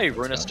don't keep know why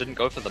himself Runis going. didn't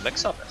go for the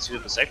mix-up instead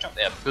of the safe jump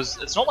there, because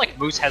it's not like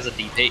Moose has a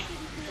DP.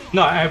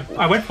 No,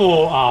 I went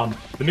for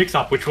the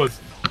mix-up, which was...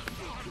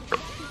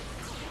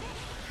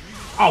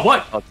 Oh,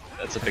 what? Oh,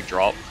 that's a big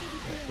drop.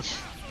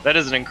 That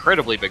is an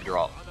incredibly big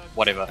drop.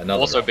 Whatever. Another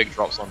Also drop. big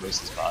drops on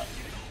Moose's part.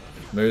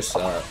 Moose,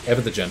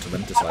 ever the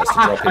gentleman, decides to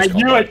drop his I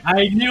knew combo. it!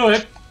 I knew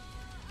it!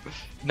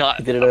 Not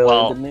He did it earlier,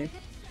 well. didn't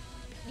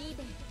he?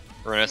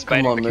 Runis Come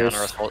baiting on, the Moose.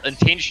 counter assault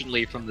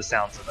intentionally from the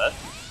sounds of it.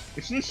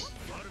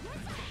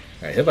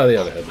 Alright, hit by the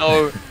other head.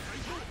 No.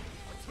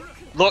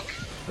 Look,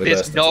 We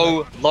there's burst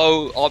no into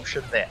low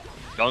option there.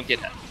 Don't get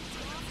hit.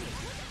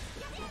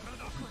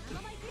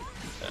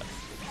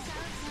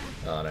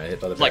 Oh no, hit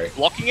by the berry. Like,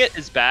 blocking it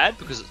is bad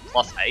because it's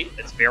 +8.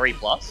 It's very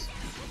plus.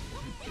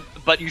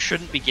 But you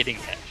shouldn't be getting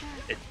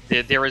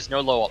hit. There is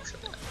no low option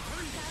there.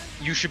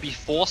 You should be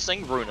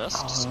forcing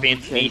Runis to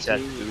spend JT. meter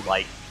to do,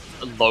 like,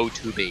 a low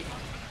 2B.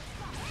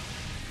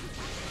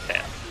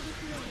 There.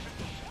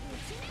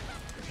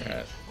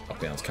 Alright,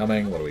 knockdown's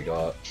coming, what do we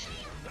got?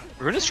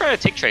 Runis trying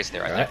to tick chase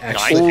there, I Alright, think.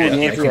 actually, Ooh, yeah, the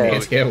making the anti-air.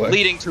 anti-air work.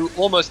 Leading to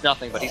almost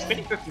nothing, but he's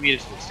spending 50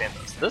 meters to extend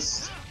this.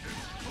 This...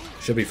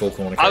 Should be full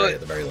corner I carry would- at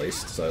the very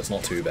least, so it's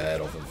not too bad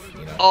off of,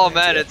 you know... Oh an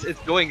man, anti-air.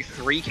 it's doing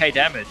 3k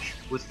damage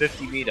with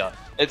 50 meter.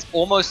 It's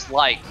almost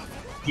like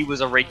he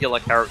was a regular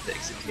character,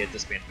 except he had to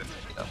spend 50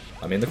 meter.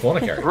 I mean, the corner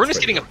carry. Runis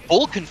getting a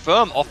full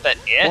confirm off that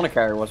air. Corner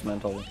carry was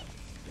mental.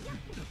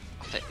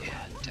 Off that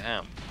air.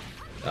 Damn.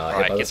 Hit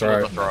Right, by the gets him with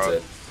throw, the throw.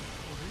 that's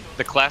it.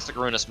 The classic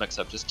Runis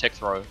mix-up, just tick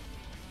throw.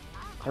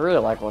 I really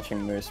like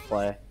watching Moose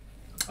play.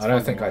 I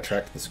don't think I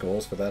tracked the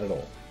scores for that at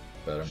all,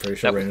 but I'm pretty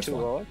sure That was Runis too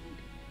won. early.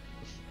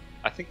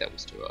 I think that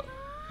was too early.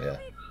 Yeah.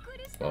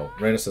 Well,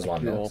 Runis has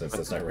won now, Cool. since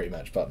there's no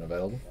rematch button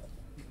available.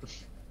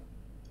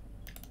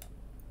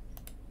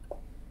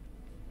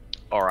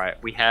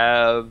 Alright, we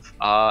have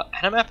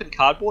Animap and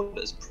Cardboard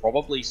is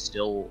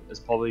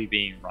probably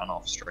being run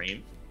off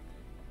stream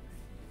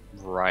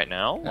right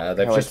now.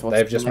 They've Alex, just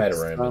what's the made a next,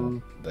 room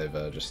and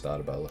they've just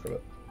started by the look of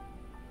it.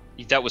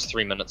 That was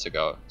 3 minutes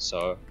ago,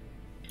 so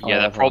Oh, yeah,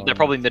 that's they're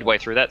probably midway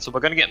through that. So we're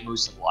gonna get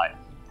Moose and Light.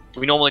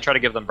 We normally try to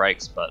give them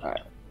breaks, but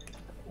Alright.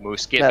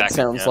 Moose get back. That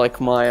sounds in like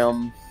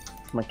my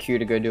cue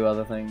to go do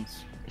other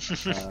things.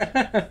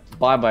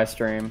 Bye-bye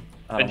stream.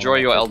 I don't Enjoy know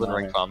your if Elden that's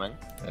Ring mine. farming.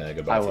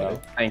 Goodbye, I TV.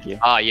 will. Thank you.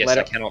 Ah, yes,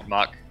 Later. I cannot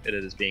mark it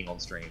as being on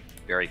stream.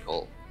 Very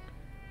cool.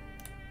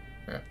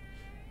 Yeah.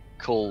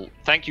 Cool.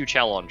 Thank you,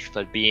 Challenge,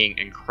 for being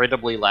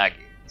incredibly laggy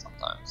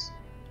sometimes.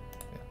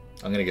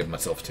 I'm gonna give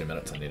myself 2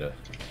 minutes. I need to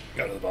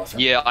go to the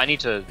bathroom. Yeah, I need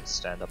to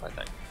stand up, I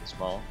think, as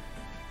well.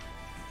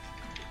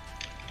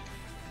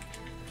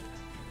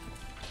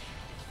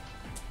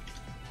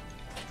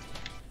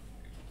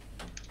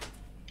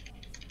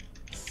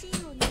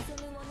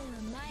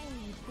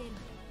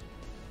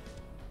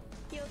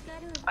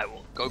 I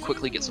will go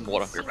quickly get some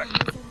water. Be right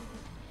back.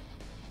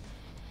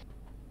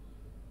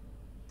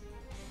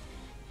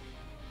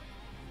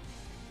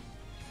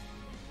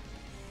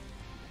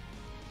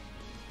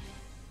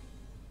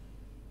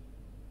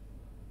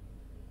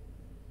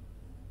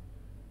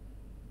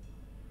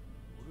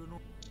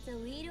 The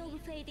Wheel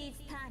of Fate is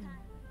turning.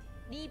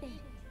 Level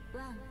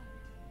 1.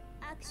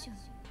 Action.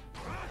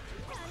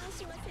 楽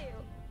しませよ。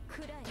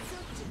暗い。そ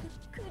っち。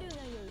来るが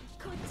よい。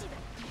こっちだ。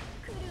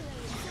来るがよ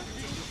い。そっ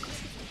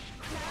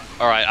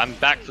ち。 Alright, I'm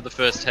back for the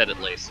first hit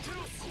at least.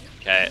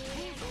 Okay.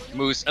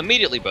 Moose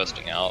immediately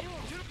bursting out.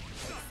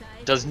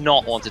 Does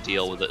not want to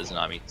deal with it as an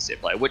army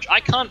set play, which I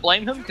can't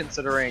blame him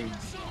considering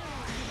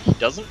he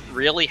doesn't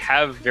really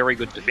have very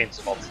good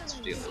defensive options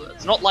to deal with it.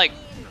 It's not like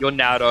you're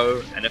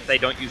Naruto, and if they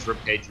don't use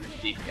ribcage,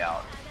 you DP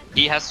out.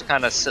 He has to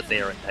kind of sit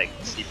there and take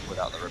this even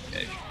without the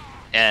ribcage.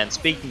 And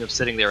speaking of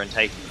sitting there and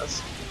taking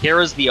this,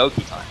 here is the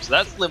Oki time. So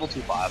that's level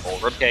 2 fireball,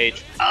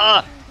 ribcage.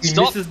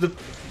 Stop!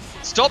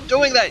 Stop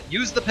doing that!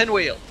 Use the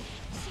pinwheel!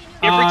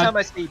 Every time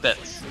I see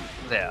bits,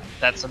 there,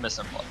 that's a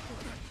misinput.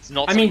 It's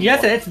not. I mean,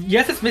 yes, it's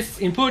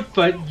misinput,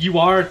 but you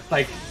are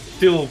like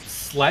still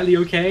slightly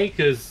okay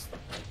because.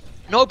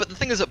 No, but the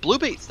thing is, at blue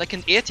beats, they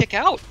can air tick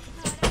out.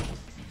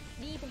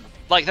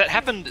 Like that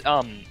happened.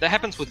 That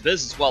happens with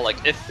Viz as well.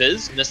 Like if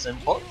Viz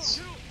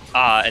misinputs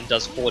and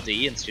does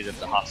 4D instead of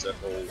the half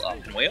circle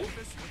pinwheel,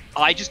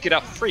 I just get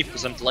out for free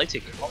because I'm delay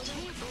ticking.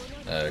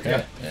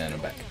 Okay, and I'm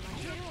back.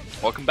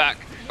 Welcome back.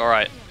 All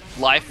right,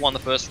 Life won the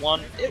first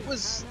one. It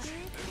was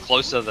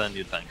closer than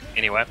you'd think.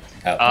 Anyway,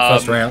 the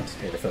first round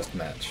or the first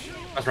match?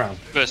 First round.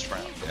 First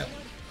round. Yeah,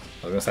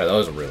 I was gonna say that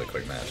was a really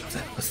quick match.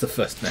 That was the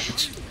first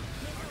match.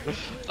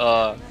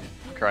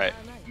 Great.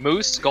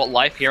 Moose got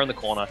Life here in the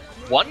corner.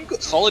 One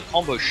good, solid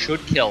combo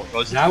should kill.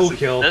 That will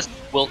kill. This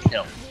will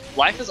kill.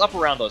 Life is up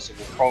around us, so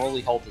we'll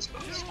probably hold this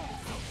burst.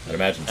 I'd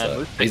imagine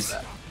so. He's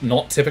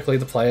not typically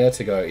the player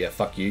to go, yeah,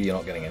 fuck you, you're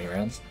not getting any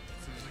rounds.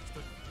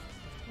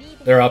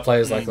 There are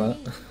players like that.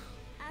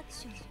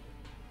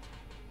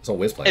 It's all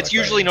Wiz players. It's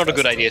usually not a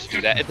good idea to do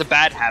that. It's a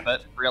bad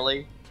habit,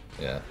 really.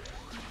 Yeah.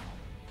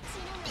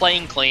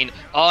 Playing clean.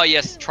 Oh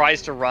yes,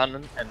 tries to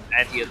run and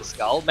anti the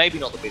skull. Maybe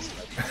not the best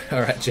idea.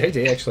 Alright,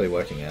 JD actually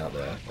working out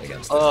there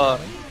against this. I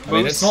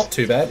mean, it's not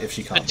too bad if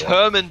she can't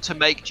determined to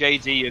make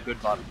JD a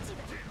good button.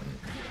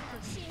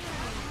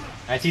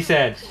 As he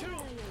said,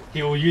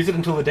 he will use it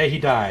until the day he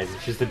dies,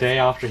 which is the day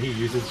after he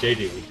uses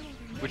JD.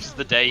 Which is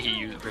the day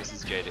he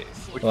versus JD.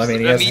 Which well, I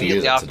mean, he has to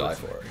use it to die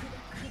for it.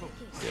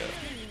 Yeah.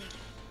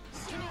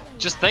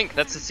 Just think,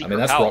 that's the secret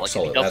that's power. rock Like,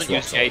 solid. if he doesn't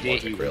That's use rock solid JD,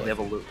 logic, he will really.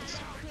 never lose.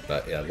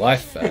 But yeah,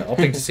 Life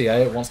opting to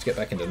CA, wants to get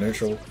back into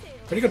neutral.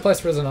 Pretty good place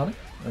for AusAnime.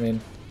 I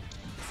mean,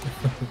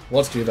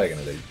 what's Juve going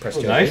to do? Press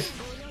JD? Nice.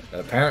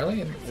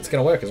 Apparently, and it's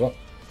going to work as well.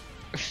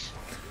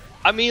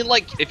 I mean,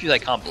 like, if they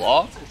can't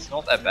block, it's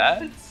not that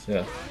bad.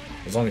 Yeah,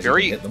 as long as you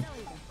can hit them.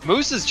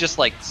 Moose is just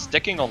like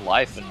sticking on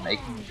Life and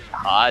making it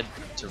hard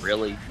to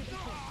really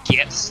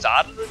get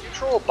started in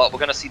neutral. But we're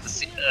gonna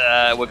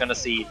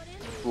see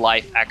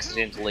Life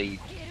accidentally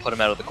put him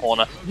out of the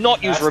corner,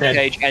 not use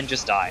ribcage, and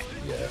just die.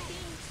 Yeah.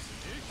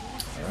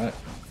 All right.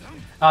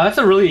 That's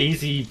a really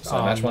easy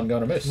match one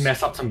going to miss.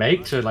 Mess up to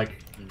make to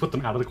like put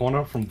them out of the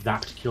corner from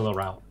that particular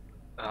route.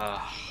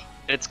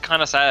 It's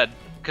kind of sad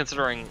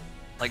considering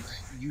like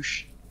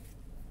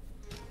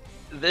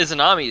there's an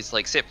army's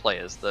like set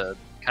players, the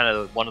kind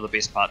of one of the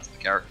best parts of the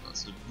character.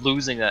 So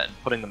losing that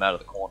and putting them out of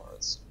the corner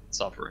is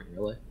suffering,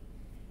 really.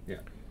 Yeah,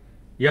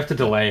 you have to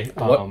delay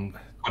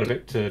quite a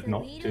bit to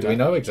not do that. Do we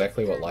know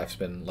exactly what Life's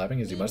been labbing?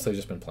 Has he mostly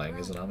just been playing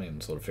AusAnime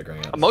and sort of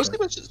figuring out? Mostly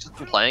just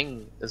been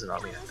playing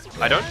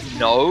AusAnime. I don't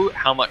know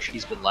how much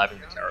he's been labbing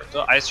the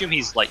character. I assume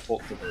he's like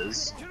talked to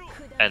Viz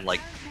and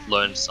like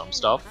learned some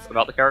stuff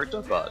about the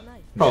character, but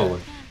probably.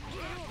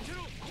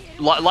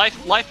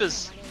 Life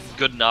is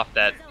good enough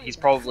that he's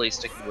probably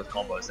sticking with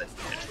combos that he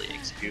can actually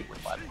execute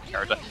with labbing the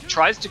character.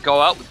 Tries to go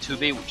out with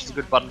 2B, which is a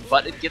good button,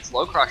 but it gets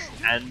low crush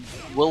and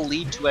will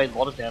lead to a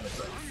lot of damage.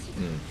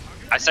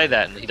 I say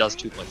that, and he does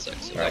 2.6.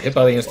 So Alright, hit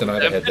by the instant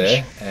overhead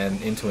there,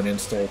 and into an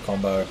install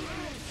combo.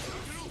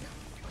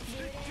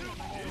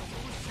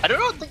 I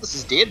don't think this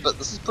is dead, but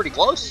this is pretty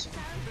close.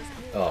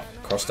 Oh,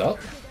 crossed up?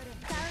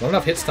 Not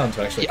enough hit stun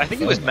to actually I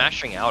think he was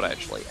mashing out,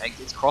 actually. And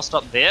it's crossed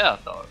up there,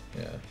 though.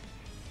 Yeah.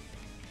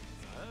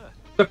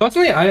 But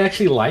personally, I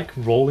actually like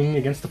rolling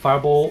against the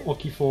Fireball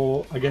Oki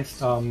for against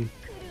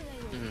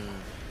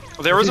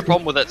There is a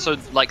problem with it, so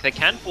like they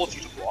can force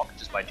you to block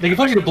just by doing They can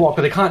force you to block,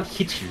 but they can't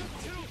hit you.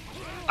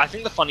 I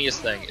think the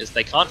funniest thing is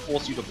they can't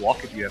force you to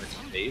block if you have a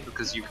DP,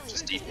 because you can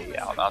just DP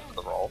out after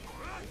the roll.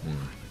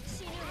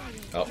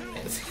 Oh,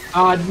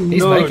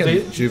 he's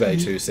making Juve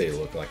 2C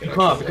look like you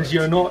can't because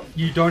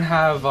you don't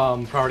have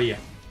priority yet.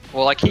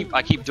 Well, I keep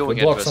doing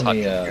the it. Blocks on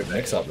the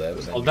mix up there.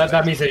 Well,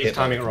 that means that he's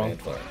timing it wrong.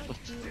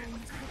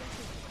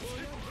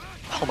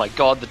 Oh my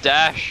god, the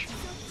dash!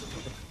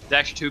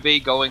 Dash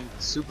 2B going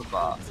super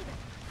far.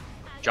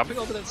 Jumping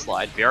over that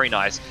slide, very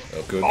nice.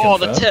 Oh,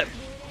 the tip!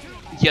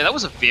 Yeah, that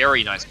was a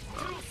very nice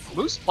confirm.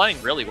 Moose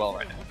playing really well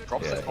right now.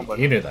 Drops that combo.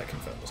 He knew that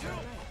confirm was coming.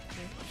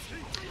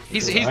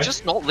 He's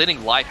just not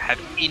letting Life have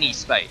any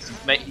space.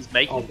 He's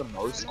making the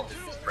most of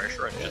this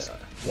pressure and just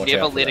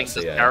never letting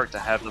this character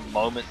have the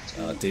moment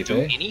to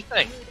do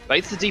anything.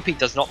 Bates the DP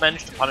does not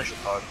manage to punish it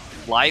though.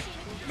 Life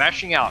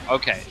mashing out.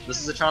 Okay,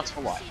 this is a chance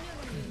for Life.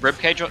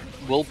 Ribcage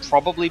will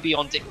probably be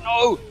on deck.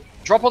 No!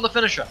 Drop on the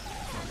finisher.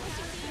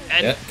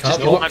 And just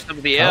can't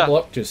over the air.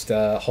 block. Just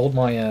hold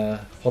my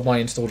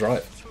install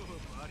drive.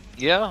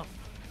 Yeah.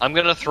 I'm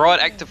gonna throw out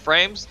active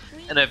frames,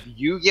 and if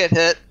you get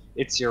hit,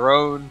 it's your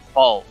own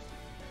fault.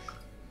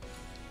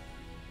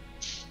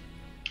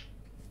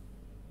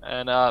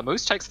 And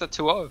Moose takes the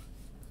 2-0.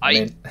 I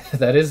mean,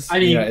 that is,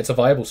 you know, it's a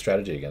viable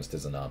strategy against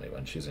AusAnime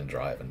when she's in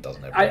drive and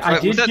doesn't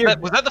have.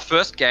 Was that the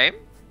first game?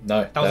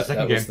 No, that was the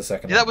second game. The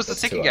second yeah, that was the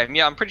second game.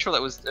 Yeah, I'm pretty sure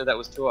that was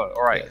 2-0.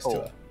 All right,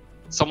 cool.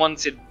 Someone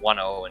said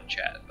 1-0 in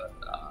chat, but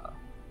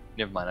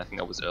never mind. I think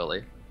that was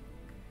early.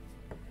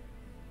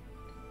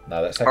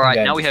 No, that second all right,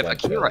 game now we have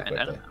Akera and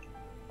Animap.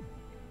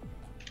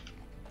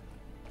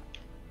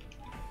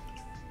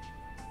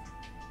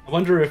 I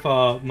wonder if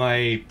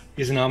my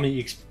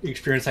AusAnime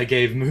experience I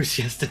gave Moose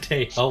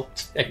yesterday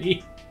helped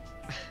any.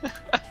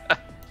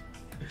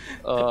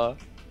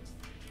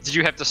 Did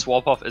you have to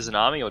swap off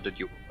AusAnime, or did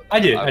you? I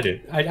did.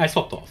 I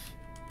swapped off.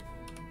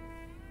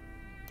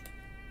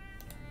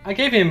 I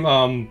gave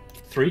him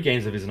 3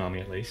 games of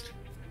AusAnime at least.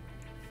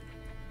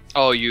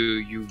 Oh,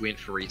 you went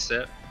for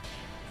reset?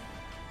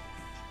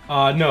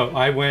 No,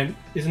 I went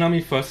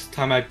AusAnime first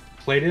time I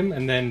played him,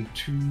 and then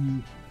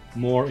 2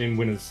 more in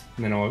winners,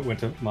 and then I went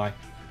to my.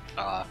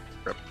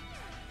 Rip.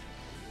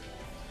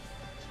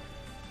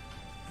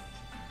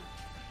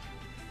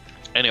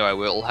 Anyway,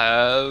 we'll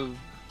have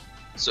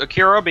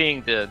Akera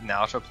being the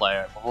Naruto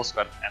player. We've also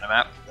got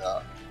Animap,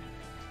 the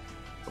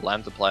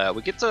Lambda player.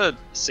 We get to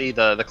see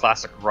the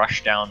classic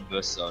Rushdown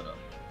versus Zona.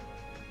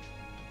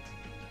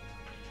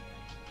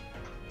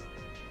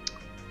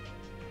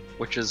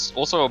 Which is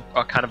also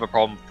a kind of a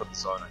problem for the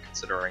Zona,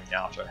 considering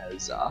Naruto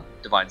has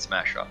Divine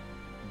Smasher.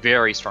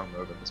 Very strong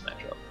move in this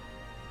matchup.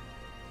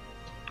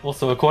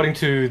 Also, according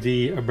to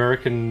the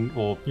American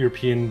or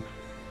European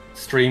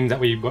stream that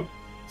we got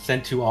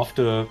sent to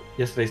after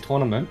yesterday's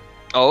tournament,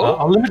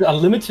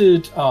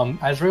 Unlimited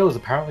Azrael is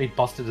apparently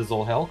busted as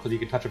all hell because he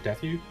can touch of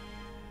death you.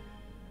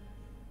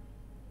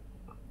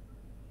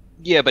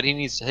 Yeah, but he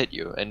needs to hit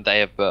you, and they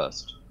have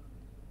burst.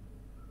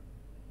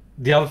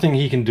 The other thing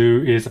he can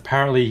do is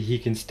apparently he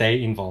can stay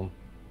invuln.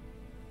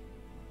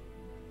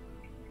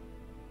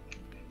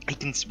 He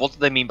can. What do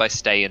they mean by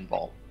stay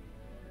invuln?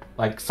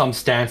 Like some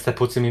stance that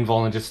puts him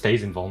invuln and just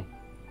stays invuln.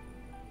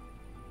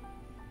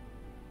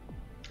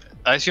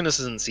 I assume this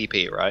isn't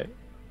CP, right?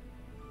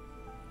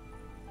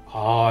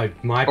 Oh,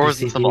 it might be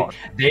CP.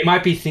 They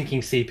might be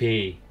thinking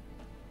CP.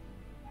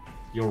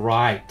 You're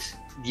right.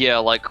 Yeah,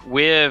 like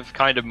we've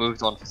kind of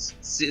moved on.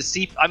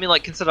 I mean,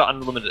 like consider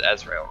Unlimited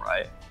Azrael,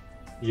 right?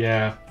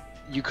 Yeah.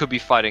 You could be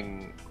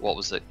fighting, what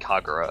was it,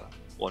 Kagura,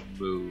 or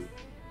Mu,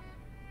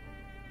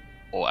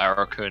 or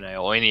Arakune,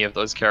 or any of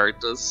those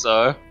characters,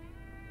 so...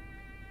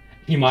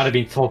 He might have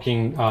been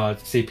talking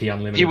CP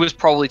Unlimited. He was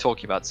probably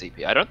talking about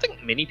CP. I don't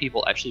think many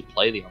people actually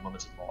play the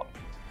Unlimited mod.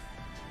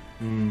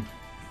 Hmm.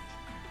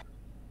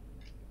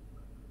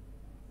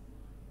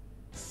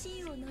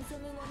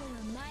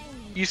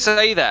 You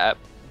say that,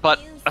 but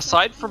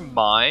aside from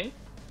Mai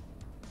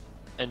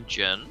and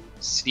Jin,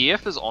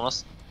 CF is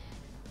honest...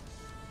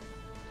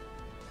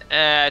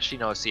 Actually,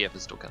 no, CF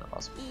is still kind of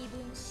awesome.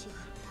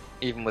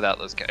 Even without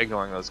those,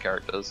 ignoring those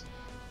characters.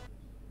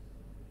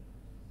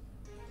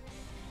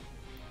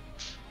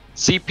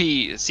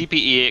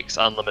 CPEX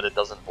Unlimited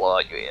doesn't blow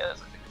out your ears.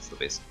 I think it's the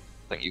best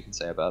thing you can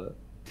say about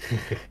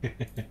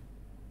it.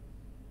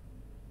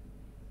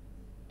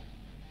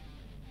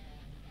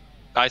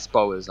 Ice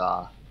Bow is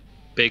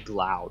big,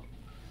 loud.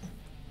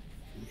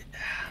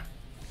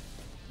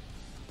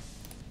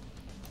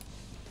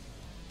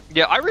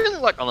 Yeah, I really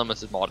like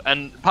Unlimited mod,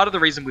 and part of the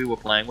reason we were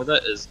playing with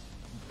it is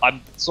I'm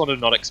sort of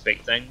not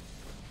expecting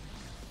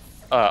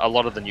a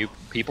lot of the new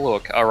people who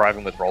are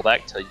arriving with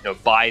rollback to, you know,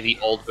 buy the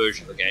old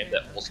version of the game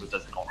that also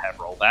does not have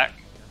rollback.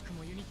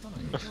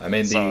 I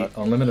mean, the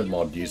Unlimited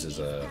mod uses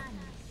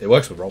it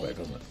works with rollback,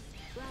 doesn't it?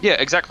 Yeah,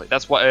 exactly.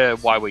 That's why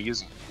we're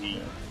using it.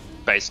 We're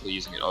basically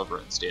using it over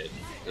instead.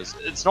 Because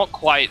it's not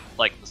quite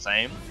like the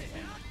same.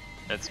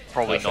 It's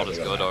probably not as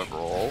good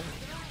overall,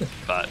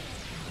 but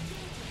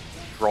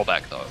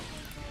rollback though.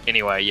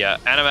 Anyway, yeah,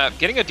 Animap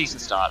getting a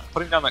decent start,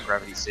 putting down that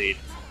Gravity Seed,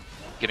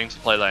 getting to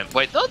play lane.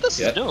 Wait, no, this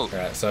is new.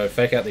 Alright, so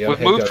fake out the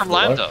overhead. We've moved from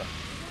Lambda.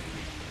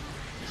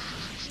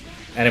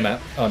 Animap.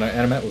 Oh no,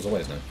 Animap was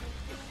always new.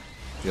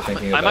 You're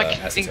thinking of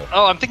Acetil.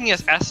 Oh, I'm thinking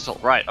as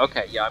Acetil. Right.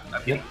 Okay. Yeah.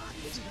 I'm getting.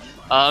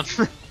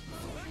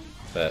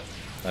 But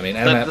I mean,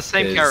 Animap the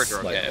same is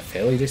character, like a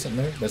fairly decent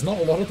new. There's not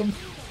a lot of them.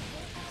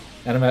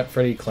 Animap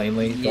pretty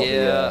cleanly got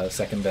the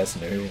second best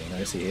new in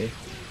OCE.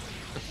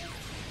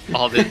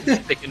 Oh, the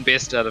second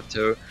best out of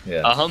 2.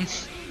 Yeah.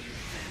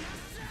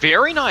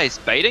 Very nice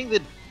baiting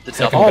the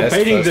second double. Best,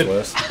 baiting the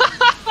worst.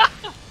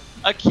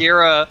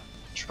 Akera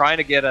trying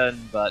to get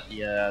in, but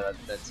yeah,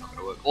 that's not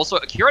gonna work. Also,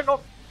 Akera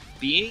not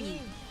being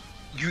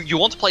you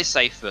want to play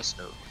safe first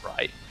move,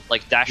 right?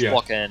 Like dash Yeah.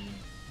 block in.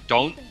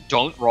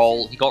 Don't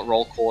roll. He got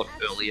roll caught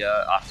earlier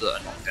after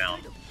a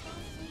knockdown.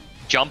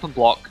 Jump and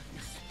block,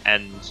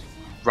 and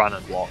run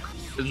and block.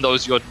 And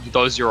those are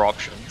your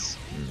options.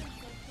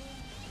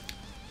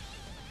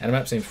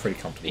 Animap seems pretty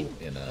comfortable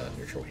in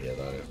neutral here,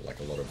 though. Like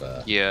a lot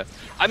of Yeah,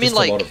 I mean, just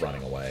like a lot of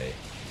running away.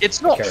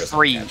 it's not Akera's not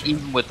free catching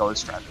even with those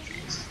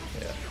strategies.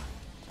 Yeah.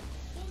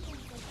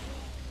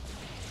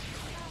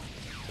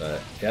 But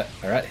yeah,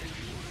 all right.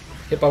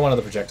 Hit by one of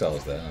the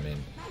projectiles there. I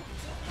mean,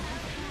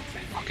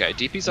 Okay,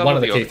 DP's out one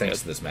of the the key overhead.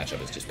 things to this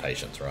matchup is just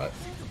patience, right?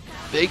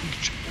 Big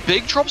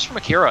drops from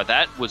Akera.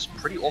 That was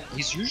pretty awful.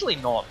 He's usually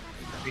not.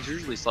 He's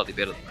usually slightly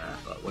better than that,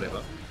 but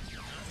whatever.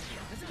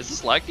 Is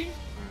this lagging?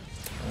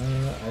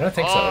 I don't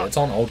think so. Oh. It's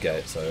on old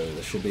gate, so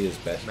this should be as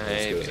best as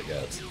Maybe. good as it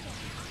gets.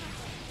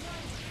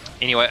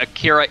 Anyway,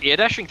 Akera air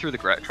dashing through the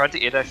tried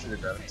to air dash through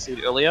the gravity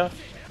seed earlier.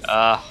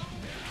 Yeah,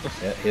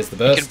 here's the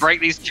He burst. can break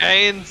these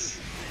chains.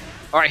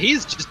 All right,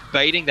 he's just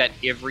baiting that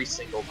every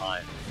single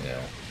time. Yeah.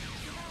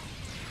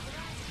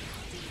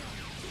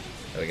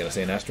 Are we gonna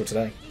see an Astral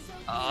today?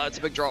 It's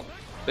a big drop.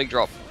 Big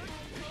drop.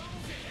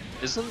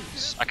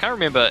 I can't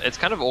remember. It's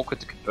kind of awkward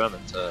to confirm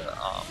into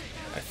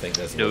I think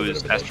there's a little bit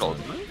News of a Astral.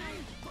 delta.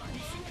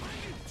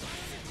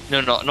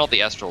 No, not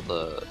the Astral.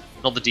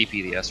 Not the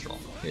DP. The Astral.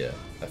 Yeah,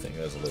 I think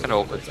there's a little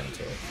Kinda bit of a zone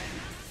to it.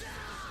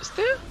 Is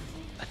there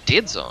a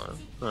dead zone?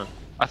 Huh.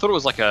 I thought it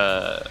was like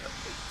a.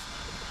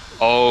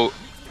 Oh.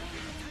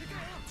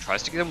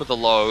 Tries to get him with the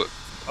low.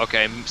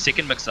 Okay,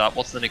 second mix up.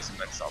 What's the next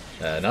mix up?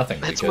 Nothing.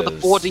 That's because with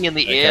the 40 in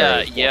the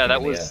air. Akera's Yeah, blocking that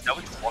in the was air.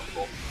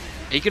 blockable.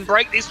 He can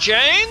break these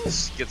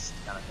chains. Gets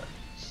kind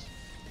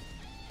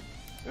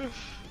of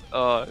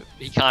hurt.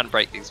 He can't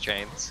break these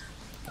chains.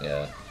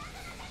 Yeah.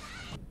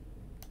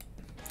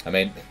 I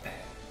mean,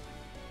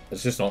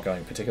 it's just not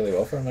going particularly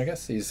well for him. I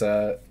guess he's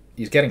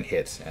getting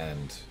hit,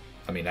 and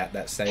I mean at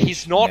that stage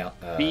He's not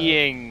now,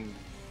 being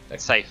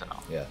safe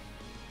enough. Yeah.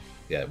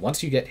 Yeah,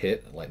 once you get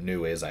hit, like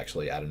new is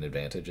actually at an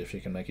advantage if she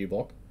can make you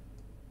block.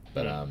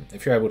 But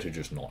if you're able to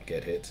just not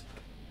get hit,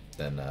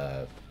 then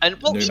And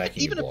well, new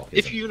making even you block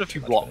if isn't you too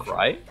much block, of an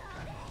issue.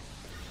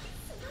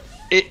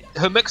 right?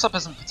 Her mix-up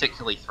isn't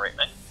particularly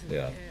threatening.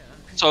 Yeah.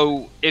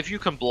 So if you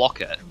can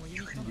block it,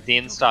 you can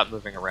then start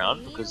moving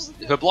around because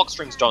her block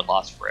strings don't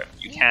last forever.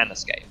 You can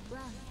escape.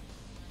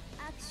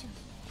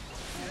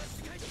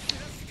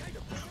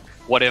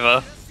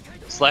 Whatever.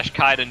 Slash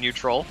Kaida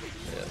neutral.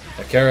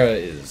 Yeah. Akera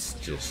is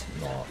just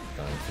not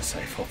going for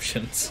safe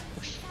options.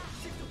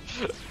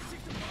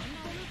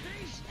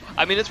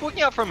 I mean, it's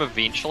working out for him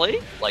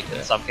eventually, like Yeah.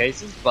 in some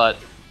cases, but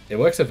It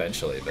works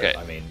eventually, but Okay.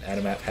 I mean,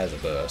 Animap has a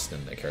burst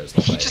and Akera's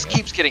not he baiting just it.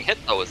 keeps getting hit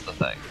though is the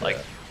thing. Like,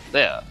 Yeah.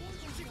 there.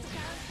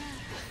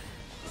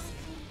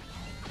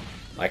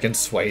 I can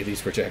sway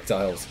these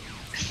projectiles.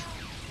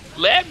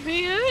 Let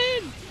me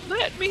in!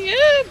 Let me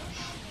in!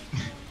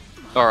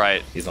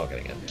 Alright. He's not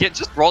getting it.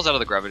 Just rolls out of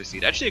the gravity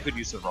seed. Actually a good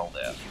use of roll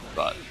there,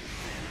 but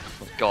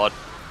oh god.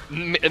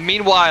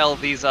 Meanwhile,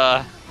 these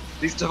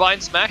divine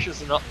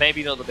smashes are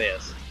maybe not the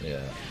best. Yeah.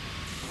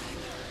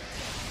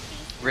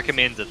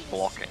 Recommended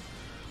blocking.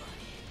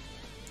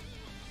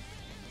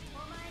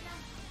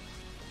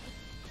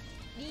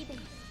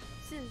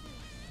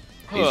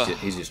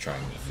 He's just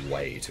trying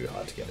way too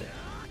hard to get it.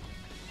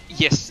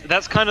 Yes,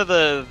 that's kind of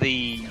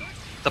the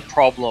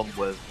problem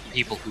with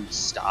people who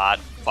start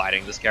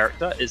fighting this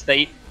character is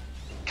they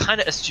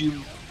kind of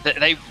assume that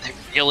they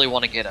really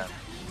want to get him.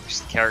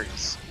 Just the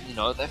characters, you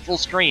know, they're full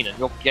screen and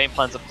your game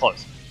plan's up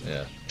close.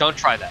 Yeah. Don't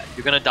try that.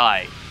 You're gonna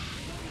die.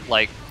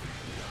 Like,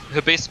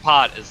 her best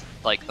part is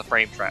like the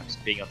frame traps,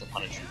 being able to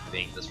punish you for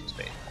being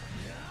disrespectful.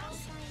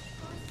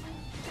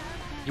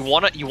 You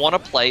wanna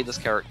play this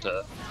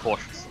character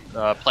cautiously.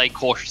 Play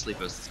cautiously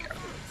versus this character.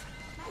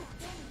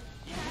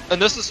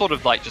 And this is sort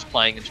of like just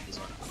playing into the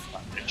zone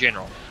in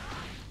general.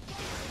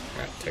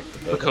 Alright, take the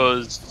building.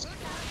 Because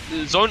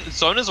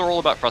zoners are all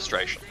about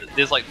frustration.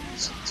 There's like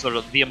sort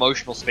of the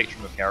emotional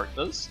spectrum of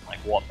characters, like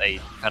what they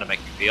kind of make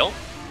you feel,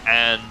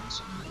 and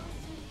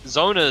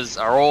zoners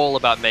are all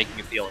about making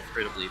you feel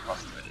incredibly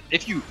frustrated.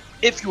 If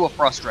you are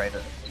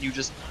frustrated,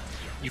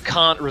 you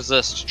can't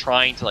resist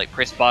trying to like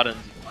press buttons,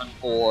 run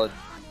forward,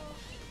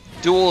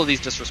 do all of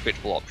these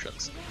disrespectful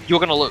options. You're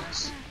gonna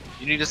lose.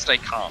 You need to stay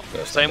calm.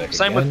 Burst Same back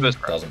with again, burst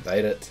grab. doesn't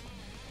bait it.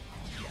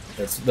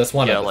 That's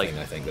one Yeah, other like- thing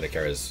I think that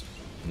Akera's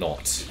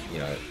not, you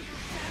know.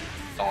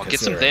 Oh,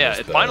 gets him considering there. his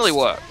It finally burst.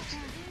 worked.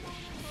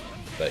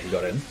 But he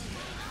got in.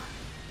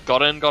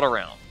 Got in, got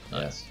around. Yeah.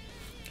 Nice.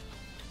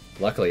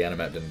 Luckily,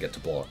 Animap didn't get to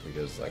block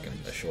because I can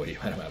assure you,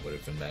 Animap would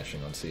have been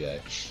mashing on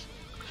CA.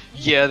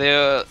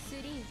 Yeah,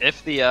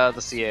 if the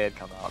CA had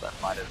come out, that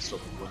might have still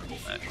been a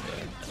winnable match.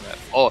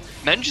 Oh,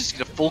 manages to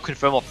get a full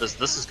confirm off this.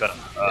 This is gonna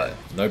hurt. Yeah,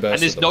 no burst.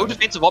 And there's at the no moment.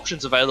 defensive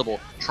options available.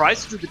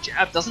 Tries to do the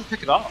jab, doesn't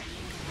pick it up.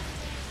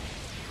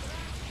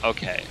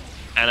 Okay,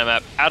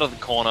 Animap out of the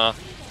corner,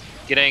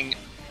 getting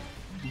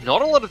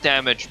not a lot of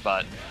damage,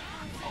 but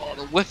oh,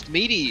 the whiffed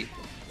meaty.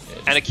 Yeah,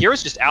 And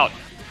Akira's just out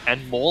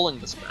and mauling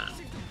this man.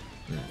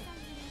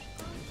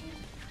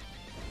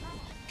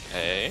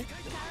 Okay.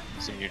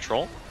 Some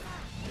neutral.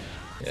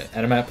 Yeah,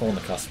 Animap on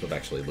the cusp of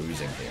actually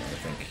losing here, I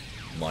think,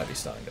 might be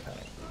starting to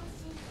panic.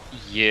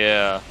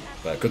 Yeah.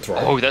 But good throw.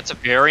 Oh, that's a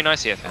very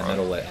nice air throw. And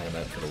that'll let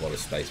Animap put a lot of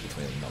space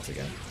between them once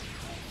again.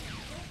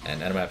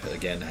 And Animap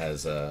again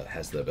has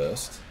the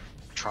burst.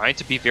 Trying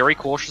to be very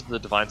cautious of the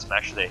Divine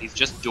Smasher there. He's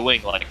just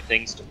doing like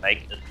things to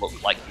make it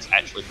look like he's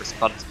actually pressing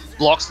buttons.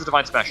 Blocks the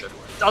Divine Smasher.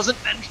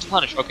 Doesn't manage to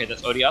punish. Okay,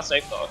 that's ODR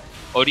safe though.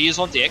 OD is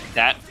on deck.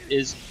 That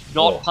is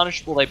not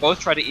punishable. They both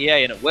try to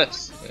EA and it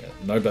whiffs. Yeah,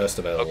 no burst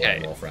available Okay.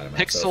 anymore for Animap.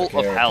 Pixel so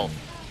of hell.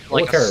 All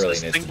Like Akera a really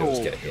needs to do is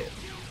single, get hit.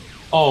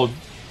 Oh,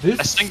 this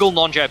a single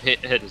non-jab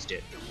hit is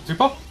dead.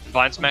 super.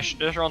 Divine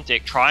Smasher on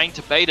deck, trying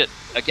to bait it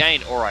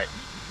again. Alright.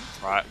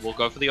 Alright, we'll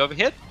go for the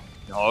overhead.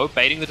 No,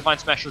 baiting the Divine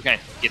Smasher again.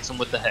 Gets him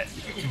with the hit.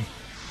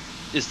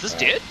 Is this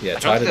dead? Yeah, I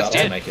don't tied think it up that's to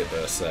dead. make it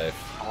burst safe.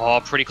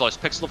 Oh, pretty close.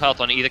 Pixel of health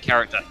on either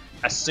character.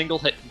 A single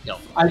hit can kill.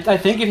 I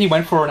think if he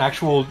went for an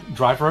actual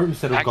drive route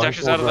instead of going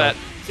Backdashes for out of the that.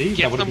 C, that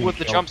Gets would have them been with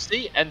the killed. jump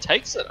C and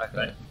takes it, I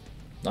think.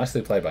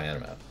 Nicely played by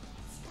Animap.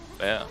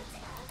 Yeah.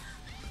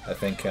 I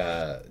think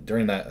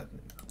during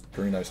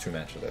those two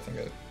matches, I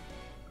think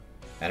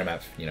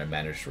Animap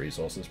managed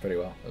resources pretty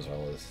well, as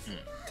well as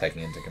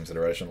taking into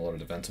consideration a lot of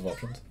defensive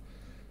options.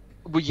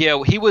 Well,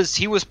 yeah, he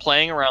was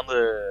playing around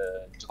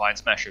the Divine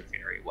Smasher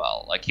very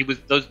well. Like he was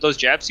those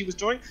jabs he was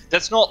doing.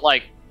 That's not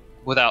like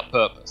without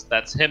purpose.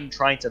 That's him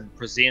trying to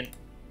present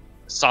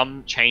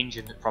some change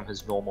from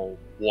his normal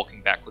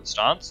walking backward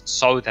stance,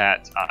 so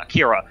that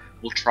Akera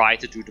will try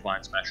to do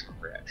Divine Smasher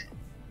in reaction.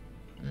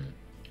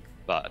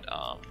 But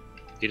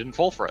he didn't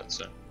fall for it.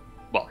 So,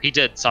 well, he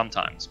did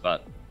sometimes,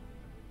 but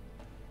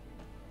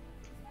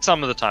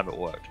some of the time it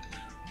worked.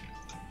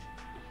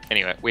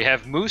 Anyway, we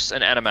have Moose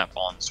and Animap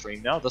on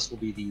stream now. This will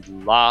be the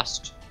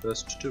last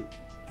first two.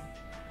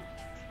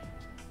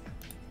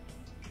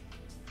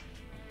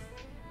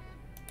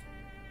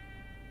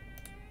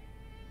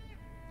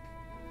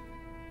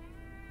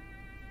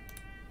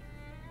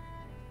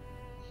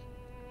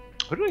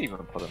 Who did I even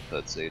put in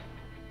third seed?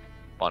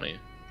 Bunny.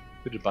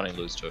 Who did Bunny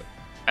lose to?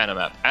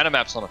 Animap.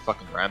 Animap's on a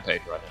fucking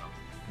rampage right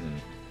now.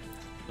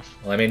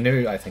 Well, I mean,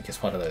 New, I think,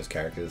 is one of those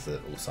characters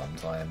that will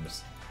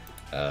sometimes,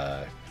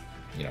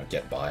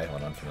 get by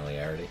on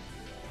unfamiliarity.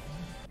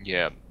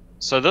 Yeah.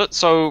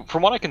 So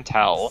from what I can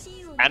tell,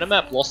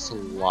 Animap lost to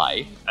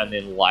Life, and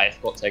then Life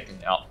got taken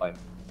out by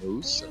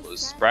Moose. It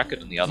was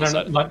Bracket on the other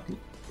side.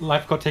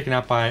 Life got taken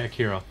out by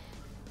Akera.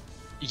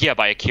 Yeah,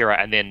 by Akera,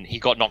 and then he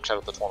got knocked out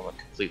of the tournament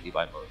completely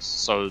by Moose.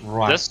 So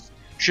Right. this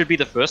should be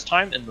the first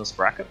time in this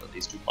bracket that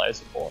these two players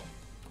have fought.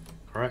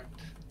 Correct.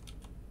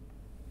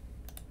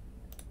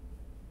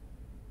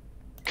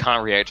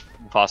 Can't react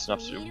fast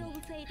enough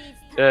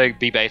to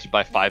be baited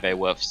by 5A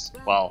whiffs.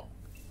 Well,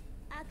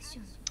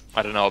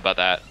 I don't know about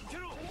that.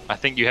 I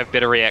think you have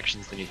better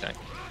reactions than you think.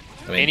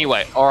 I mean,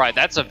 Anyway, alright,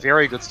 that's a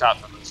very good start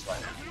from this player.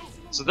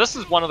 So this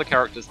is one of the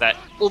characters that,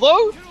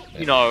 although,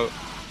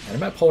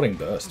 Animap holding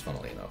burst,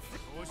 funnily enough.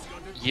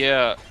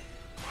 yeah,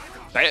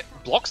 that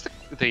blocks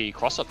the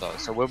cross-up though,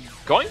 so we're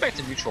going back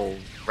to neutral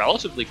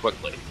relatively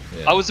quickly.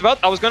 Yeah. I was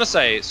gonna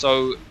say,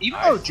 so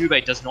even though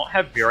Jubei does not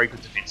have very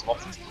good defensive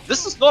options,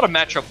 this is not a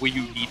matchup where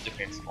you need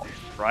defensive options,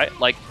 right?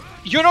 Like,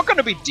 you're not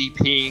gonna be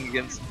DPing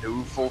against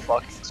New full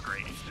fucking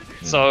screen.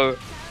 So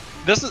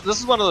this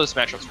is one of those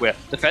matchups where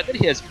the fact that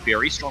he has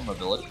very strong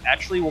mobility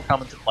actually will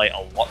come into play a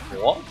lot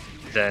more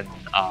than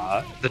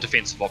the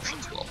defensive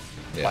options will.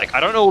 Yeah. Like, I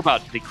don't know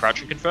about the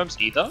crouching confirms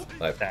either.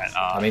 Like, That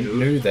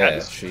New there,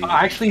 has. she...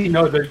 Actually,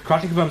 no, the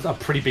crouching confirms are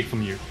pretty big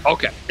from you.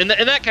 Okay, in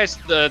that case,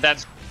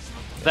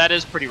 that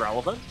is pretty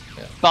relevant.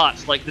 Yeah.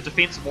 But like the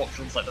defensive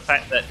options, like the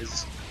fact that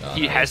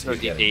he has no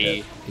he's getting DP,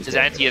 hit. He's his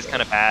getting anti hit is as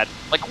kind of bad.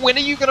 Like, when are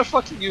you gonna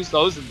fucking use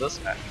those in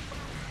this match?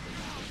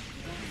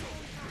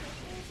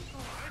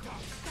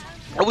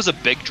 That was a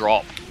big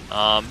drop.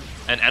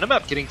 And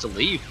Animap getting to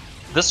leave.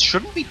 This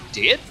shouldn't be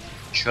dead,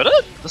 should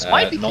it? This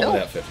might be not killed.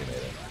 without 50 meter.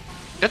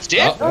 That's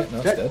dead. Oh, wait, no,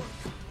 it's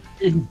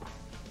dead.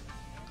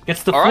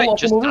 Gets the Alright, full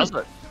just optimal does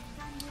route.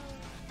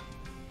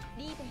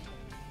 it.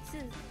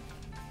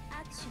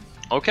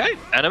 Okay,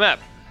 Animap.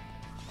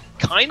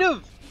 Kind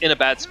of in a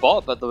bad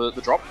spot, but the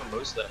drop from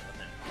Moose there.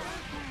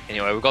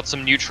 Anyway, we've got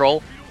some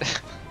neutral.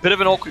 Bit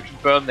of an awkward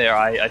confirm there.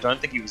 I don't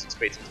think he was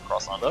expecting to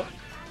cross under.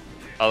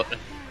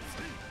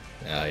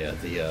 Yeah,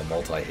 the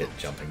multi-hit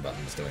jumping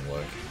button's doing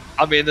work.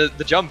 I mean, the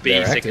jump B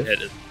They're second active.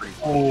 hit is pretty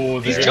Oh,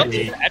 These there jumps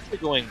it are is. actually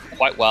doing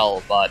quite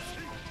well, but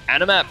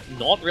Animap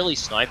not really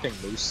sniping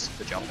Moose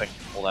for jumping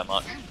all that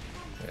much.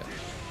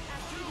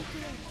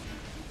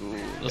 Ooh,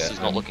 this Yeah, is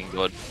not looking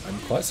good. I'm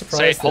quite Say it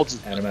surprised that holds-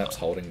 Animap's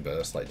holding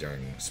burst like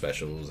during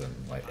specials and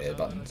like air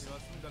buttons.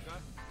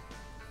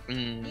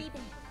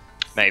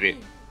 Maybe.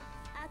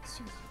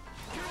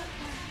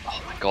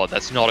 Oh my god,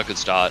 that's not a good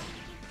start.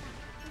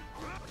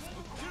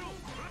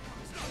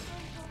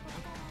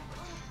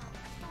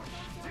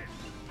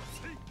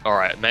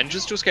 Alright,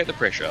 manages to escape the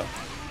pressure.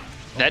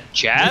 That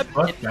jab He's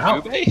in burst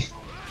out. Jubei?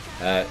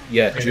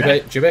 Yeah,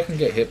 Jubei can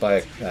get hit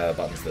by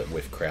buttons that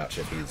with crouch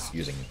if he's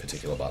using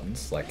particular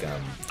buttons. Like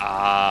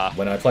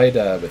when I played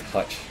with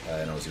Hutch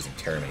and I was using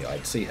Tourney,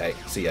 I'd CA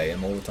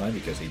him all the time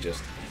because he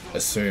just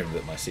assumed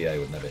that my CA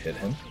would never hit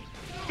him.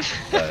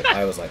 But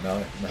I was like,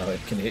 no, it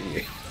can hit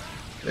you.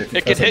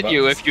 It can hit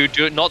you if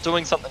you're not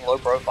doing something low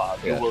profile.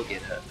 You will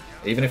get hit.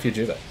 Even if you're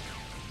Jubei.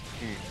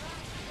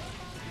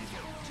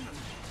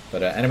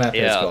 But Animap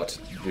has got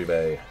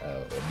Jubei,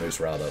 or Moose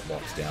rather,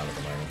 locked down at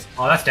the moment.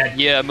 Oh, that's dead.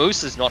 Yeah,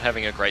 Moose is not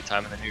having a great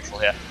time in the neutral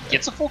here.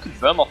 Gets a full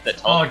confirm off that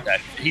teleport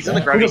dash. He's in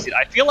the gravity seat.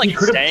 I feel like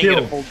staying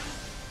at a full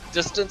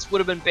distance would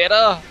have been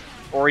better,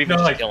 or even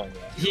just killing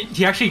him.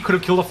 He actually could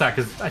have killed off that,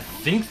 because I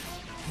think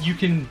you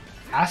can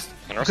ask...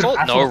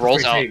 No,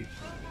 rolls out.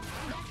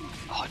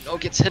 Oh, no,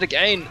 gets hit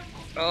again.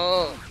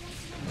 Oh.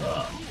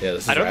 Yeah,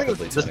 this is I don't think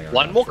there's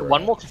one more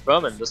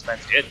confirm and this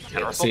man's dead.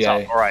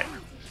 Alright.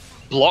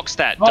 Blocks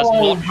that, does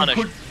not punish.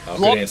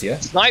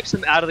 Snipes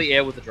him out of the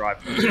air with the drive.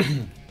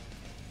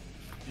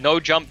 No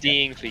jump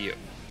D'ing for you.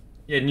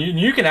 Yeah,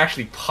 you can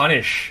actually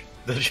punish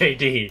the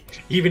JD,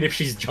 even if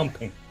she's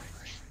jumping.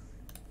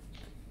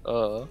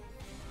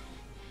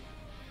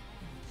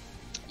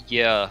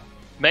 Yeah.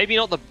 Maybe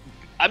not the...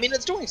 I mean,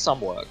 it's doing some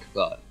work,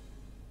 but...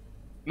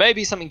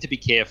 Maybe something to be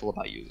careful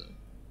about using.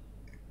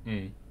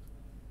 The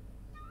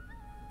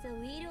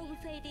wheel of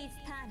fate is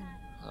turned.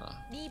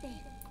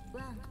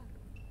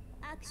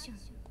 Action.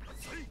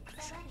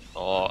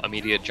 Oh,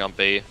 immediate jump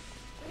B.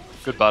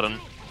 Good button.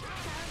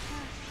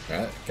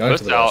 Alright, going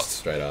to the burst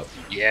straight up.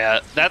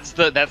 Yeah, that's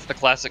the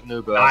classic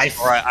new burst. Nice.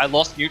 Alright, I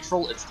lost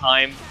neutral, it's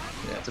time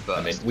to burst.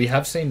 I mean, we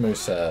have seen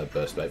Moose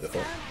burst bait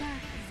before.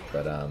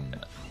 But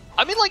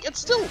I mean, like, it's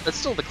still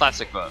the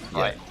classic burst,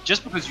 right?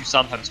 Just because you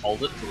sometimes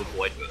hold it to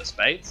avoid burst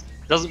baits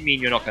doesn't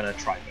mean you're not going to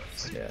try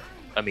burst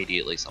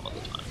immediately some of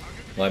the time.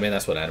 Well, I mean,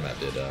 that's what Animap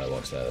did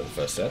once the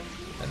first set.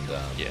 And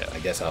I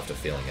guess after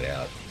feeling it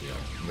out,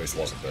 Moose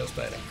wasn't burst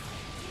baiting.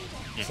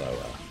 So,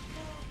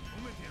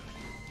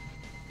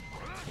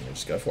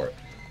 just go for it.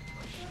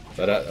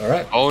 But,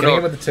 alright. Oh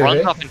no, with the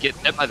runs up and get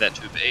hit by that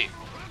 2B.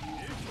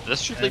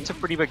 This should lead to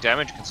pretty big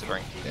damage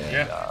considering.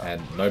 Yeah.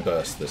 And no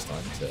burst this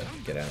time to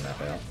get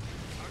Animap out.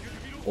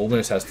 All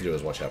Moose has to do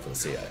is watch out for the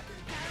CA.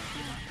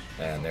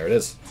 And there it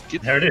is.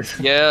 There it is.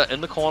 Yeah,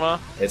 in the corner.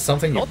 It's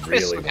something you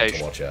really want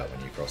to watch out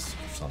when you cross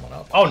someone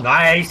up. Oh,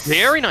 nice!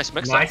 Very nice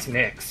mix-up. Nice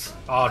mix.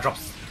 Oh,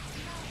 drops.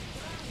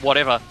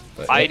 Whatever.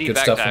 But, ID good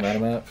backdash. stuff from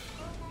Animap.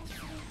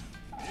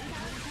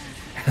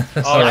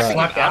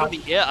 Out of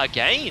the air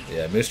again.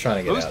 Yeah, Moose trying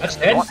to get out. Moose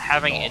not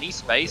having any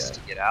space to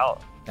get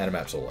out.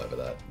 Animap's all over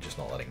that, just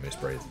not letting Moose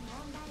breathe.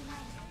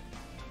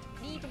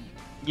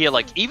 Yeah,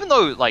 like, even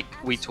though, like,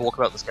 we talk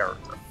about this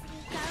character,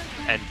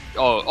 and,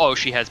 oh,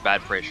 she has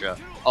bad pressure,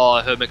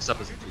 oh, her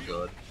mix-up isn't too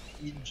good,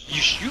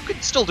 you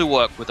could still do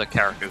work with a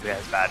character who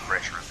has bad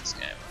pressure in this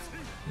game.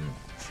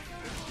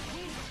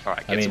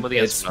 Alright, I mean,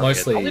 it's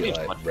mostly,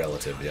 like,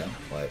 relative, yeah?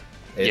 Like,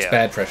 it's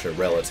bad pressure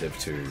relative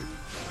to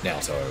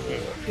Naoto or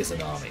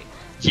Izanami.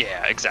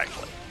 Yeah,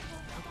 exactly.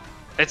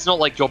 It's not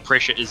like your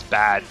pressure is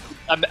bad.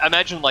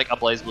 Imagine, like, a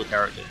BlazBlue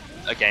character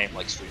in a game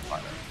like Street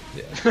Fighter.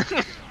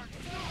 Yeah.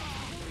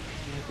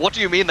 What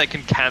do you mean they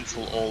can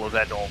cancel all of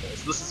their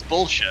normals? This is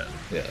bullshit.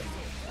 Yeah.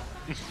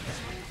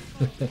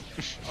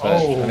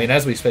 I mean,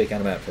 as we speak,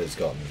 Animap has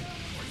gotten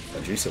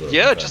a juicy little...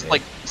 Yeah, just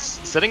like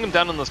sitting him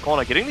down in this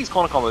corner, getting these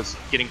corner combos,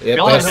 getting...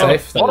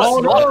 safe.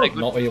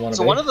 Not where you want to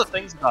so be. one of the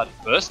things about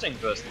bursting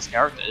versus this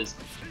character is,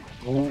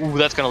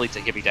 that's going to lead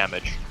to heavy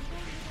damage.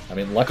 I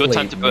mean, luckily, good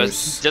time to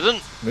burst.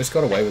 Moose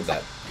got away with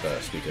that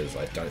burst because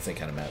I don't think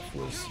Animap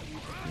was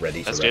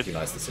ready to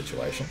recognize the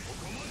situation.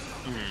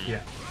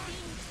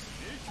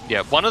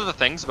 Yeah, one of the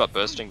things about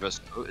bursting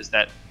versus No is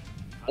that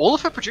all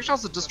of her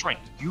projectiles are disjoint.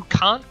 You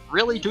can't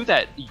really do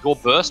that. Your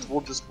burst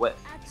will just whiff.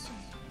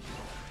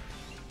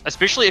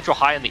 Especially if you're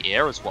high in the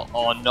air as well.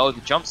 Oh no,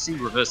 the jump C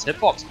reverse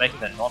hitbox making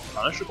that not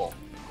punishable.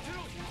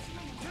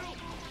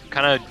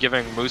 Kind of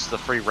giving Moose the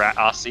free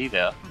RC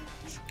there.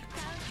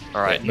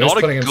 Alright, yeah, not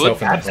a good...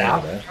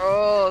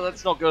 Oh,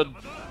 that's not good.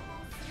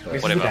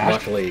 Whatever.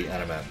 Luckily,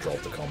 Animap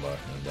dropped the combo,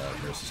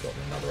 and Moose has got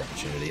another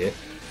opportunity here.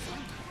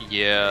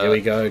 Yeah. Here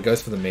we go,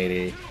 goes for the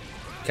meaty.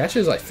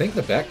 Catches, I think,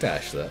 the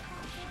backdash there.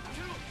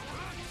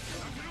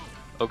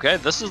 Okay,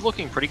 this is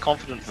looking pretty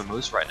confident for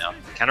Moose right now.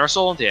 Counter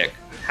assault on deck.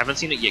 Haven't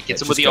seen it yet.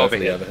 Gets him with the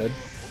overhead.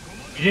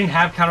 He didn't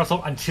have counter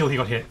assault until he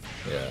got hit.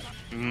 Yeah.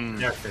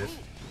 There it is.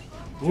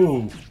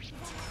 Ooh.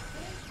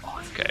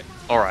 Okay.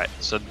 Alright,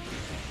 so,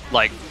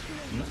 like,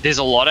 there's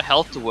a lot of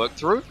health to work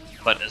through,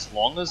 but as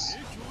long as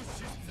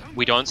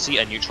we don't see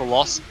a neutral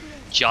loss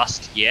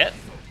just yet,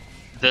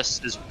 this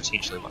is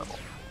potentially winnable.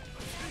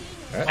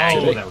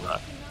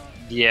 Right,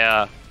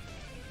 yeah.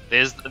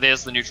 There's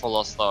the neutral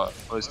loss though.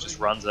 Moose just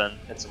runs in,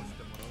 hits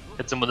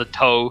him with a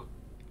toe.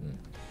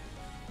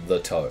 The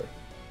toe.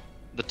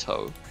 The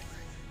toe.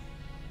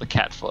 The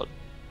cat foot.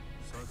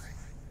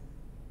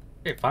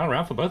 Okay, final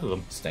round for both of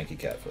them. Stanky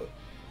cat foot.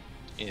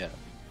 Yeah.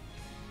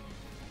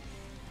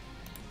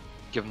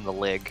 Give him the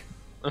leg.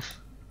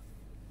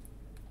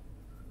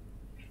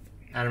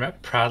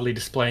 Animap proudly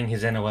displaying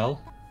his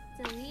NOL.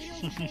 The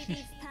wheel of fate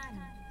is turning.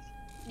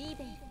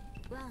 Libe,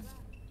 one,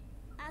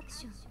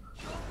 action.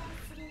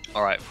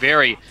 Alright,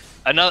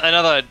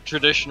 another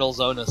traditional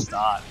Zona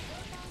start.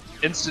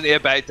 Instant air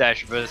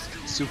backdash versus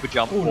super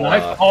jump. Ooh, forward.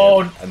 nice.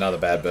 Oh, Another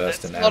bad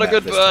burst. It's And not a Animap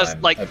good this burst.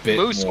 time Like a bit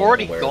Moose more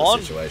already aware of the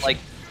gone. situation. Like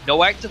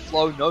no active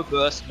flow, no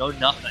burst, no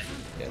nothing.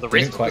 Yeah, The didn't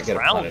rest quite of get this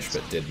a round. punish,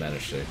 but did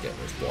manage to get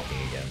this blocking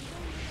again.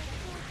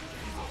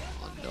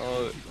 Oh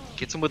no.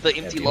 Gets him with the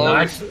empty Yeah, low.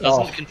 nice. Doesn't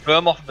Oh.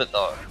 confirm off of it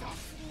though.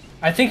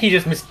 I think he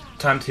just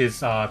mistimed his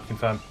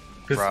confirm.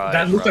 Because Right,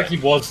 that looked right. like he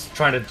was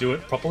trying to do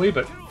it properly,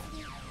 but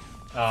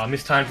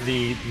mistimed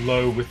the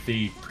low with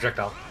the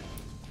projectile.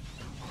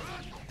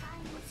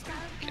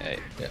 Okay.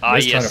 Yeah, Ah,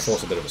 Moose trying to yes.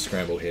 force a bit of a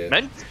scramble here.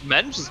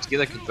 Manages to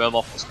get a confirm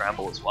off the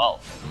scramble as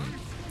well.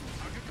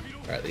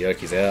 Alright, the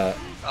Yoki's out.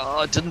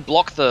 Didn't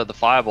block the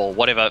fireball,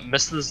 whatever,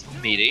 misses the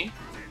meaty.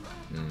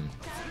 Mm.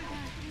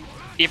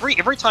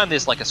 Every time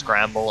there's like a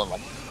scramble and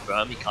like a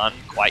confirm he can't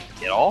quite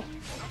get off,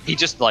 he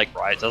just like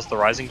does the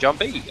rising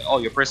jump E. Oh,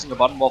 you're pressing a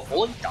button while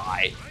falling?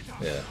 Die.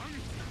 Yeah.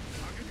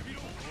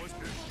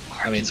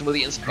 I mean, some of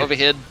the instant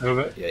overhead.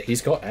 Over. Yeah,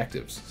 he's got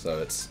actives, so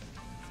it's,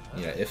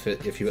 you know,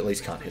 if you at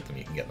least can't hit them,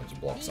 you can get them to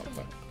block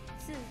something.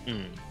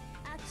 Mm.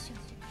 Action.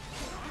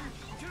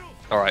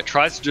 Alright,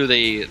 tries to do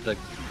the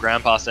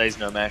ground pass A's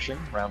no mashing,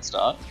 round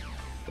start,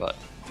 but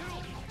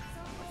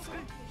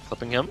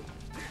clipping him.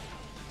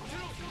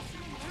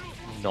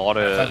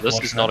 This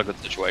is not a good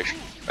situation.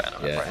 For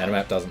Animap Yeah, right now.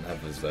 Animap doesn't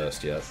have his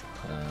burst yet.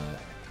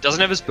 Doesn't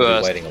have his He'll be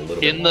burst. waiting a little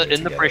bit In longer the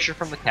to get pressure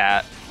from the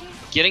cat,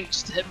 getting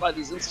just hit by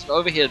these instant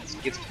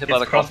overheads, gets hit by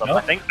the crossed cross up.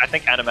 up. I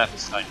think Animap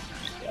is starting.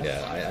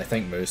 Yeah, I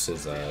think Moose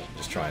is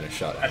just trying to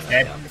shut That's Animap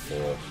dead. down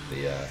before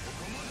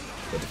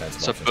the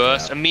defensive So options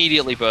burst come out.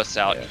 immediately bursts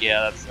out. Yeah.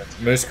 Yeah, that's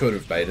Moose could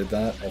have baited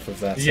that off of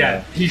that.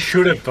 Yeah, he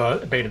should have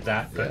baited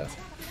that, Yeah. but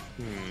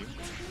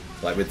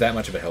Like with that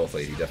much of a health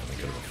lead, he definitely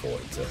could have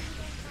afforded to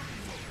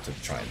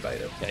try and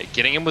bait it. okay.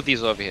 Getting him with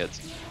these overheads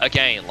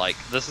again. Like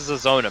this is a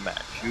Zona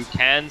match. You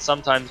can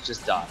sometimes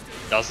just die.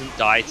 Doesn't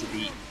die to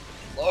be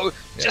low. Yeah.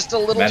 Just a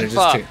little Manages too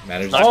far. to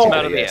manage Knocks to him get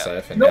out of the the air.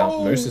 safe, and No!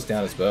 now Moose is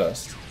down his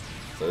burst.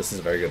 So this is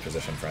a very good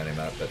position for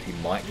Animap, but he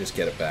might just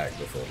get it back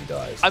before he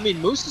dies. I mean,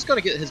 Moose is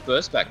going to get his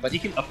burst back, but he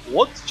can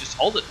afford to just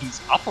hold it.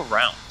 He's up a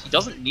round. He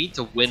doesn't need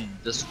to win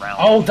this round.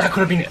 oh, that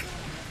could have been.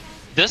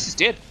 This is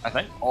dead, I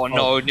think. Oh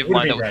no, never would've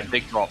mind. That been was a red.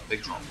 big drop,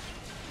 big drop.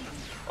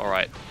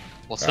 Alright.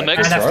 What's the Alright,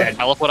 mix? good throw. Dead.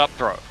 Teleport up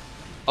throw.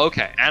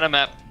 Okay,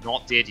 Animap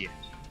not dead yet.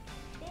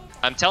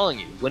 I'm telling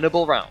you,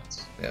 winnable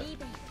rounds. Yeah,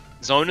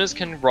 Zoners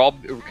can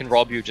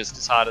rob you just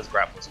as hard as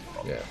grapplers can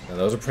rob. yeah. And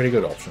that was a pretty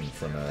good option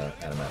from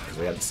Animap because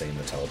we hadn't seen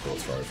the teleport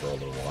throw for a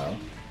little while.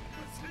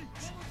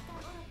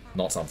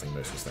 Not something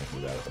Moose was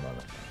thinking about at the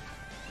moment.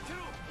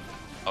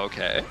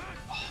 Okay.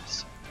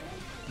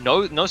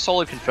 No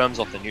solid confirms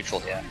off the neutral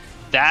here.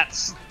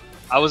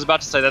 I was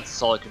about to say that's a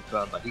solid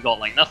confirm, but he got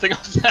like nothing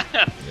off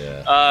that.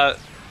 Yeah.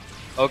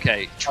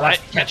 Okay. Try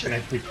catch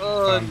it.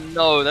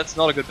 No, that's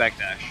not a good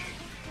backdash.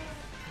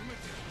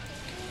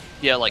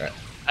 Yeah, like Right.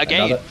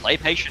 again, Another- play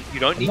patient. You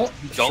don't I'm need. not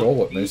you don't sure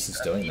what need Moose is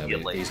doing there, but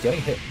immediately. he's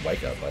getting hit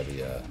wake up by the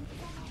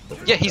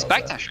Yeah, he's projectiles there.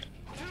 backdashing.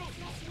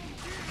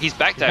 He's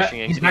backdashing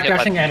and He's getting hit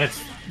by- backdashing, and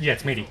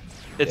it's meaty.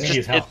 It's Meaty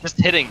as hell. just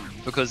hitting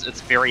because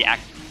it's very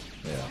active.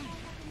 Yeah.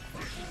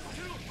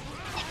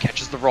 Oh,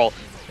 catches the roll.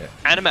 Yeah.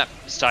 Animap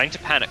starting to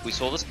panic. We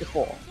saw this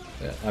before.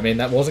 Yeah. I mean,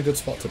 that was a good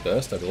spot to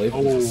burst. I believe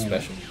it was a Oh.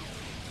 special.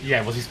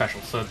 Yeah, it was his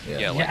special. So Yeah.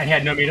 Yeah, and he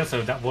had no meter,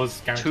 so that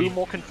was guaranteed. 2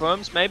 more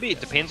confirms, maybe. It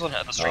depends on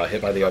how the strength.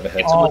 Hit by the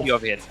overhead. Hits him with the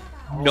overhead.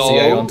 No.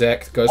 CA on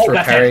deck, goes Oh, for a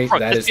that's parry, dead. Bro,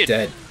 that that's is dead.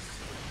 dead.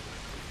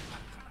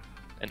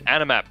 And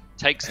Animap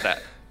takes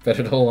that. Bet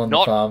it all on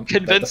Not the farm. bet the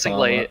farm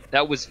convincingly. up.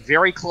 That was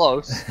very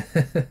close,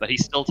 but he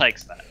still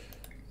takes that.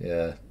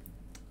 Yeah.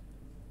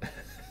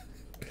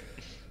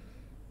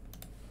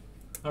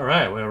 All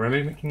right, we're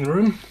remaking the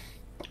room.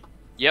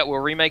 Yeah,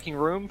 we're remaking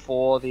room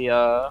for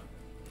the,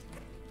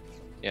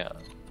 yeah.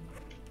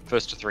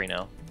 First to 3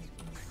 now.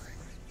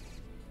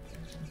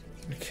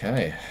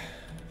 Okay.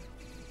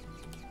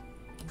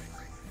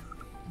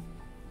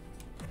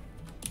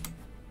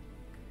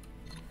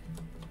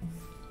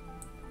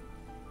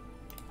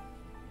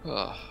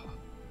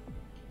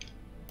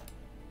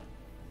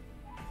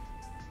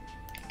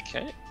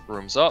 Okay,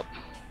 room's up.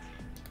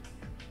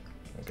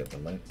 I'll get the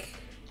link.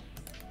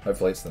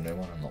 Hopefully it's the new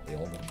one and not the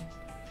old one.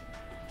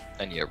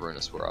 And yeah,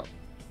 Runis, we're up.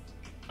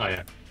 Oh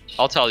yeah.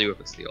 I'll tell you if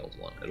it's the old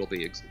one. It'll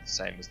be the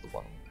same as the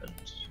one pinned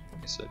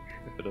message,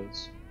 if it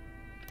is.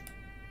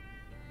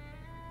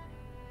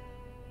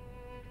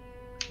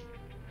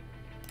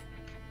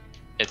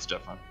 It's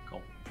different.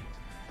 Cool.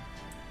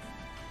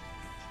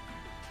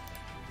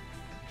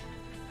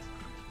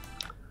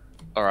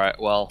 Alright,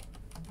 well.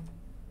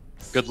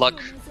 Good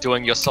luck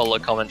doing your solo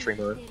commentary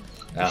mode.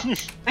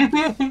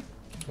 Ah.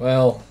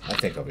 Well, I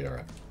think I'll be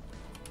alright.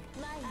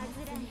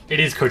 It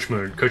is Coach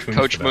Moon. Coach Moon.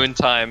 Coach Moon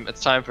time.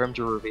 It's time for him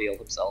to reveal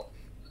himself.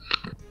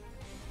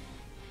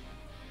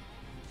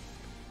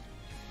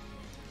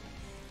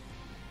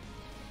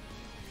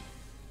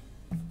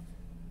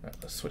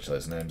 Alright, let's switch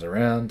those names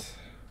around.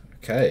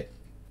 Okay.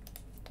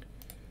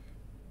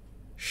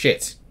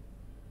 Shit.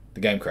 The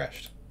game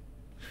crashed.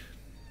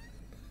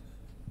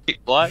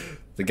 What?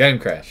 The game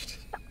crashed.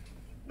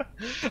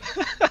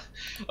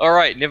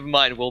 Alright, never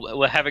mind.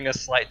 We're having a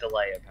slight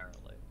delay,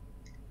 apparently.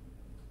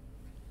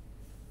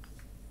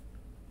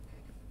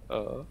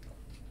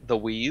 The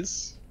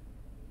Wheeze?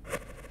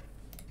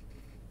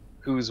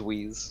 Who's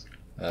Wheeze?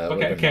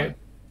 Okay.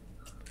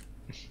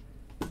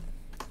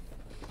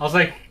 I was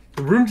like,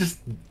 the room just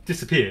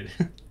disappeared.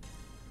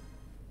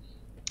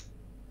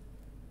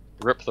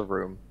 Rip the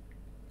room.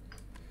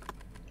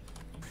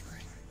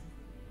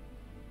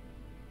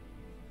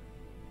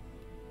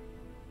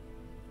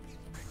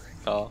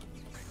 Oh.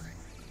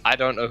 I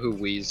don't know who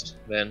wheezed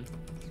then.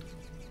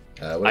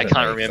 I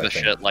can't remember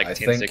shit like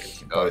 10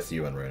 seconds ago. Both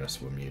you and Runis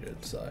were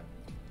muted, so.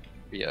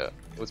 Yeah,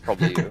 it was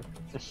probably you.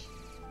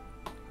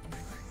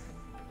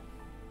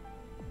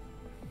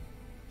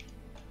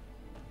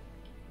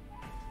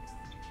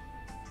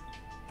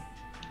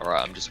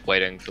 Alright, I'm just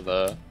waiting for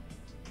the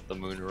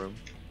moon room.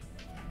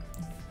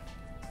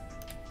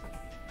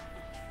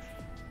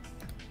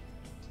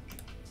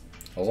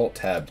 I was alt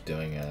tabbed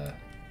doing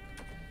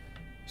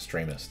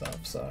streamer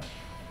stuff, so.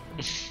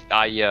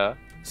 Yeah.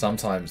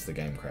 Sometimes the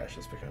game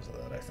crashes because of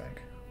that, I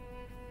think.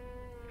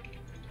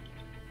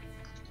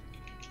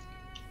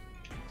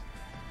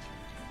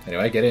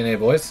 Anyway, get in here,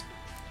 boys.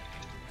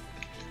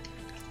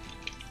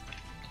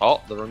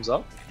 Oh, the room's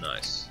up.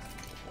 Nice.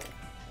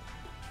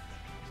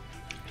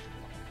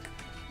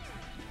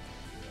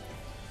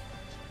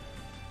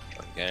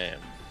 Game.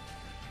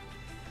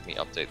 Let me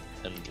update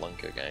and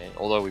link again.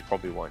 Although we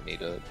probably won't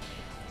need it.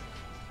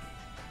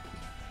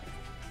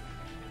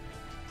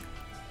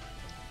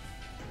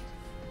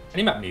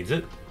 Animap needs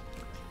it.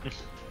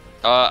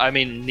 I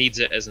mean, needs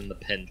it as in the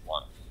pinned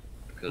one.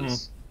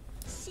 Because.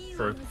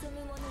 True.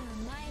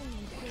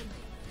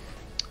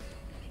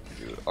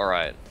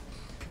 Alright.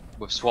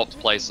 We've swapped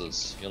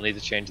places. You'll need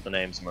to change the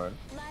names, Moon.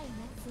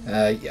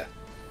 Yeah.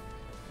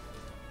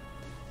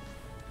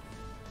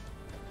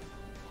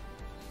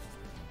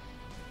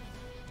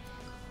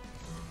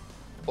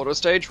 Auto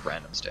stage,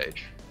 random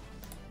stage.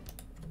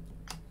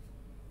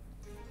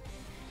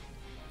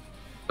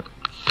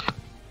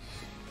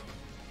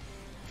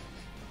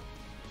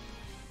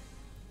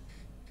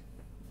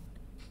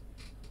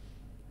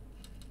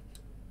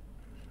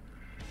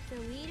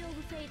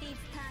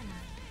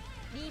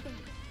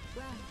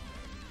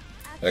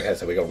 Okay,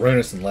 so we got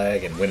Runis and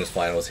Lag and Winners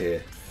Finals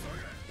here.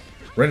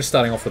 Runis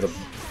starting off with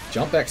a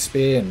jump back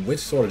spear, and we're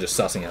sort of just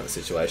sussing out the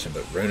situation,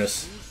 but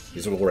Runis,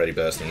 he's already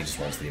bursting, he just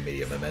wants the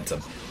immediate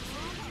momentum.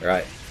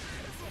 Alright,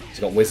 he's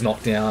got Wiz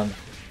knocked down,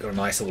 got a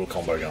nice little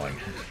combo going.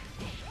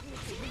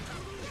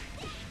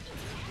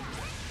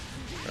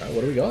 Alright,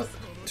 what do we got?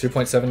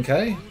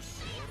 2.7k?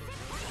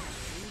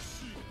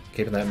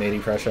 Keeping that meaty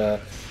pressure.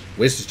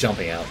 Wiz just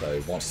jumping out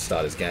though, wants to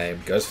start his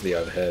game, goes for the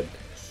overhead.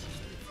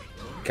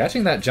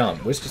 Catching that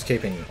jump, Wiz just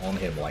keeping on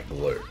him like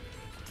glue.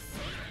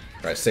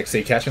 Right,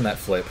 6C catching that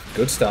flip.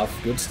 Good stuff,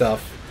 good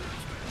stuff.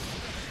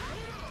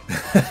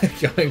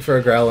 Going for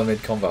a growler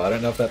mid combo. I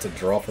don't know if that's a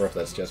drop or if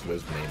that's just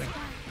Wiz memeing.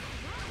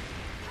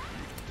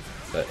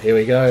 But here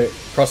we go.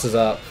 Crosses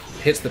up,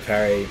 hits the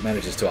parry,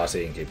 manages to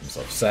RC and keep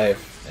himself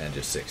safe, and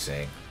just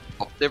 6C'ing.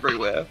 Popped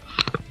everywhere.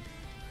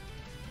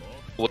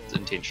 What's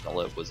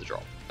intentional? It was a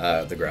drop.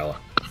 The growler.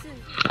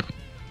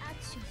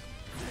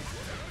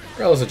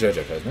 Growler's a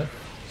JoJo pose, man.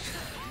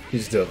 You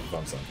just do it for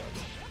fun sometimes.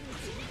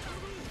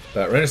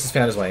 But Runis has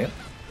found his way in.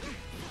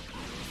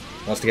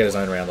 Wants to get his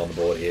own round on the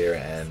board here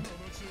and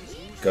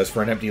goes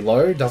for an empty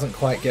low. Doesn't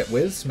quite get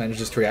Wiz.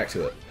 Manages to react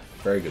to it.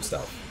 Very good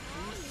stuff.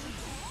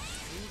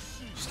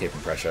 Just keeping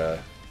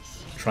pressure.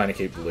 Trying to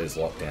keep Wiz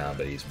locked down,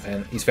 but he's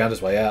found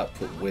his way out.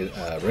 Put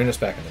Runis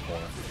back in the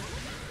corner.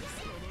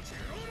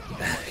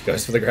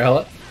 Goes for the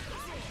growler.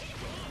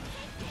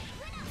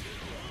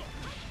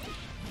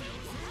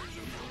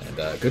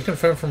 And good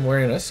confirm from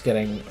Runis,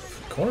 getting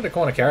corner to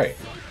corner carry.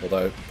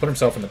 Although, put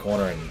himself in the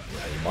corner and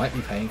he might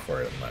be paying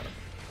for it at the moment.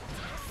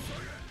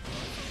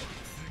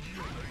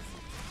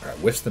 Alright,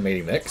 whiffs the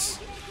meaty mix.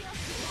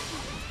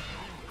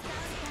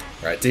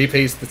 Alright,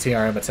 DP's the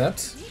TRM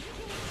attempt.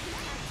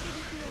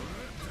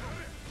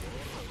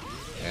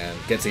 And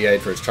gets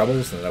EA'd for his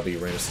troubles, and that'll be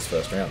Runis'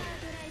 first round.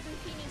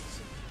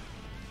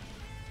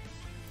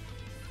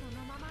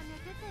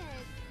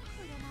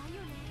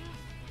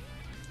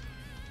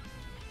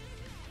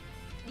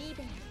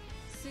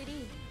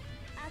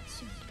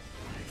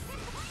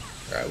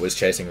 Alright, Wiz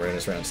chasing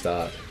Runis round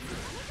start.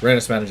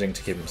 Runis managing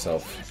to keep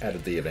himself out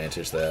of the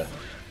advantage there.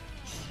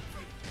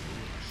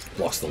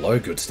 Blocks the low,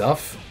 good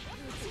stuff.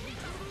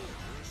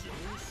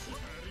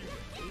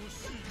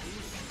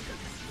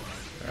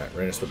 Alright,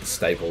 Runis with the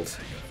stapled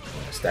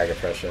stagger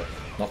pressure.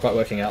 Not quite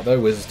working out though.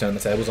 Wiz has turned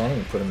the tables on him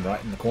and put him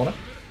right in the corner.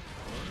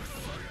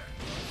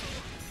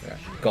 Yeah,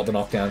 got the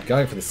knockdown,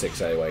 going for the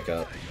 6A wake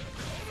up.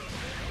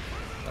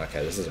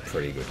 Okay, this is a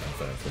pretty good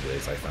confirm for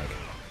Wiz, I think.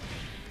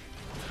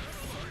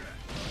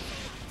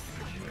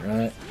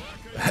 Right.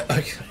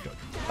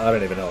 I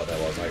don't even know what that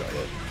was. I got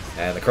hit.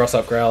 And the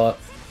cross-up Growler.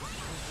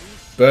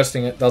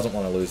 Bursting it, doesn't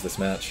want to lose this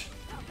match.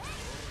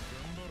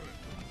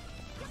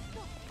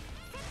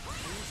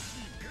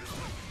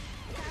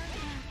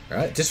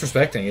 Alright,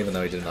 disrespecting even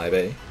though he did an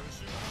IB.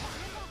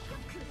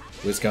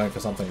 Was going for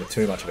something with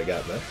too much of a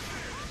gap there.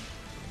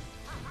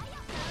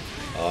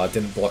 Oh,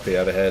 didn't block the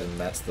overhead, and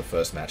that's the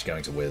first match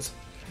going to Wiz.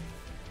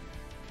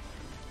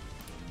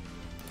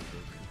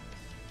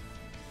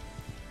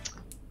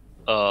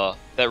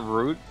 That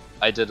route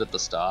I did at the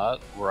start,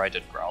 where I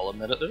did Growler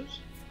mid-it,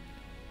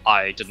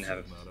 I didn't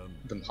have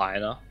them high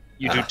enough.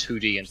 You do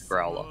 2D into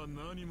Growler.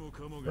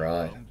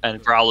 Right.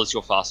 And Growler's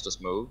your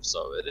fastest move,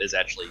 so it is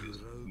actually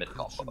used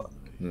mid-combo.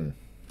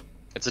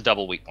 It's a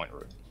double weak point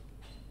route.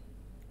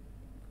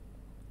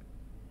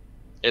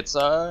 It's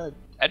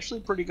actually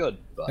pretty good.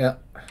 But... Yeah.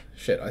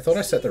 Shit, I thought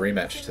I set the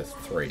rematch to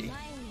 3.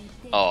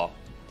 Oh.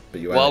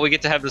 But you well, we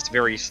get to have this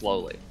very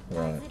slowly.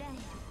 Right.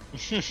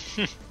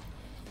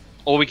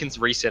 Or we can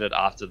reset it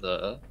after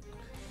the...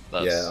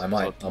 Yeah, I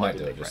might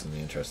do it just in the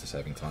interest of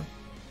saving time.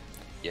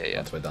 Yeah.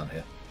 Once we're done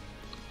here.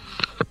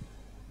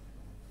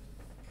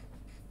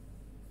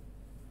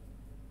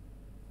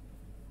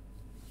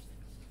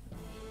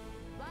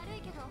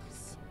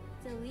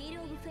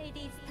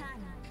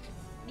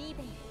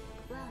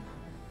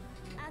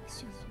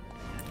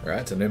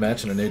 Alright, it's a new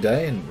match and a new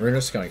day, and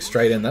Runis going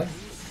straight in there.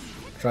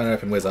 Trying to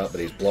open Wiz up, but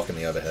he's blocking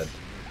the overhead.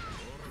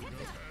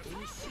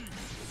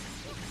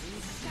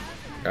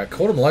 Alright,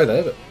 caught him low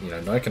there, but, you know,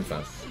 no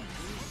confirm.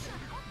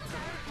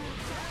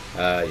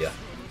 Yeah.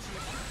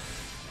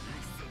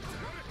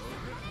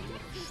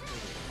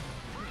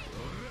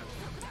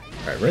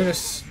 Alright,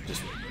 Runis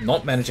just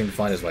not managing to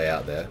find his way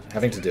out there.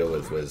 Having to deal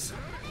with Wiz,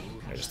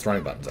 you know, just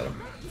throwing buttons at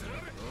him.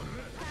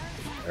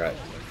 Alright.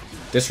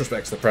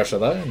 Disrespects the pressure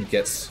though, and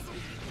gets...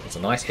 It's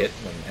a nice hit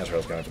when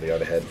Azrael's going for the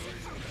overhead.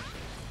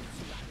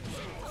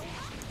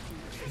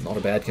 Not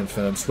a bad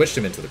confirm. Switched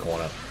him into the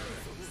corner.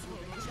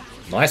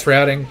 Nice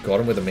routing.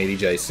 Got him with a meaty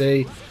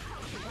JC.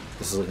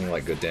 This is looking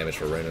like good damage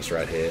for Runis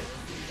right here.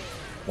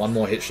 One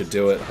more hit should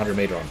do it. 100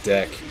 meter on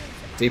deck.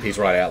 DP's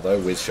right out though.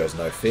 Wiz shows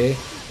no fear.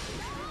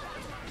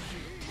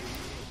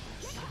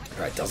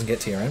 Alright, doesn't get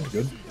TRM'd.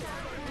 Good.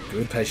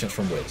 Good patience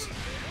from Wiz.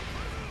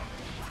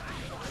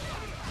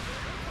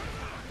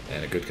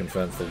 And a good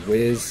confirm for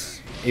Wiz.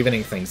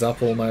 Evening things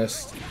up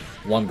almost.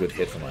 One good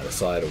hit from either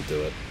side will do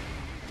it.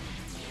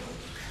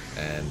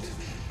 And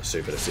a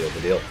super to seal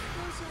the deal.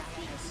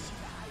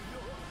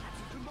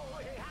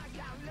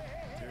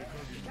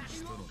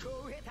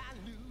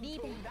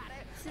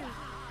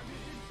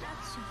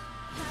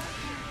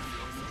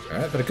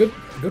 Alright, but a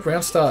good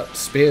round start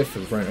spear for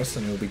Runis,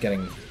 and he'll be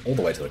getting all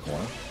the way to the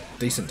corner.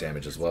 Decent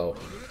damage as well.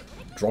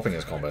 Dropping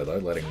his combo though,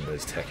 letting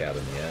his tech out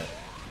in the air.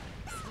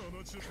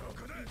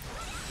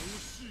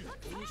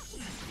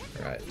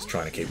 Alright, he's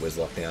trying to keep Wiz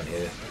locked down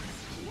here.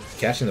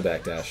 Catching the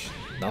backdash.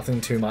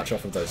 Nothing too much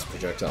off of those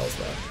projectiles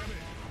though.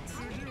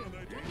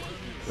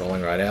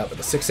 Rolling right out, but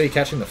the 6C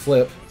catching the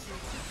flip.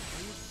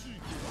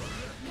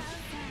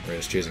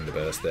 Runis choosing to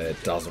burst there,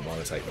 doesn't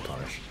want to take the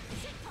punish.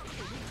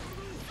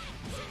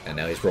 And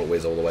now he's brought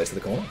Wiz all the way to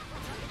the corner.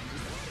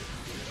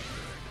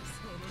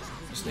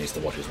 Just needs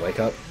to watch his wake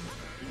up.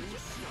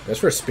 Goes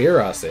for a spear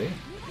RC.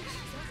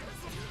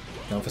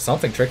 Going for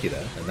something tricky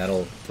there, and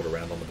that'll put a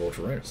round on the board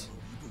for Runis.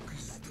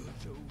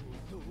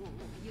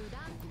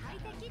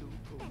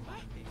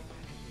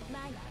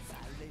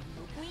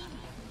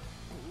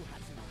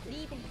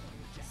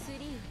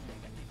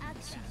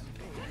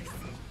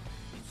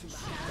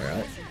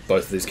 Alright,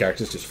 both of these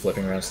characters just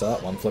flipping around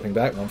start. One flipping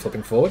back, one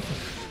flipping forward.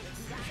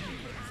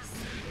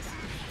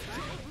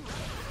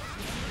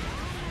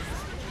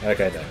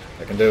 Okay, then.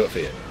 I can do it for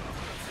you.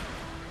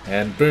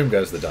 And boom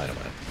goes the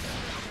dynamite.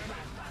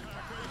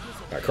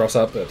 Alright, cross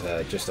up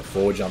at just a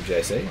forward jump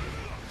JC.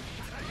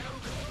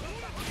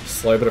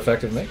 Slow but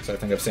effective mix. I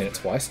think I've seen it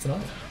twice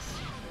tonight.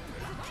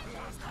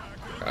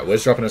 Alright,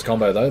 Wiz dropping his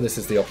combo though. This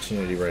is the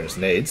opportunity Runis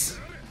needs.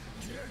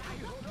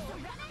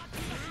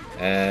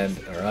 And,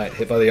 alright,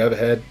 hit by the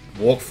overhead.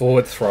 Walk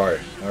forward, throw.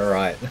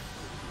 Alright.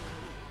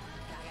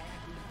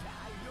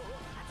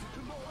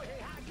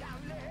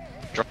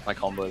 Drop my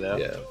combo there.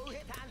 Yeah.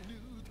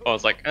 I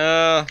was like,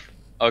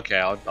 okay,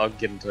 I'll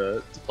get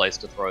into place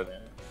to throw there.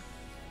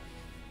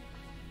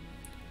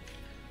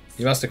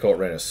 You must have caught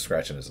Runis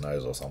scratching his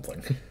nose or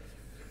something.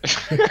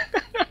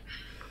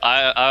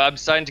 I'm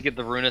starting to get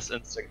the Runis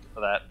instinct for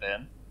that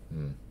then.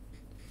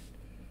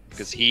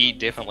 Because he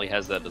definitely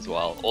has that as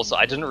well. Also,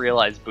 I didn't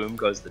realize boom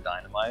goes the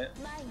dynamite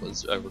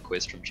was a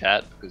request from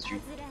chat because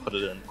you put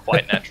it in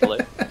quite naturally.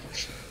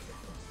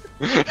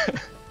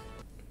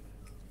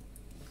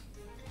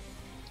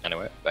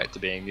 Anyway, back to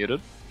being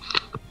muted.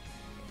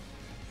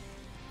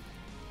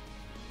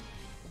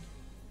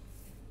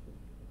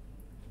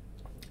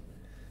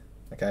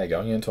 Okay,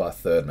 going into our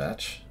third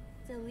match.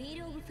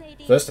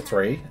 First to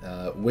 3.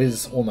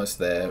 Wiz almost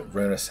there.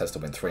 Runis has to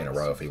win 3 in a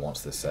row if he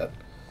wants this set.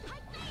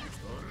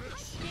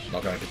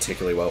 Not going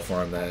particularly well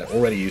for him there.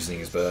 Already using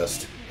his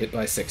burst. Hit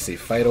by 6C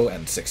Fatal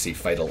and 6C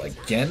Fatal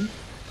again.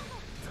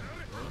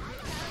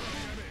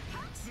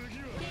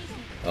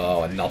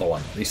 Oh, another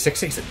one. These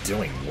 6Cs are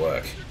doing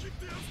work.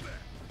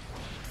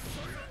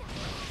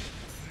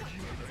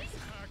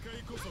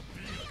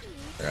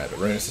 Alright, but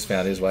Runis has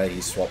found his way. He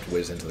swapped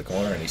Wiz into the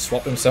corner, and he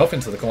swapped himself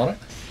into the corner.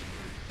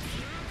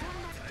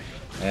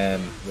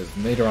 And with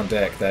meter on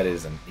deck, that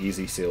is an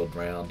easy sealed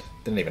round.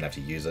 Didn't even have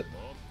to use it.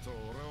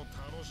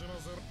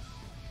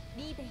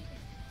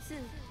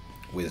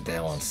 Wiz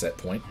now on set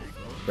point.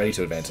 Ready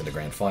to advance into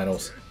grand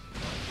finals.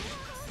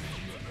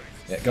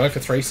 Yeah, going for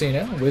 3C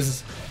now. Wiz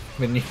has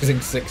been using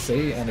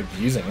 6C and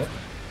abusing it.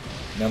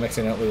 Now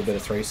mixing it up with a bit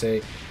of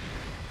 3C.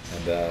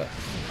 And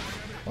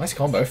nice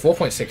combo.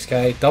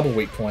 4.6k, double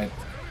weak point.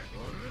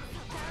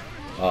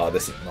 Oh,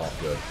 this is not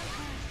good.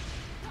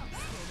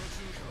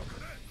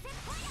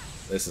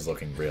 This is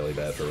looking really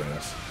bad for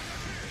Runis.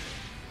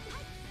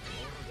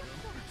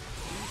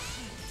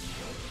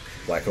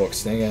 Blackhawk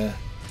Stinger.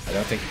 I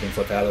don't think you can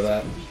flip out of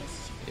that.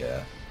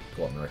 Yeah,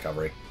 caught in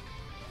recovery.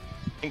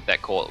 I think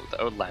that caught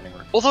landing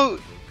recovery. Although,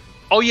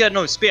 oh yeah,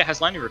 no, Spear has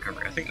landing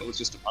recovery. I think it was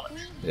just a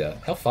punish. Yeah.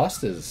 How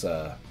fast is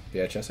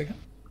VHS again?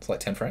 It's like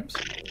 10 frames?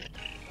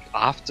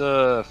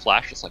 After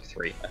Flash, it's like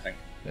 3, I think.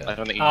 Yeah. I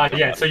don't think.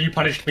 Yeah. So you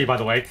punished me, by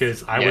the way,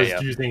 because I was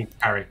using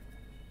parry.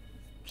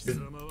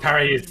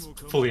 Parry is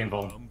fully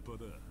involved.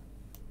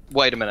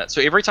 Wait a minute.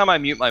 So every time I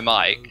mute my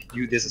mic,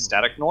 there's a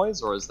static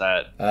noise, or is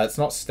that? It's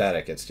not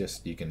static. It's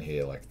just you can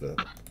hear like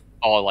the.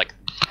 Oh, like.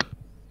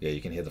 Yeah,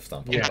 you can hear the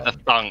thump. Yeah. The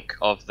thunk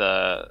of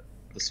the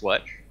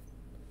switch.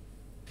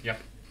 Yep.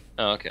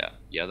 Oh, okay.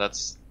 Yeah,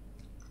 that's.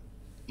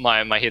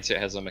 My headset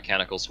has a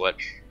mechanical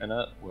switch in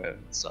it, where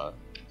it's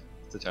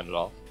to turn it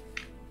off.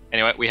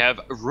 Anyway, we have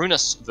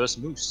Runis vs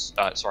Moose.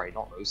 Sorry,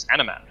 not Moose.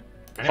 Animap.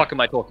 What the fuck am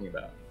I talking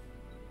about?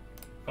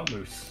 Not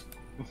Moose.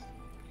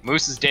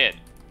 Moose is dead.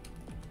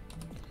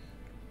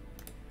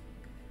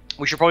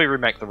 We should probably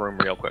remake the room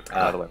real quick.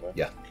 By the way,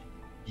 yeah.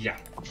 Yeah.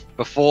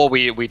 Before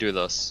we do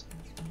this.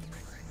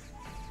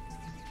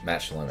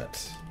 Match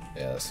limit.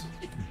 Yes.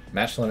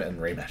 Match limit and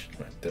rematch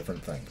limit.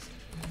 Different things.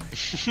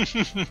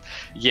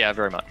 Yeah,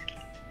 very much.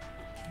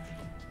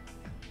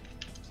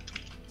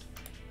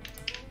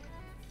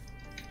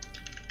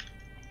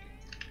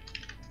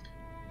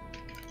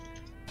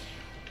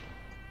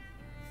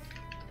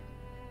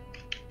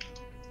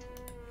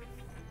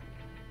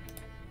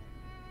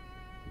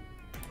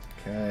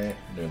 Okay,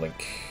 new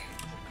link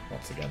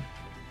once again.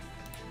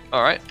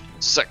 All right,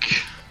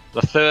 sick.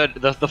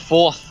 The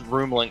fourth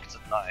room link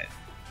tonight.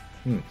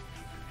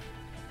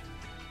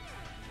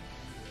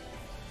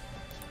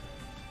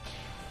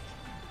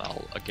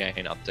 I'll again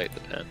update the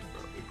pin,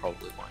 but we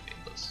probably won't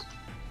need this.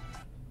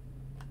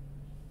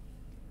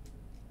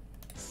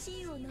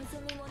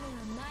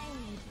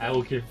 I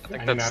will give I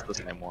think that's Animap the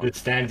same one. the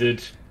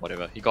standard.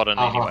 Whatever, he got in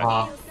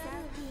anyway.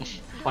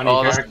 Funny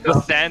Oh, character.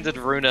 the standard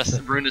Runis.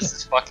 Runis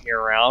is fucking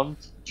around,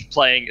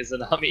 playing as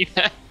an army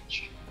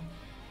match.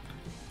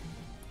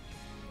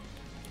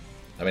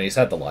 I mean, he's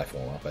had the life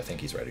warm up. I think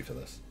he's ready for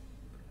this.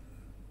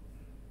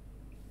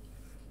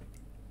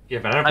 Yeah,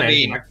 but I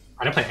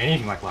don't play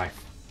anything like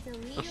Life.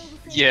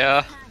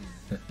 Yeah.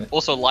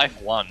 Also,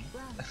 Life won.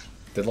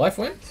 Did life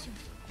win?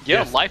 Yeah,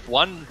 Yes. Life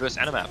won versus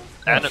Animap.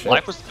 Oh, And shit.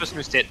 Life was the person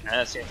who sent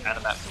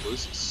Animap to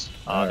losers.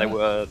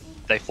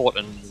 They fought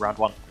in round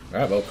 1.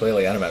 Alright, well,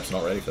 clearly Animap's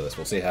not ready for this.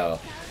 We'll see how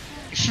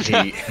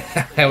he,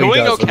 how he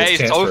Doing does with okay his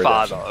chance so for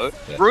far, redemption.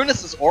 though. Yeah.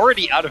 Runis is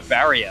already out of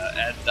barrier,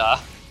 and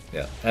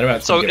Yeah,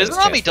 Animap's so been given his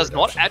Izanami chance for does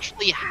not redemption.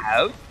 actually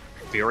have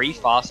very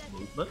fast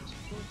movement.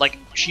 Like,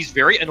 she's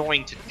very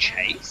annoying to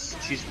chase.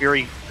 She's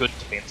very good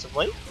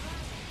defensively.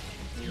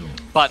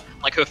 But,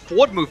 like, her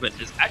forward movement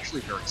is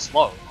actually very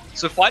slow.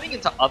 So fighting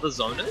into other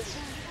zoners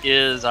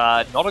is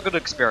not a good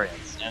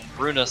experience, and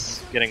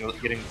Runis getting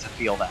to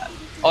feel that.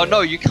 Oh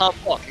no, you can't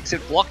block,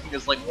 except blocking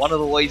is like one of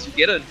the ways you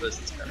get in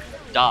versus character.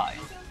 Die.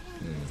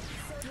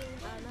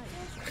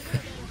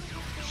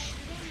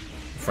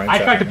 Frame I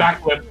tried to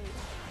trap. backflip.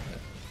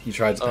 You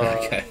tried to...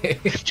 okay.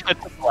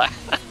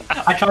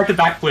 I tried to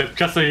backflip,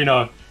 just so you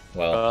know.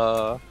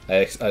 Well,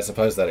 I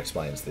suppose that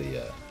explains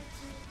the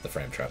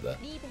frame trap there.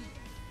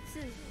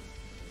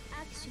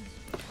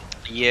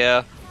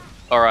 Yeah.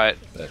 Alright.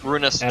 But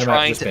Runis Animap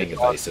trying just to being be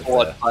evasive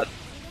forward, there. but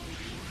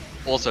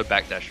also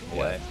backdashing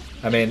away.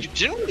 I mean,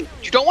 Generally,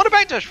 you don't want to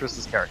backdash versus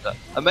this character.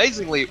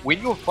 Amazingly,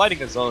 when you're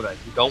fighting a zoner,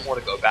 you don't want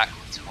to go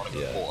backwards, you want to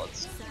go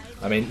forwards.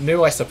 I mean,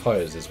 Nu, I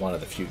suppose, is one of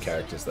the few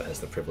characters that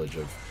has the privilege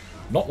of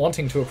not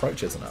wanting to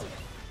approach Izanami.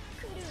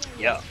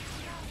 Yeah.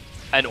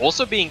 And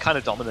also being kind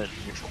of dominant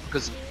in neutral,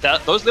 because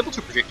those level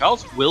 2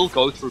 projectiles will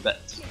go through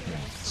bits.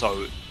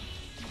 So,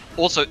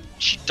 also,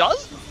 she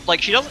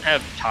doesn't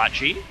have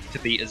Tachi to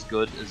be as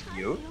good as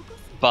you,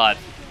 but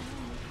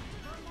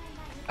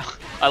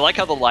I like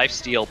how the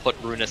lifesteal put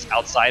Runis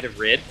outside of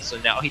red, so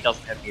now he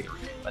doesn't have meter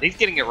again, but he's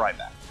getting it right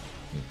back.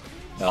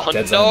 Oh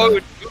dead no,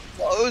 zone too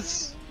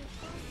close!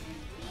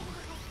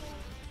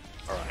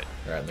 Alright.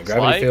 Alright, the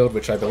gravity Slide? field,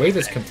 which I believe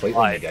is completely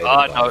Slide. negated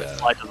No, by...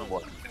 slide doesn't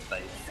work if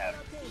they have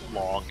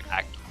long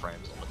active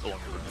frames on the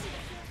room.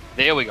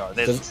 There we go,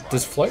 there's the slide.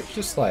 Does float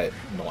just, like,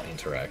 not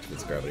interact with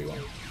the gravity one?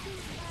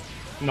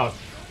 No.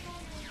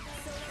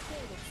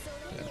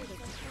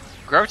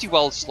 Gravity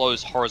Well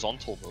slows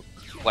horizontal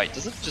movement. Wait,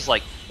 does it just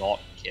like not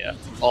care?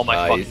 Oh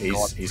my fucking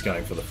god. He's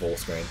going for the full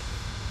screen.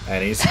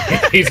 And he's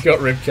he's got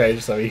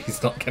ribcage, so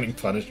he's not getting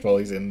punished while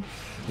he's in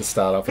the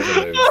startup of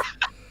the move.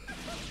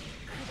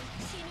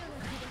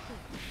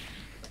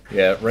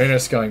 Yeah,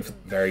 Runis going for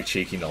very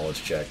cheeky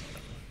knowledge check.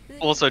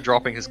 Also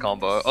dropping his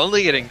combo,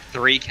 only getting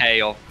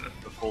 3k off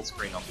the full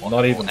screen on block.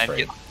 Not even and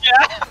 3.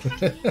 Yeah!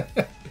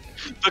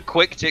 The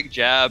quick tick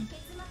jab,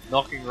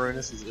 knocking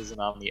Runis is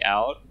an army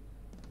out.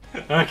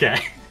 Okay.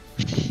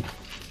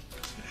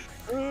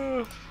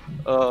 You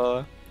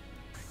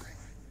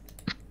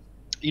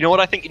know what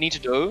I think you need to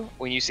do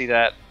when you see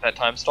that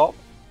time stop?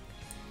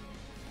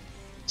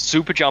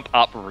 Super jump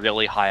up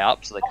really high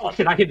up so they Oh can't.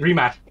 shit, I hit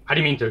rematch. I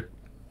didn't mean to.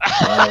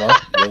 Well,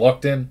 you're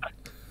locked in.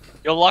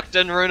 You're locked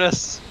in,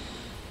 Runis.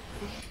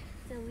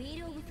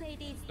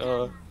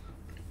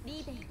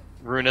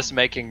 Runis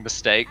making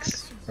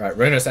mistakes. Right,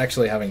 Runis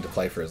actually having to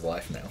play for his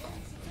life now.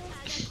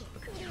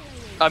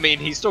 I mean,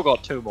 he's still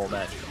got 2 more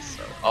matches,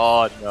 so...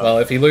 Oh, no. Well,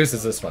 if he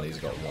loses this one, he's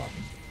got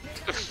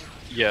 1.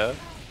 Yeah.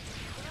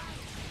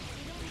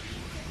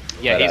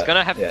 Yeah, But, he's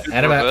gonna have yeah, to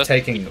Animap reverse.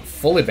 taking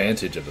full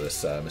advantage of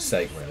this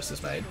mistake Runis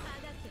has made.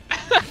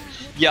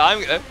 Yeah,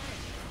 I'm...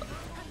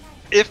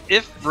 If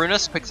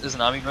Runis picks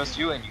Izanami versus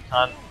you and you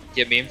can't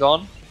get memed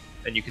on,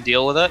 and you can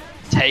deal with it,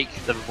 take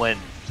the win.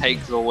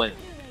 Take the win.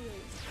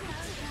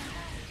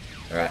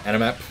 Alright,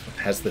 Animap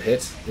has the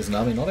hit. Is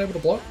Nami not able to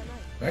block?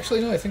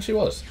 Actually, no, I think she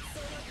was.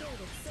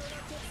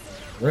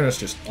 Runis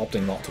just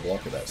opting not to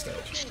block at that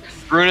stage.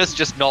 Runis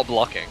just not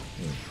blocking.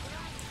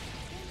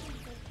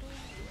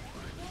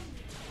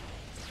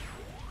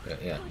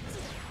 Yeah.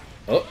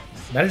 Oh,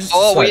 manages to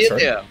Oh, side we in throw.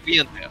 there. We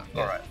in there.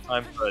 Yeah. Alright,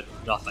 time for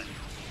nothing.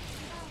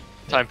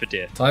 Time for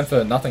death. Time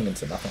for nothing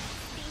into nothing.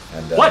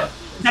 And, What?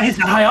 That is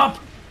that high up?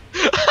 I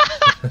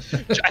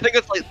think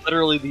it's like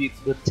literally the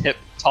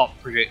top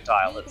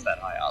projectile that's that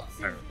high up,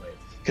 apparently.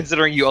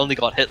 Considering you only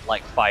got hit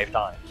like 5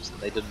 times,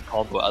 and they didn't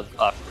combo after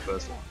the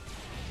first one.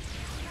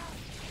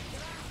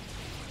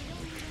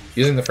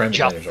 Using the frame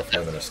Jump. advantage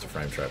off Runis to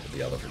frame trap with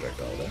the other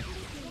projectile there.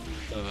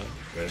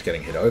 Runis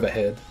getting hit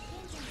overhead.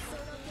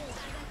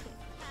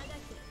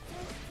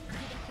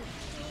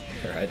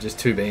 Alright, just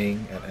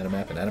 2Bing at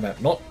Animap, and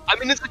Animap not... I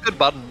mean, it's a good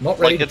button. Not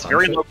ready Like, to it's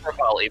very punish it. low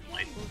profile even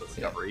late in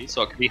Discovery,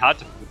 so it can be hard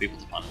for people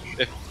to punish.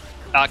 If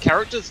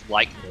characters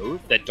like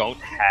Move that don't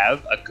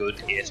have a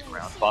good air to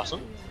ground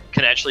button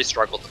can actually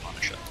struggle to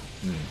punish it.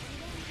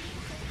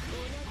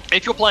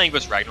 If you're playing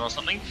with Ragnar or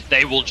something,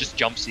 they will just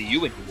jump C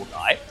you and you will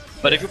die.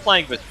 But if you're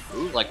playing with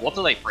Move, like, what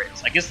do they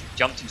press? I guess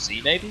jump to C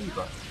maybe,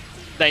 but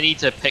they need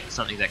to pick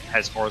something that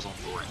has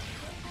horizontal range.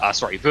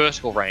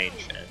 Vertical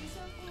range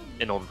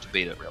in order to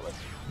beat it, really.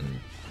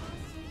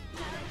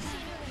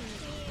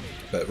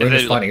 But If they Runis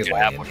look finding his good way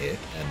at in one. here,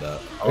 and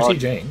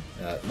OCGing,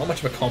 not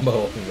much of a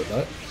combo off of it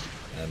though,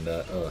 and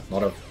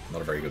not a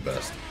very good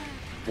burst.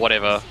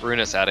 Whatever,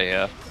 Runis out of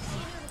here.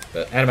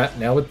 But Animap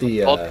now with the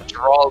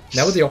Drops.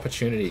 now with the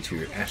opportunity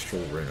to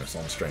astral Runis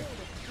on stream.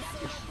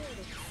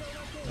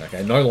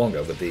 Okay, no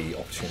longer with the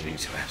opportunity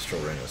to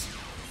astral Runis.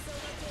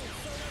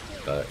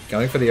 But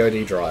going for the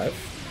OD drive.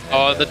 And,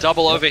 Oh, the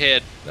double yep,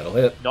 overhead. That'll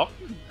hit. Knock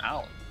him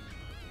out.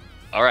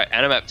 Alright,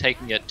 Animap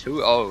taking it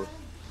 2-0.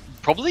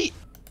 Probably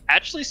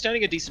actually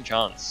standing a decent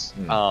chance.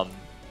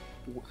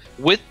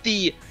 With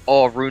the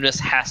Runis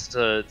has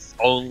to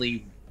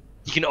only...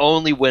 He can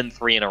only win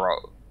 3 in a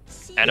row.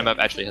 Animap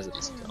actually has a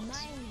decent chance.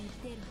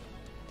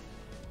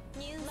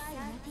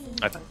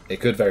 I think. It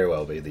could very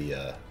well be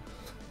the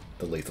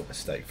lethal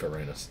mistake for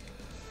Runis.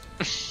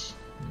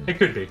 It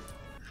could be.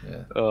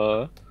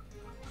 Yeah.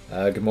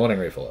 Good morning,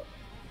 Refill.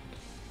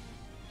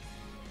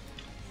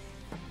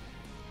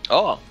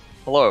 Oh,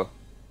 hello.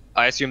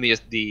 I assume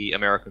the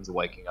Americans are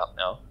waking up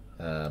now.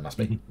 Must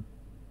be.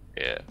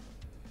 Yeah.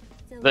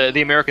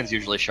 The Americans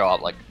usually show up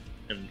like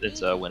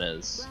it's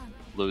winners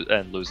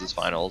and losers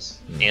finals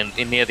and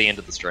near the end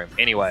of the stream.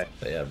 Anyway.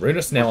 But yeah,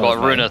 Runis now We've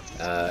on got his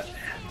lane,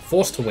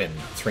 forced to win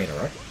 3 in a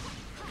row.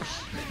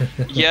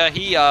 Yeah,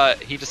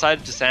 he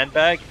decided to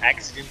sandbag,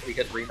 accidentally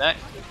hit rematch,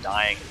 and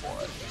dying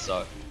for it.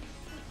 So,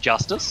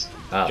 justice.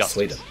 Justice.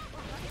 Sweden.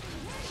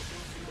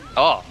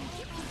 Oh,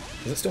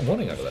 Is it still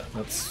morning over there?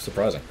 That's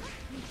surprising.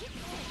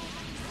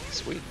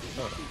 Sweden.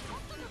 Oh.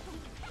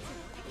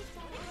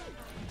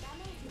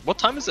 What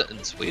time is it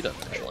in Sweden,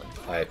 actually?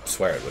 I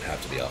swear it would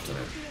have to be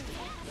afternoon.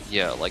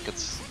 Yeah, like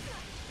it's...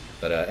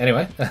 But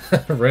anyway,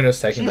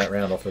 Runis taking that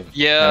round off of...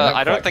 Yeah, Animap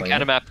I don't quite think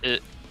cleanly.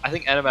 I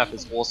think Animap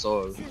is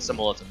also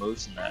similar to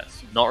Moose in that.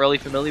 Not really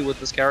familiar with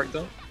this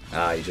character.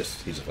 He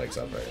just wakes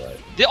up very late.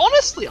 There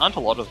honestly aren't a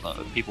lot of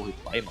people who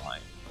play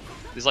mine.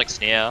 There's like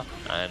Snare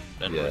and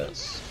Yeah.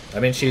 Runis. I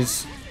mean,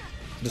 she's...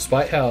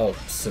 Despite how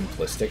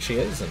simplistic she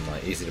is and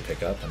like easy to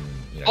pick up and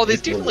you know, Oh,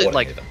 there's definitely rewarding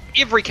like even.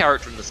 every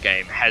character in this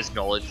game has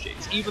knowledge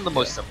cheats, even the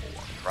most simple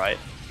ones, right?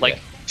 Like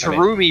Yeah. I mean-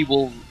 Terumi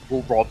will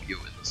rob you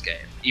in this game,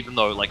 even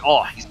though like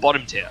he's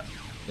bottom tier,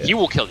 Yeah. he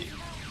will kill you.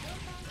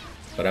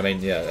 But I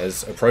mean, yeah,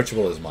 as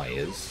approachable as Mai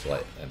is,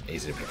 like, and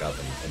easy to pick up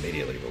and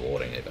immediately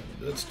rewarding, even,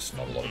 there's just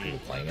not a lot of people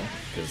playing it,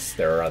 because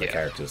there are other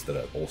characters that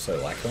are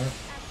also like that.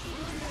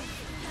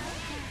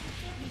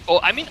 Well,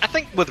 I mean, I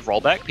think with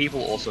rollback,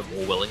 people are also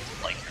more willing to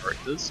play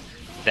characters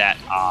that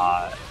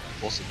are...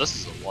 Also, this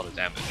is a lot of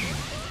damage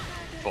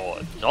for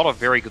not a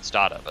very good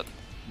starter, but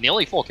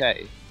nearly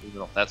 4k,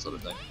 even off that sort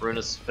of thing.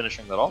 Runis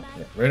finishing that off.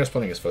 Yeah, Runis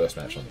putting his first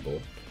match on the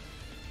board.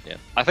 Yeah,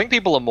 I think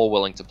people are more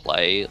willing to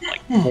play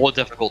like more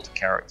difficult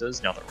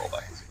characters now that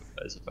rollback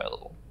is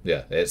available.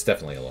 Yeah, it's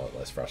definitely a lot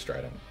less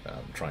frustrating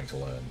trying to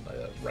learn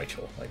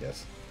Rachel, I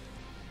guess.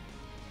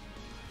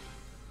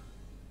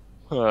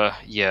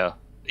 Yeah.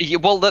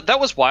 Well, that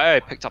was why I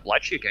picked up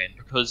Lychee again,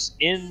 because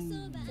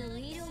in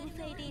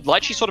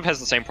Lychee sort of has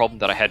the same problem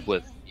that I had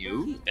with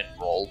you in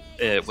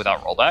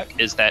without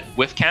rollback, is that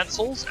with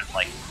cancels and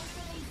like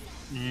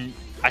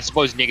I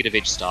suppose negative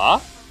edge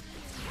star,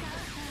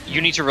 you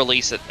need to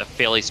release at a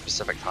fairly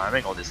specific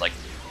timing, or there's like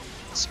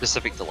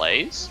specific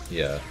delays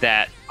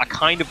that are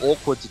kind of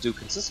awkward to do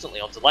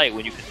consistently on delay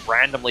when you can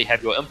randomly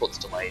have your inputs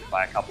delayed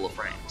by a couple of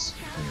frames.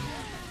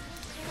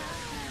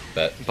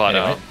 But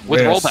anyway,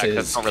 with rollback,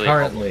 that's not really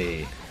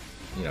currently,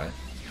 you know,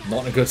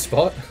 not in a good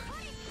spot.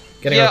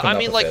 I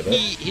mean, like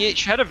he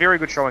had a very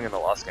good showing in the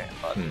last game,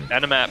 but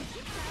Animap,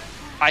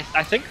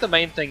 I think the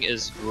main thing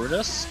is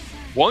Runis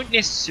won't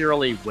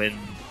necessarily win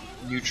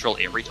neutral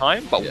every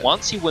time, but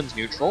once he wins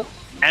neutral,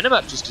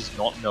 Animap just does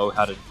not know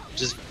how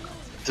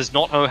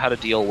to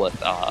deal with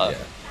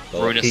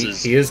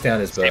Runis's he is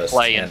down his burst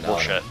play and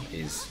bullshit.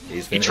 He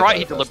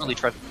deliberately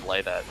tried to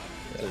delay that.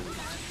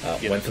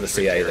 Went for the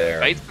CA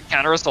there. Bates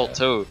counter assault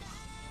too.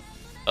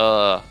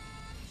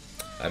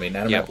 I mean,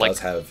 Animap does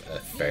have a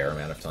fair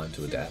amount of time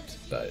to adapt,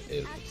 but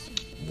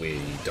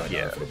we don't know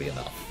if it'll be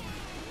enough.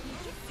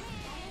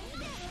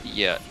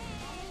 Yeah.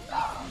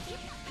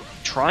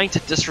 Trying to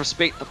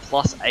disrespect the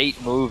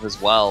 +8 move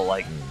as well.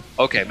 Like,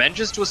 okay,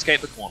 manages to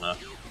escape the corner,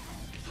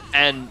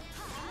 and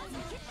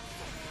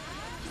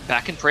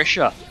back in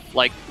pressure.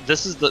 Like,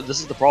 this is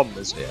the problem.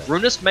 Is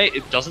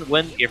Runis doesn't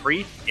win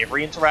every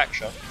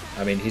interaction.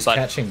 I mean, he's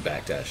catching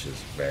backdashes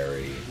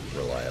very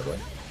reliably.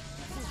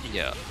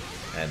 Yeah.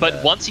 And,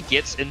 but once he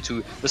gets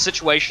into the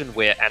situation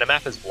where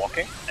Animap is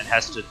blocking and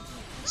has to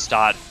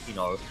start, you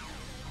know,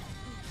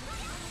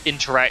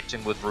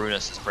 interacting with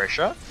Runis'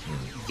 pressure,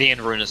 then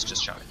Runis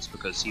just shines,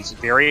 because he's a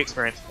very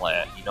experienced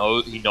player.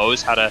 He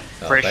knows how to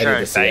pressure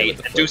and bait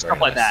and do stuff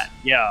like that.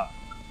 Yeah.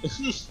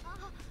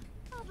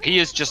 He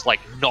is just like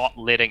not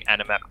letting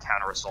Animap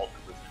counter assault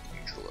with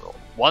neutral at all.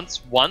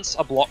 Once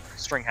a block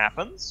string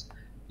happens,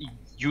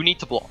 you need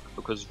to block,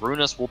 because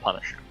Runis will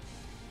punish you.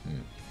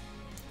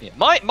 Yeah,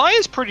 Mai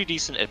is pretty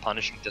decent at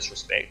punishing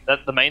disrespect.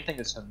 The main thing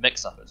is her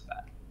mix-up is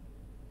bad.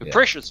 The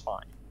pressure's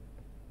fine.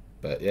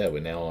 But yeah,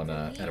 we're now on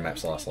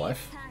Animap's Last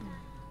Life.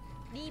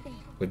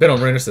 We've been on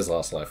Runis'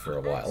 Last Life for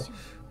a while.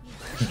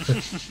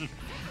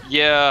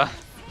 Yeah.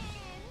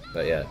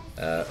 But yeah,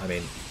 I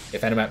mean,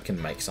 if Animap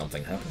can make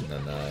something happen,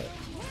 then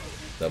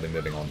they'll be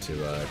moving on to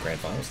Grand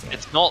Finals tonight.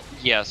 It's not,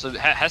 so it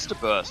has to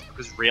burst,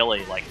 because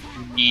really, like,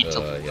 you need to...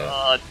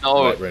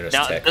 no,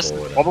 now this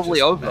is probably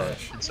over,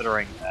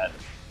 considering that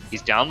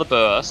he's down the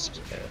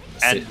burst,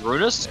 and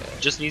Runis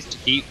just needs to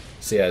keep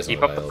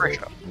up the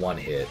pressure. One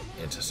hit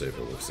into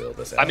Super will seal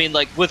this out. I mean,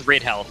 like, with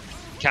red health,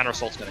 counter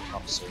assault's going to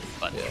come soon,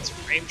 but it's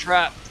frame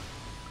trap.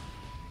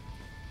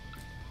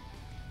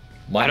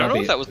 I don't know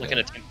if that was like an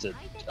attempted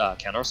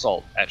counter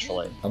assault,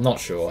 actually. I'm not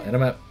sure.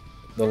 Animap,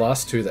 the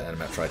last two that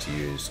Animap tried to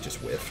use just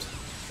whiffed.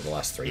 For the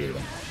last three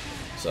even.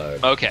 So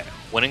okay,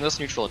 winning this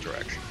neutral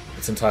interaction.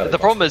 It's entirely the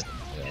problem is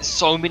there's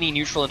so many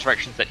neutral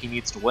interactions that he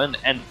needs to win,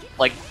 and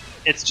like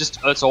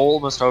it's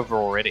almost over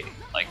already.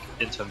 Like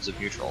in terms of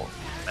neutral,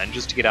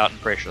 manages to get out in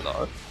pressure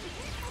though.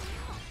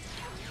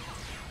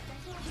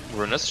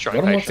 Runis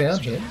showing patience. Down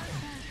here.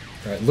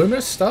 Right,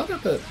 Luminous started,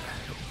 but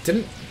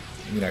didn't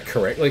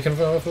correctly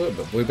confirm with it.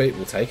 But Blue Beat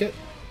will take it.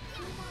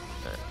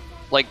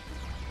 Like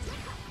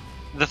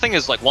the thing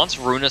is, like once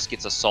Runis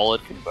gets a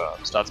solid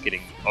confirm, starts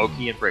getting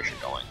Oki and pressure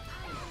going,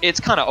 it's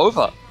kind of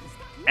over,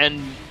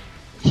 and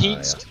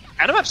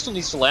Animap still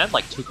needs to land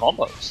like 2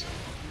 combos.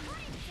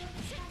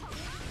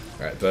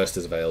 Alright, burst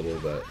is available,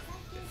 but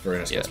if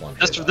Runis gets one.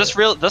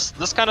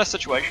 This kind of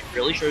situation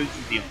really shows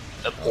you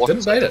the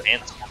importance of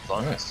defense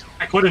on zones.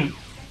 I couldn't.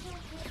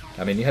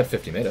 I mean, you had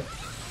 50 meter.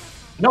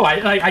 No,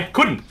 I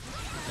couldn't.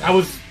 I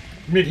was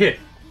mid-hit.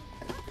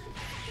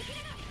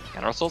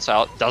 Counter assault's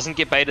out. Doesn't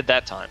get baited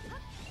that time.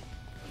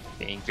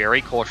 Being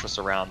very cautious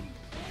around.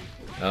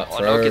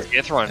 Throw, gets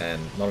air thrown.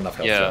 And not enough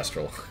health for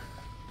Astral.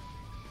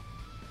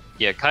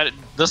 Yeah,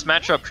 this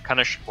matchup kind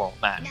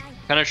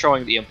of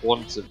showing the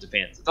importance of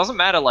defense. It doesn't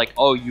matter like,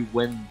 oh, you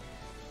win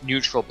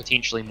neutral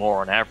potentially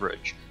more on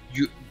average.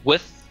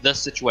 With this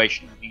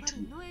situation, you need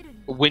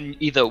to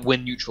either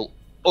win neutral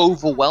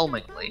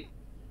overwhelmingly,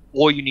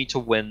 or you need to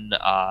win.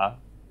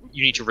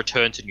 You need to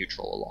return to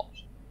neutral a lot.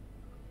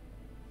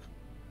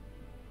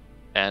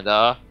 And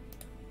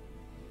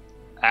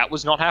that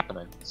was not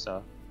happening.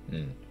 So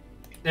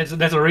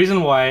There's a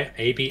reason why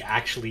AB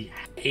actually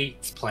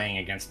hates playing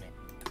against me.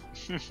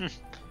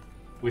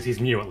 With his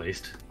Mew, at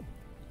least.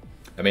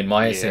 I mean,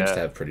 Maya seems to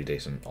have pretty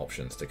decent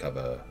options to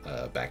cover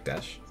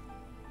backdash.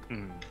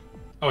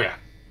 Oh yeah.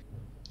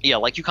 Yeah,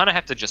 like you kind of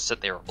have to just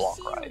sit there and block,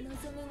 right?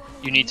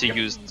 You need to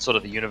use sort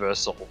of the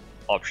universal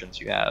options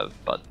you have,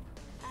 but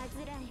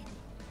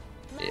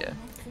yeah.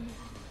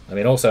 I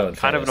mean, also in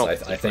Kind of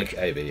fairness, an I think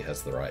AB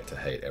has the right to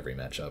hate every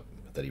matchup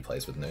that he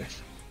plays with Nu.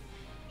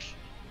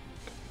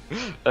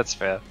 That's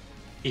fair.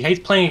 He hates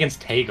playing against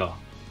Taiga.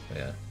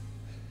 Yeah.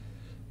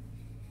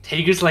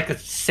 Taiga's like a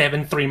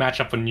 7-3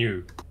 matchup for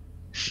New.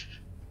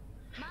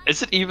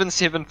 Is it even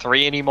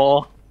 7-3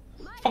 anymore?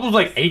 Probably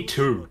like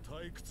 8-2.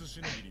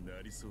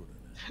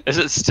 Is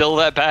it still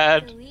that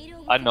bad?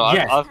 I don't know.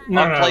 Yes. I've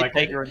No, played like,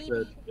 Taker and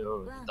it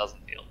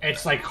doesn't feel.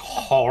 It's like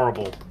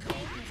horrible.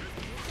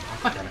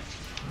 God damn it.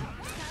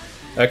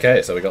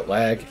 Okay, so we got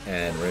Lag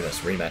and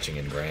Runis rematching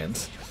in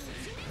Grands.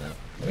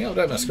 Let me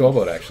update my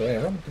scoreboard actually.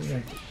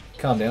 Everyone,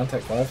 calm down,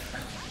 take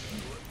 5.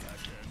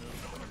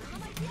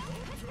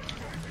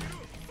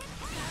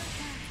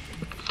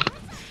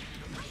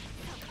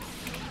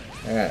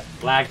 Alright.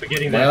 Lag for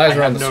getting My that. eyes I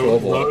are on have the no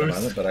scoreboard at the lows.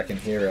 moment, but I can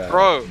hear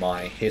Bro,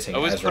 my hitting. I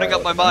was Azrael putting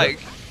up my at the moment.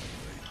 mic.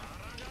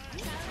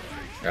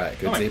 Alright,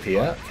 good Oh my DP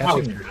out.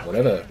 Catching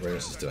whatever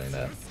Runis is doing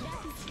there.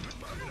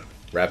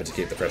 Rapid to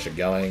keep the pressure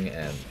going,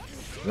 and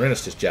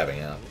Runis just jabbing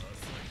out.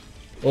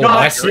 Oh,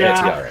 nice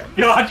Gotcha!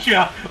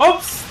 Gotcha!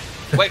 Oops!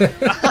 Wait.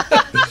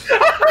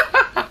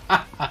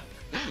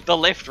 The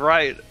left,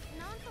 right.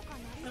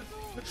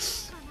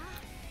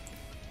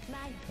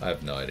 I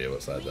have no idea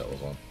what side that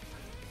was on.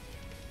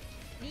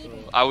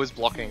 I was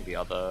blocking the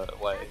other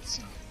way,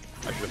 so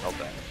I should have held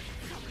that.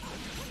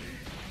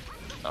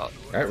 Oh.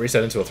 Alright,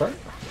 reset into a throw.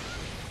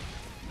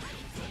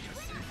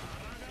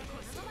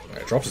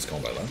 Alright, drops his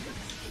combo though.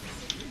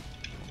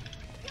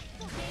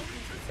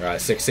 Alright,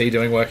 6C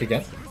doing work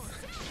again.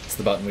 It's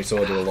the button we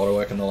saw do a lot of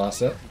work in the last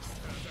set.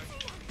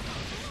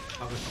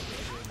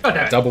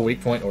 Double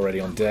weak point already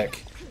on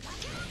deck.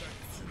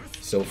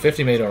 Still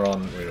 50 meter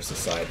on Runis'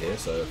 side here,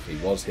 so if he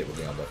was hit with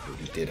the unblock,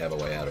 he did have a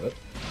way out of it.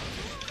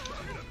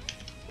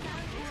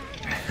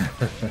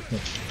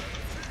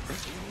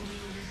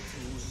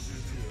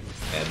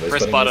 And Wiz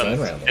Press putting button. his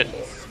own round on the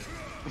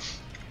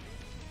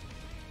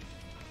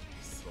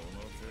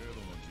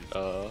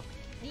board.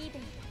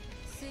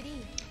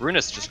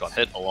 Runis just got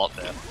hit a lot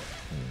there.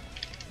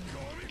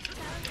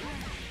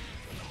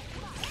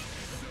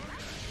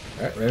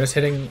 Alright, Runis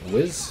hitting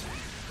Wiz.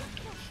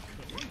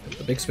 With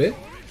the big spear.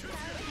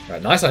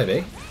 Alright, nice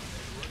IB.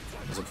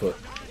 There's a foot.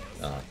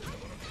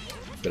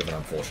 Bit of an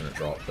unfortunate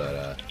drop,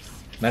 but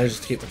manages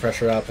to keep the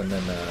pressure up and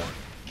then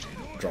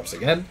drops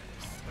again.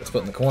 Gets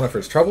put in the corner for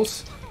his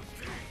troubles.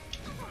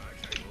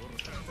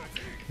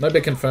 No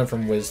big confirm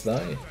from Wiz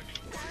though.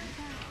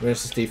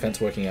 Runis'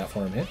 defense working out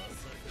for him here.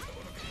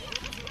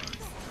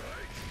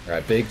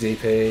 Alright, big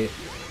DP.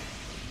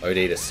 OD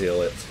to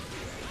seal it.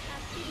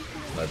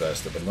 No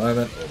burst at the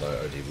moment, although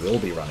OD will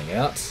be running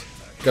out.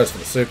 Goes for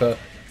the super.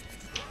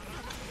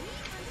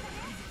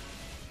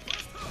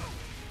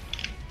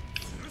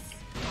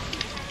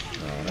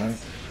 Oh no.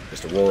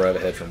 Just a war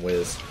overhead from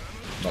Wiz.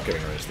 Not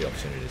giving Runis the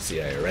opportunity to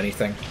CA or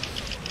anything.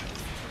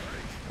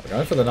 We're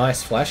going for the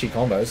nice flashy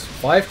combos.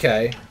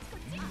 5k.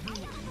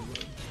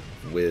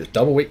 With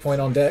double weak point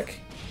on deck.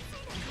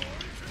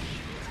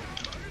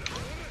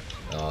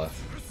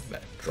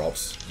 That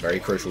drops. Very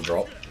crucial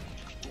drop.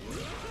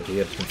 If he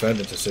had confirmed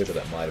into super,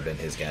 that might have been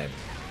his game.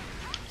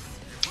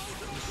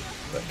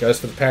 But goes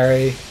for the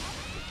parry.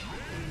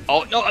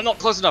 Oh, no, I'm not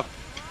close enough.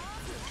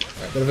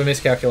 Right, bit of a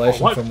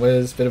miscalculation from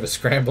Wiz. Bit of a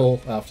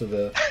scramble after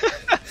the...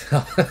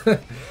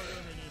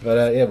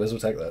 But yeah, Wiz will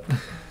take that.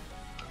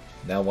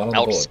 Now one on the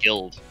board.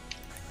 Outskilled.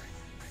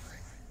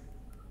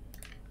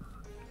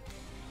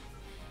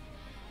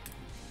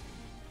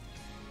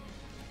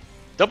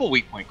 Double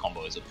weak point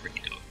combos are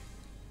pretty dope.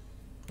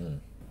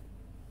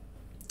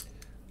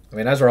 I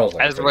mean, Azrael's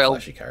like a pretty Azrael,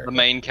 flashy character. the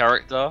main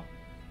character,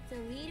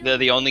 they're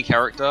the only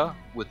character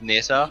with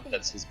Netta,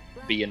 that's his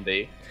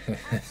B&B.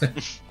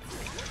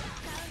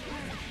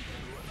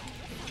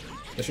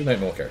 They should make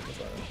more characters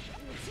like that.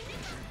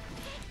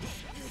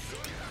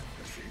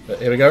 But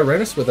here we go,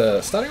 Runis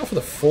with starting off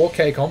with a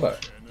 4k combo.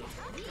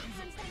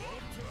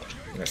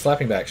 You know,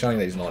 slapping back, showing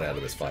that he's not out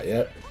of this fight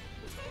yet.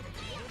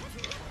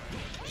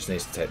 Just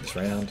needs to take this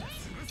round.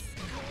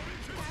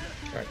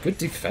 Alright, good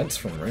defense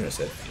from Runis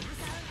here.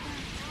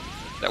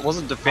 That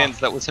wasn't defense,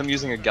 that was him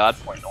using a guard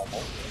point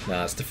normal.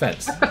 Nah, it's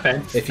defense.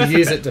 Defense. If you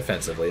use it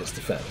defensively, it's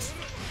defense.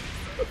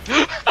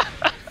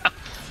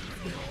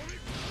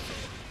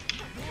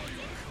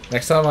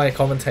 Next time I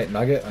commentate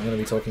Nugget, I'm going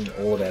to be talking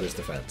all about his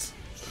defense.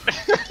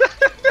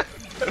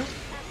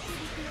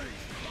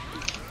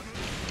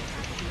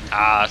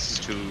 This is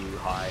too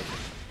high.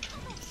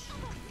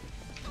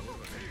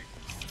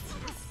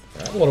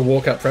 Right, a lot of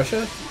walk-up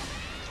pressure.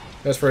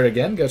 Goes for it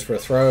again, goes for a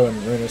throw, and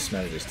Runis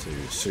manages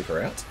to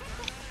super out.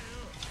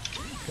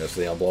 Goes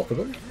for the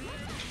unblockable.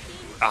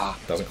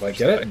 Doesn't quite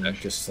get it, and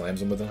just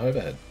slams him with an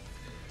overhead.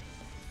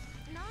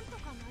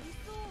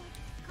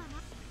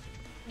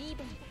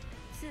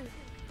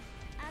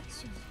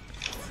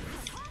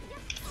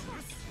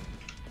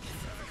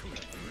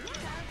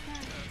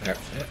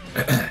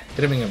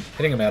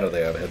 Hitting him out of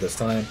the overhead this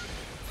time.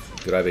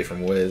 Good IB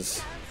from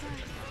Wiz.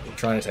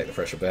 Trying to take the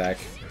pressure back.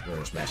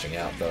 Runis mashing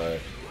out though.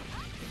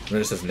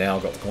 Runis has now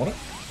got the corner.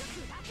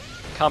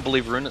 Can't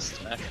believe Runis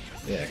is mashing.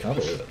 Yeah, I can't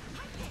believe it.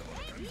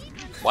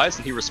 Why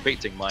isn't he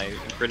respecting my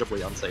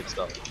incredibly unsafe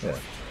stuff? Yeah.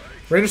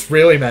 Runis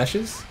really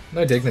mashes.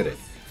 No dignity.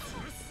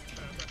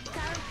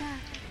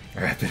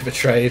 Alright, bit of a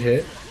trade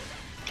hit.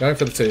 Going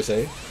for the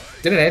 2C.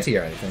 Didn't anti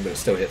or anything, but it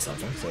still hit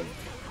something, so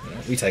you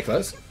know, we take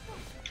those.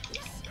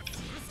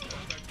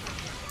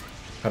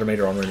 100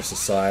 meter on Runis'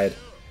 side.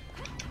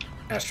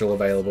 Astral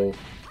available.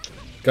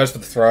 Goes for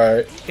the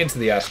throw, into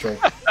the Astral.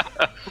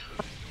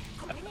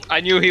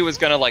 I knew he was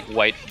gonna like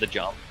wait for the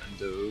jump and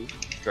do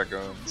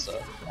Dragoon,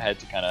 so I had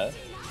to kind of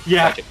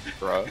Yeah. take it to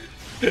throw.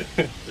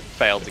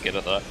 Failed to get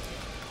it though.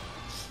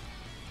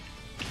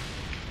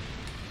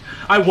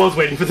 I was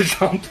waiting for the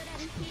jump.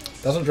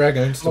 Doesn't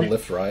Dragoon still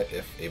lift right,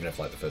 even if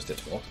like the first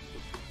hit's blocked?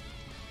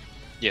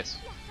 Yes.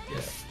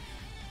 Yes.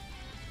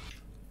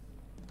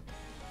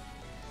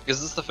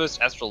 Is this the first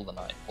Astral of the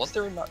night? Was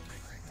there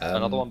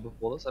another one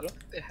before this? I don't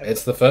think they have.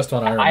 It's the first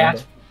one I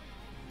remember.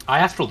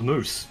 I astraled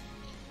Moose.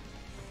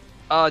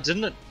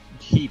 Didn't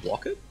he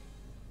block it?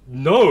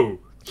 No,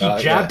 he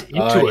jabbed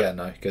into it. Yeah,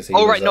 no, because he.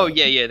 Oh was, right, no,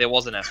 yeah, there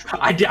was an Astral.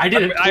 I did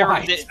it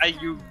twice.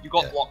 You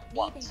got blocked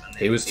once. And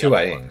He was the other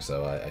 2-Aing, one.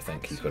 so I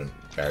think he couldn't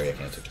barrier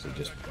cancel because he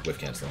just whiff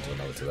canceled into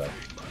another 2A.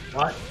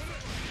 What?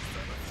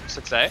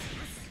 6A,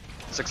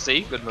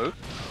 6C, good move.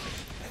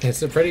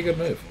 It's a pretty good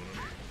move.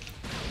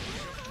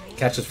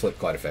 Catches flip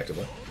quite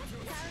effectively.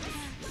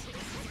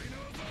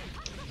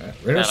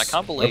 Right, Man, I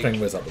can't believe opening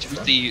Wiz up with the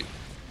front. 2C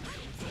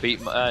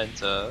beat my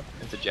into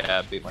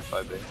jab, beat my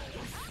 5B.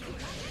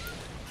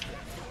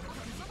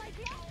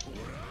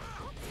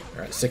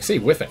 Alright, 6C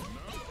whiffing.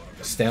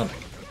 Astounding.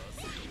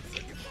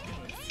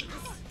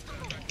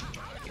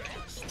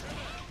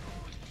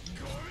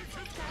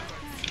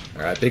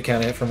 Alright, big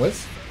counter hit from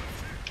Wiz.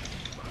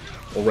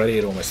 Already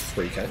at almost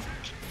 3k.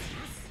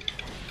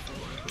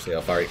 We'll see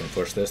how far he can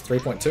push this.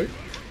 3.2.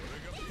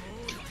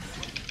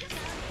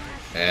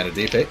 And a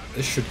deep hit.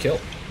 This should kill.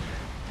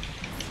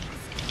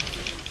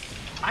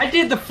 I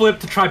did the flip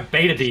to try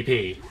beta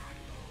DP.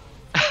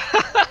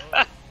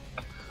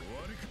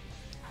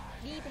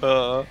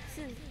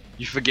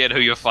 You forget who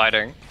you're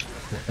fighting.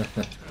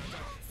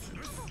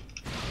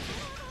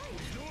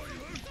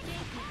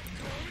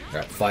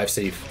 Alright,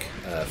 5C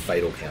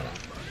fatal counter.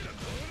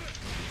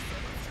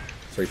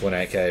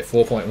 3.8k,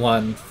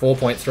 4.1,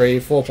 4.3,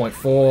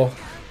 4.4.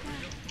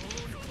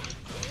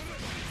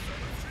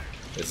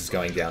 This is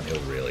going downhill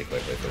really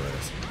quickly for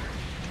Runis.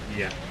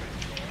 Yeah.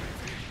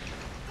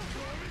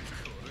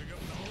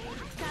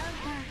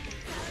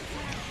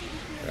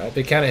 Alright,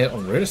 big counter hit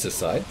on Runis'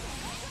 side.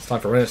 It's time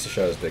for Runis to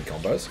show his big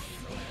combos.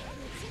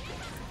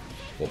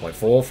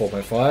 4.4,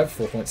 4.5,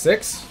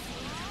 4.6.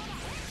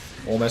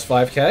 Almost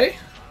 5k.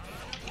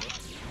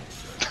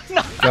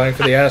 Going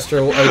for the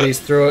Astral, OD's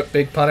through it,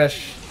 big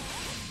punish.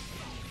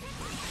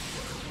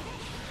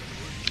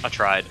 I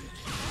tried.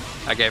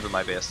 I gave it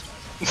my best.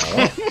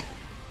 Oh.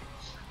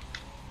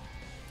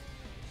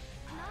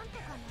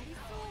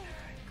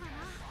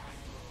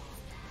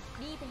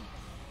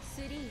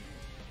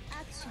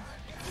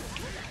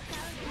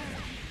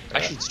 I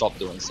should stop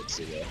doing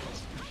 6C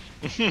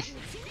there.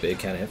 Big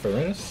counter hit for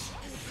Runis.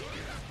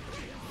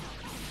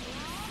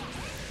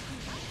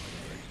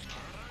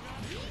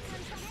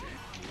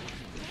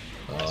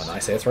 Oh,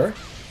 nice air throw.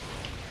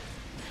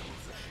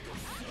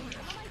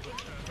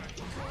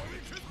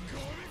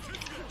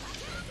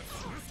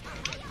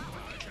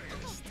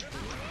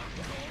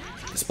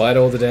 Despite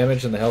all the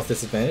damage and the health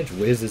disadvantage,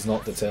 Wiz is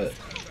not deterred.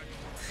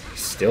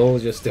 He's still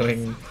just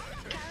doing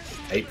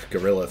ape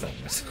gorilla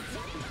things.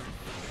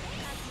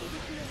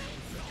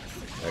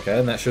 Okay,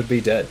 and that should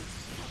be dead.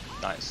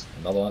 Nice.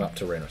 Another one up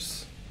to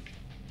Runis.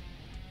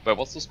 Wait,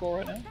 what's the score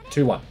right now?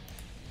 2-1.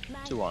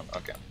 2-1,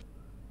 okay.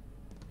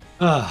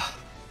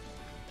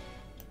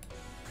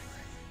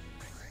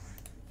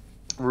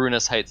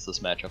 Runis hates this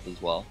matchup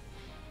as well.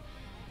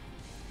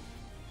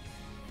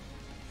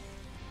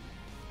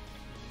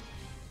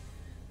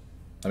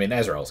 I mean,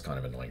 Azrael's kind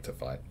of annoying to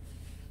fight.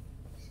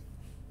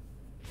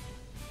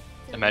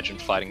 Imagine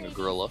fighting a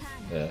gorilla.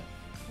 Yeah.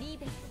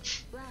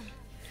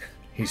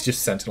 He's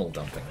just sentinel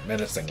dumping,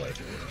 menacingly.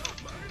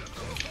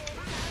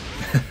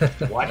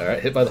 What? Alright,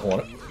 hit by the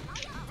Hornet.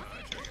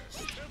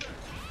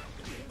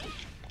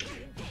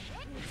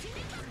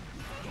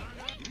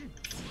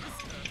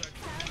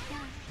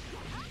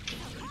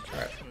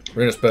 Alright,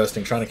 Runis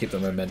bursting, trying to keep the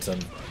momentum.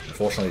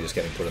 Unfortunately, just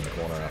getting put in the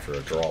corner after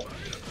a drop.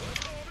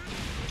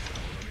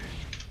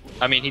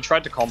 I mean, he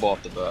tried to combo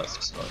off the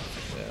burst, so...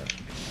 Yeah.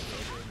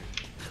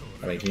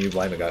 I mean, can you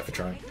blame a guy for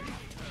trying?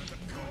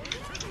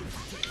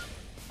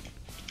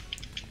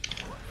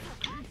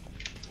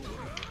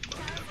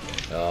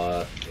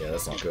 Yeah,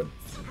 that's not good.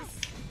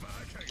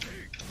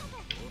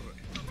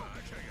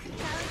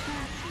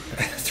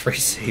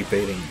 3C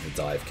beating the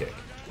dive kick.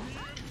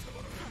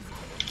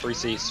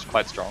 3C is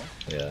quite strong.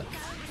 Yeah.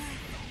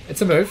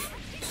 It's a move.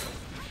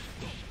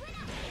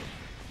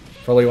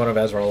 Probably one of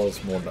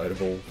Azrael's more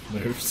notable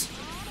moves.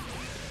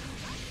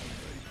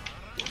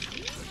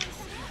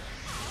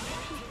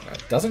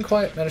 Right, doesn't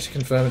quite manage to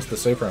confirm into the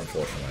super,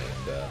 unfortunately,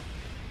 and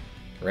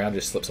round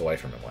just slips away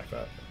from him like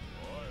that.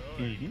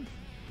 Mm-hmm.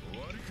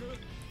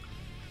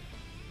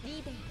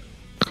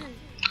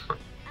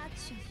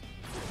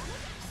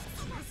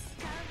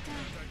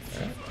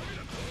 Right.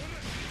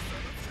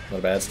 Not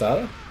a bad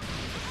starter.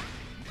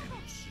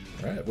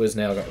 Alright, Wiz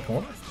now got the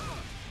corner.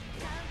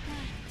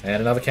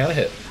 And another counter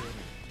hit.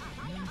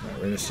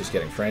 Right, Runis just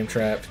getting frame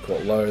trapped,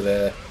 caught low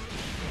there.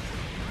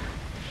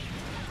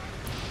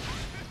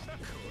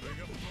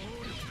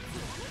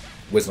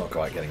 Wiz not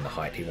quite getting the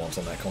height he wants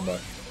on that combo.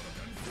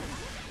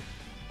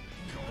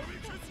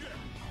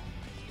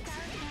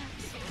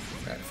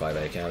 Alright,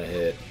 5A counter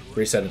hit.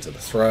 Reset into the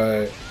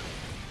throw.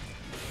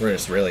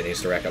 Runis really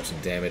needs to rack up some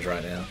damage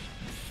right now.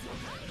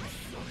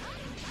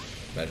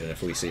 Imagine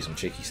if we see some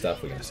cheeky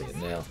stuff, we're going to see it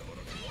now.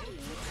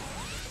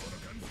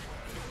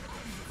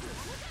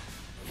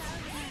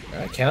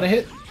 Alright, counter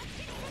hit.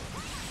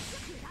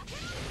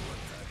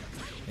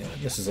 Yeah,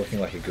 this is looking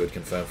like a good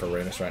confirm for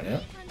Runis right now.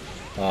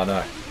 Oh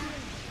no.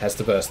 Has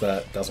to burst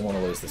that. Doesn't want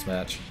to lose this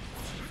match.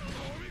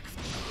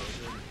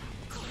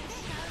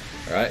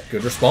 Alright,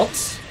 good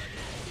response.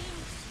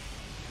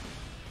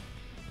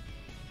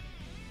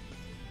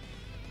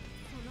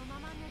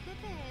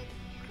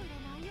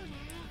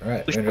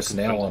 Alright, Runis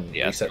now on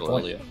reset point.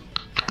 Earlier.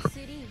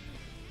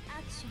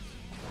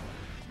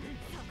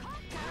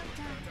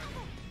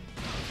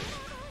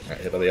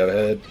 Alright, hit by the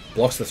overhead.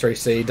 Blocks the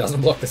 3C,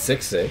 doesn't block the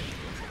 6C.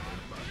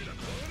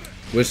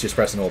 Wiz just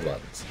pressing all the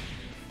buttons.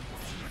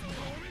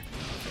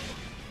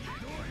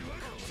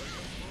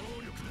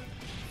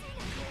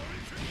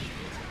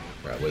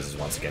 Right, Wiz has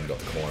once again got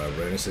the corner.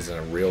 Runis is in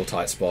a real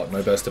tight spot.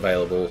 No burst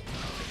available.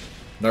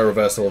 No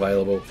reversal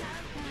available.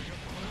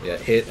 Yeah,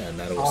 hit and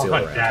that'll seal the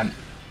round. Damn.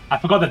 I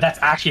forgot that that's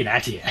actually an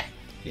anti-air.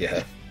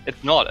 Yeah.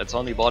 It's not. It's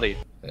only body.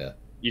 Yeah.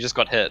 You just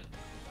got hit.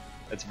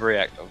 It's very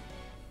active.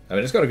 I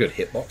mean, it's got a good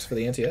hitbox for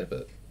the anti-air,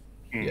 but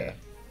yeah.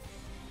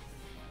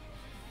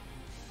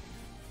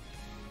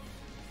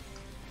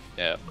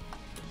 Yeah.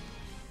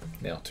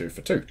 Now 2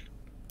 for 2.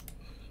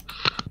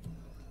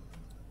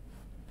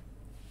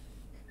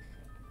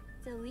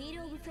 The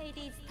wheel of fate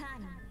is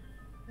turning.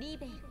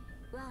 Level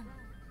 1.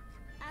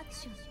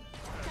 Action.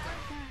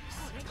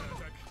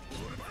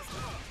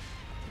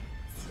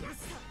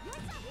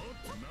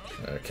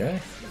 Okay.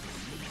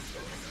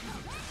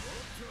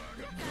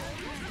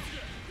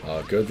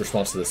 Good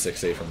response to the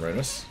 6E from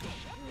Runis.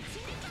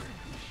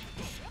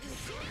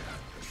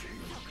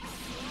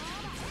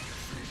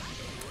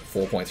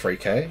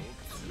 $4.3k.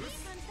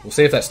 We'll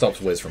see if that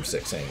stops Wiz from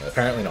 6ing.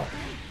 Apparently not.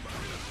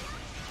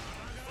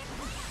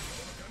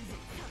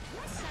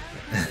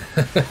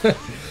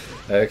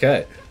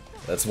 Okay.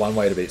 That's one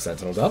way to beat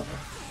Sentinel Dump.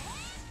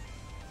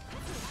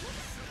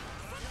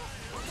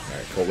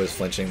 Alright, caught Wiz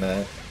flinching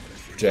there.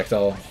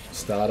 Projectile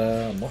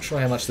starter. I'm not sure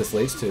how much this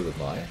leads to with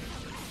Maya.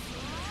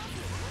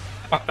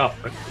 Fucked up.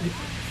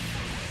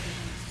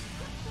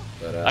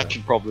 But, I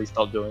should probably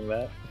stop doing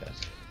that. Yeah.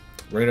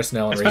 Runis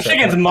now on Especially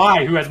reset. against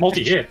Mai, who has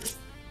multi-hits.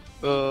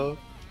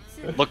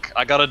 Look,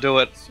 I gotta do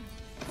it.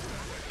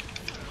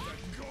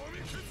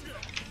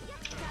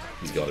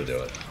 He's got to do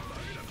it.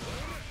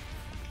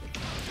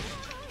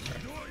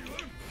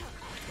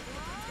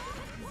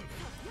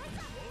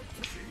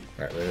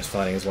 Alright, Runis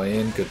finding his way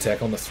in. Good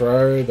tech on the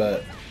throw,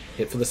 but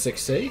hit for the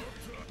 6C.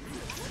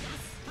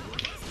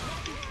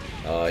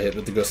 Hit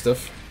with the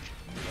Gustav.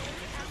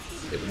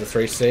 Hit with the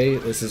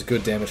 3C. This is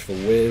good damage for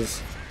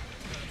Wiz.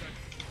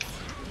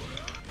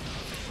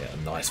 Yeah,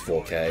 nice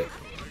 4k.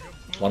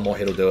 One more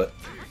hit will do it.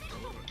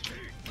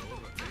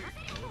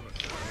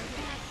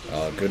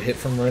 Good hit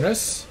from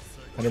Runis.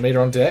 100 meter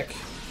on deck.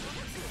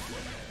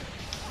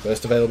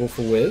 Burst available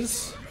for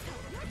Wiz.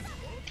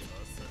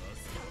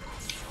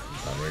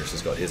 Runis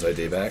has got his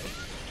OD back.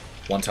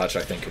 One touch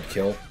I think could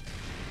kill.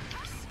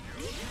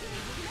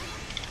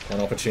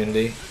 One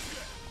opportunity.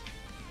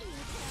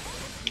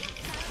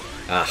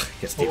 Ah,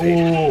 gets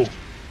DP'd. Ooh.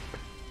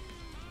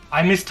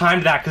 I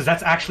mistimed that because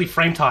that's actually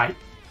frame tight.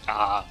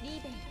 Ah.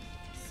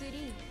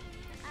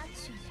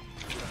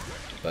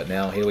 But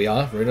now here we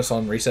are. Runis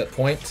on reset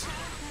point.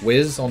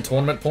 Wiz on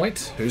tournament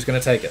point. Who's going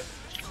to take it?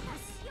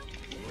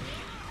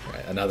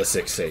 Right, another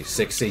 6C.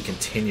 6C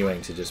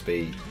continuing to just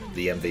be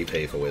the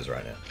MVP for Wiz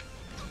right now.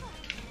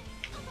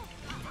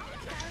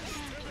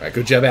 Alright,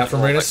 good jab out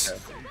from Runis.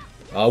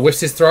 Whiffs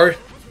his throw.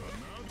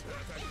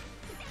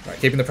 Alright,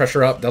 keeping the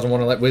pressure up. Doesn't want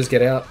to let Wiz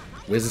get out.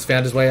 Wiz has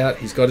found his way out.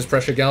 He's got his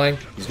pressure going.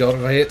 He's got a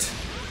hit.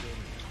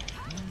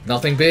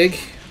 Nothing big.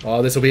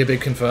 Oh, this will be a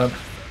big confirm.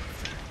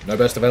 No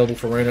burst available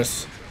for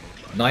Runis.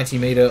 90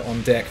 meter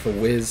on deck for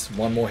Wiz.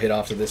 One more hit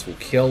after this will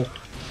kill.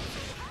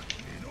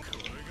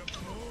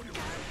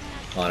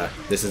 Oh no,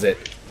 this is it.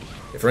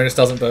 If Runis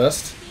doesn't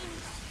burst,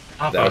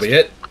 that'll be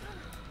it.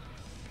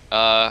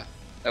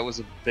 That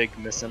was a big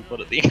misinput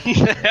at the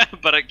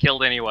end, but it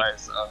killed anyway,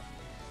 so...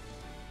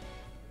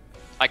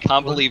 I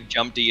can't believe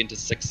Jump D into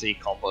 6C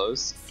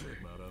combos.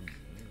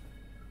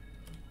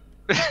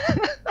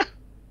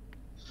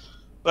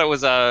 That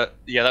was yeah,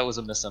 that was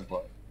a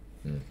misinput.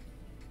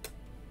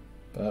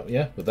 But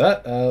yeah, with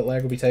that,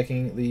 Lag will be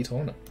taking the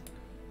tournament.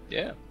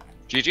 Yeah,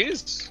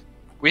 GG's.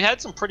 We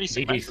had some pretty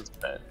sick matches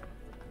today.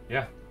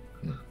 Yeah.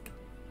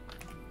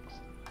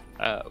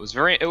 It was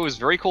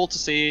very cool to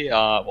see.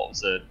 What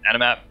was it?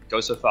 Animap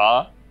go so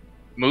far.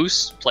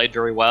 Moose played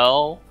very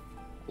well.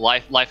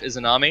 Life is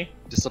an army.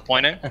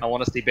 Disappointing. I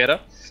want to see better.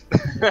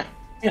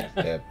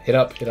 Yeah, hit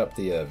up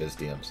the Viz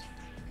DMs.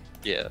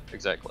 Yeah,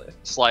 exactly.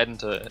 Slide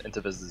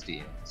into Viz's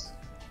DMs.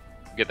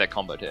 Get that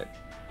combo tag.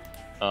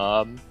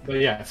 But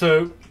yeah,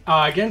 so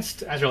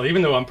against Azrael,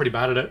 even though I'm pretty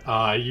bad at it,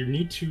 you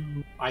need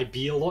to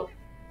IB a lot.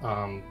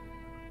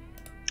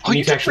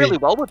 You did really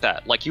well with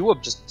that. Like, you were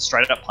just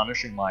straight up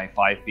punishing my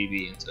 5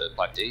 BB into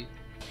 5D.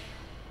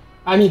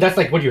 I mean, that's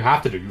like what you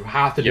have to do. You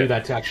have to do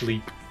that to actually...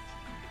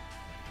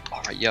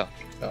 Alright, yeah.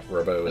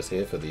 Robo is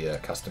here for the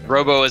custom.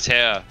 Robo is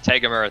here.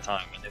 Take a mirror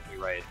time, and then we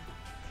raid.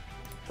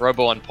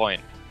 Robo on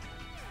point.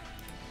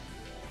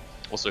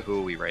 Also, who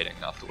are we raiding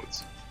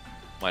afterwards?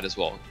 Might as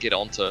well get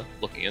on to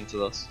looking into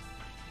this.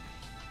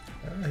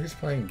 He's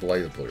playing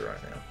Blaze Blue right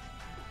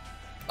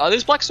now.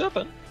 There's Black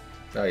Serpent.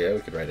 Oh yeah, we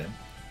could raid him.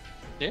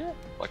 Yeah,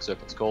 Black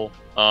Serpent's cool.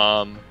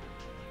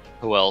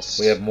 Who else?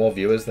 We have more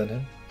viewers than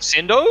him.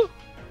 Sendo?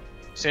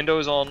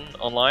 Sendo's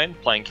online,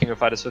 playing King of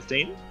Fighters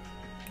 15.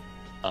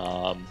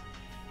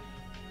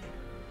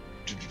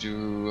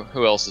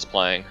 Who else is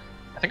playing?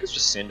 I think it's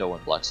just Sendo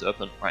and Black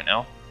Serpent right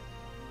now.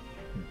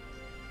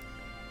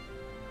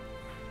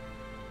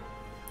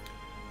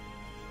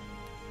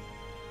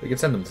 We could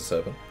send them to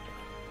Serpent.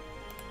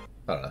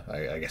 I don't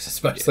know. I guess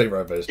it's mostly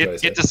Robo's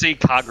choice. Get to see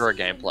Kagura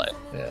gameplay.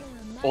 Yeah.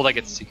 Or they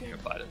get to see King of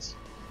Fighters.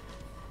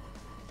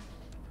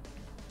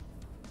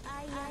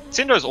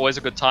 Sendo's always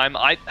a good time.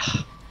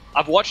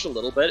 I've watched a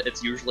little bit.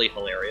 It's usually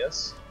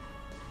hilarious,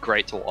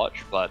 great to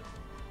watch, but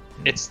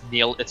it's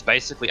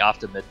basically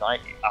after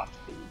midnight after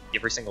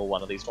every single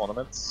one of these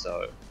tournaments.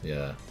 So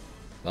yeah,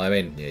 I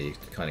mean, yeah, you're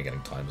kind of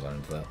getting time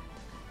zone for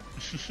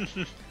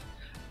that.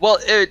 Well,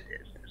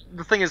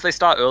 the thing is, they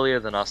start earlier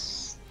than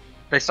us.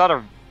 They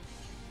start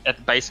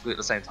at basically at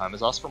the same time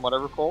as us, from what I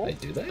recall.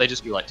 Do they? They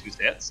just do like 2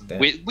 sets.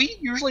 We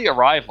usually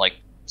arrive like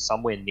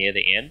somewhere near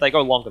the end. They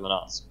go longer than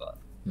us, but.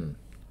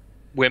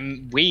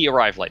 When we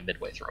arrive like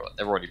midway through it,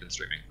 they've already been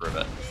streaming for a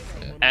bit.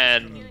 Yeah.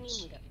 And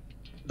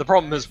the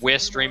problem is we're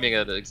streaming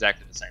at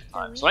exactly the same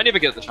time, so I never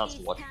get the chance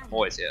to watch it. I'm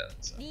always here.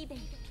 So.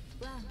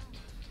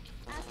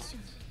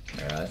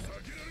 Alright.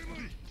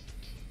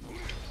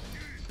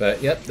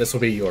 But yep, this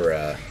will be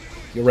your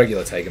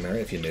regular Taker Mirror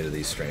if you're new to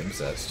these streams.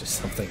 That's just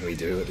something we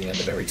do at the end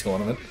of every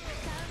tournament.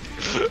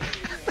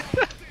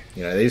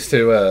 You know, these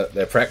two,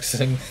 they're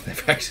practicing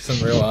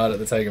real hard at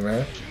the Taker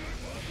Mirror.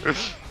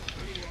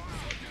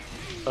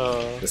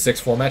 The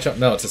 6-4 matchup?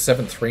 No, it's a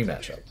 7-3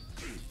 matchup.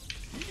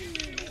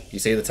 You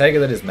see, the Taker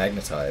that is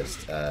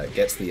magnetized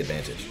gets the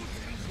advantage.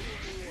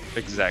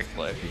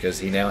 Exactly. Because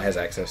he now has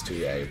access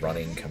to a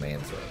running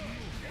command throw.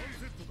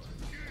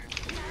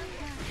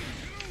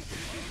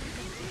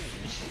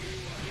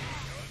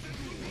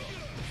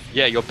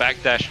 Yeah, your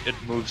backdash, it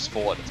moves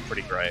forward. It's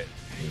pretty great.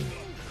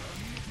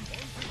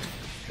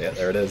 Yeah,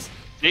 there it is.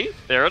 See?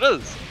 There it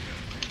is.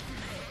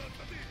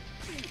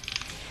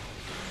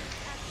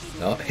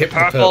 Oh, hit with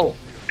the purple.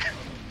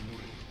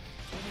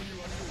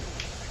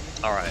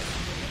 Alright.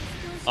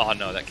 Oh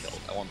no, that killed.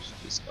 I wanted to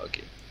do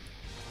Smokey.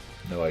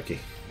 No Oki.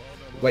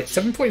 Wait,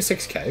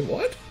 7.6k?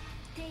 What?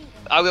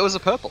 Oh, it was a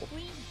purple.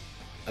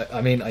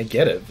 I mean, I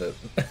get it, but...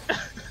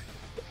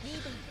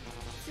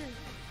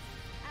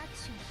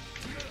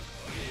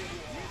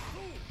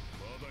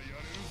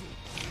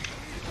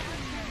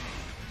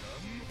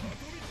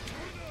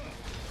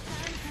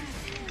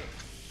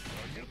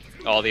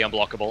 Oh, the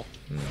unblockable.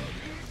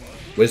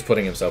 Wiz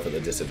putting himself at the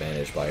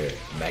disadvantage by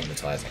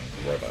magnetizing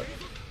Robo.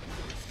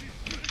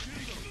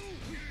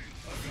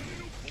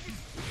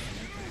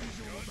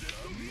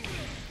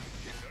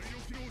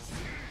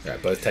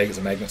 Alright, both Takers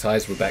are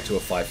magnetized. We're back to a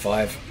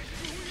 5-5.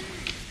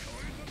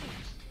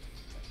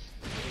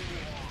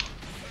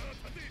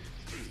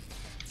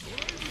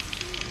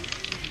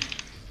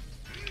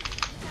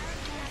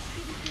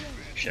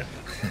 Shit.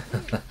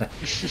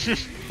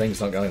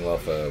 Things not going well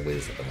for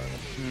Wiz at the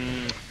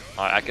moment.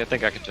 I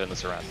think I can turn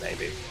this around,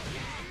 maybe.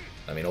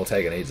 I mean, all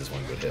Taker needs is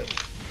one good hit.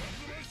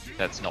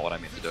 That's not what I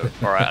meant to do.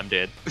 Alright, I'm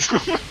dead.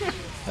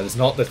 That is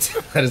not the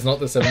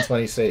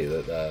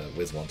 720C that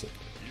Wiz wanted.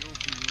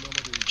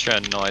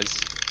 Churn noise.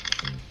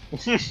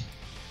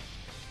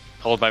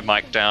 Hold my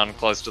mic down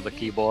close to the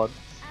keyboard.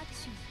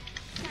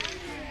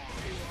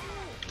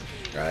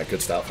 Alright,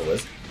 good start for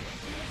Wiz.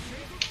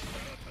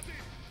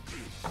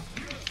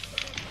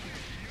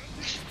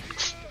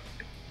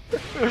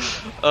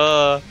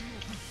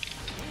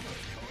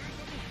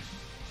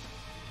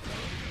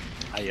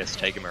 Yes,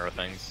 take a mirror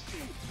things.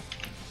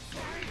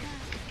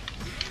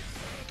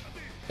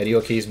 How do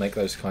your keys make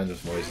those kinds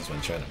of noises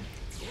when churning?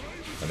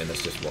 I mean,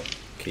 that's just what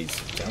keys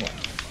sound like.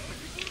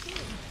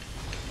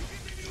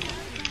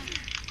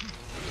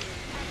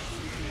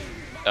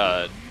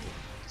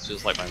 It's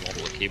just like my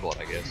normal keyboard,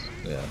 I guess.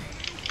 Yeah.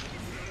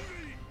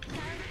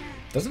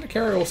 Doesn't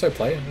Akera also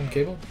play on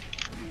keyboard?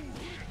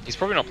 He's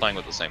probably not playing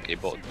with the same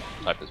keyboard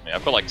type as me.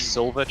 I've got like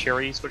silver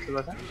cherry switches,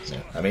 I think. So.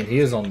 Yeah. I mean, he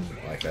is on,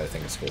 like, I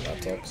think a school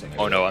laptop. So maybe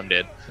Oh no, I'm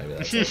dead. Maybe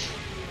that's it.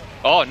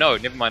 Oh no,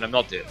 never mind, I'm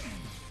not dead.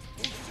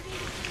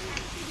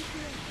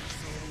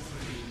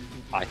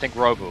 I think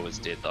Robo was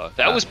dead though.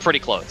 That was pretty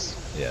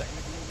close. Yeah.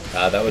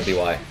 That would be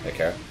why,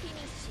 Akera.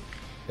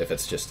 If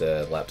it's just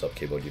a laptop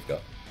keyboard you've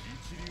got.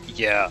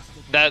 Yeah,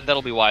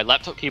 that'll be why.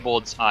 Laptop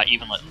keyboards are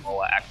even like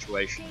lower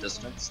actuation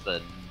distance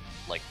than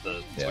like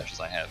the switches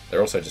I have.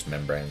 They're also just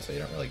membrane, so you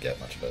don't really get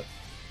much of a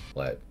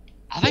like.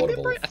 Are they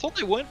audible... membrane? I thought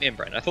they weren't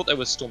membrane. I thought they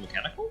were still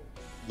mechanical,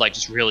 like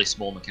just really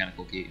small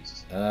mechanical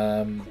keys.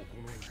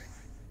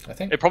 I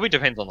think it probably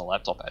depends on the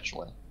laptop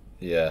actually.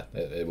 Yeah,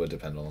 it would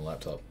depend on the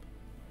laptop.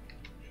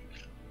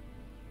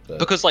 But...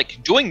 Because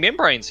like doing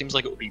membrane seems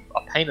like it would be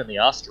a pain in the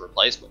ass to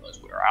replace when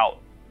those wear out.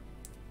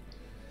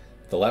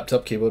 The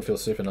laptop keyboard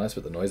feels super nice,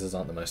 but the noises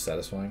aren't the most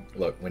satisfying.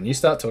 Look, when you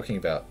start talking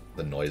about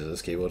the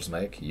noises keyboards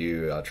make,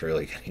 you are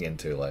truly getting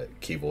into like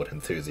keyboard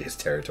enthusiast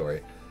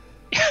territory.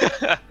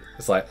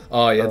 It's like,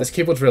 oh yeah, this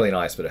keyboard's really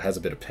nice, but it has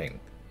a bit of ping.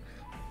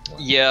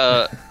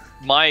 Yeah,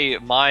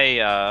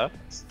 my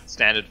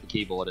standard for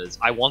keyboard is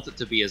I want it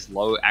to be as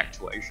low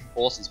actuation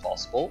force as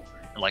possible,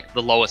 and like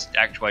the lowest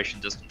actuation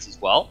distance as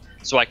well,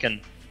 so I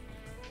can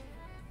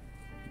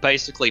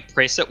basically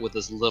press it with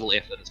as little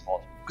effort as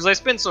possible. Because I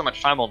spend so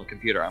much time on the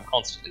computer, I'm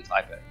constantly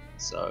typing,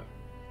 so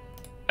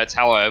that's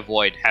how I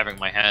avoid having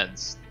my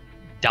hands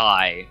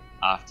die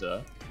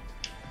after.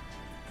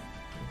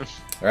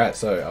 Alright,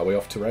 so are we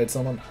off to raid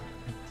someone?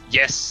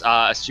 Yes,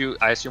 I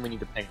assume we need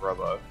to ping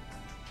Robo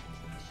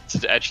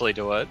to actually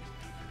do it.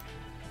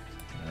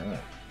 Alright.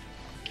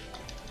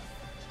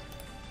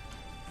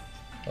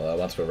 Well,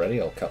 once we're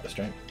ready, I'll cut the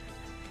stream.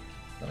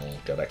 Then we'll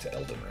go back to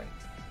Elden Ring.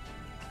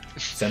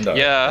 Sendo.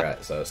 Yeah.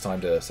 Alright, so it's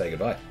time to say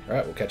goodbye.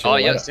 Alright, we'll catch you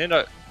later. Oh yeah,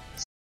 Sendo.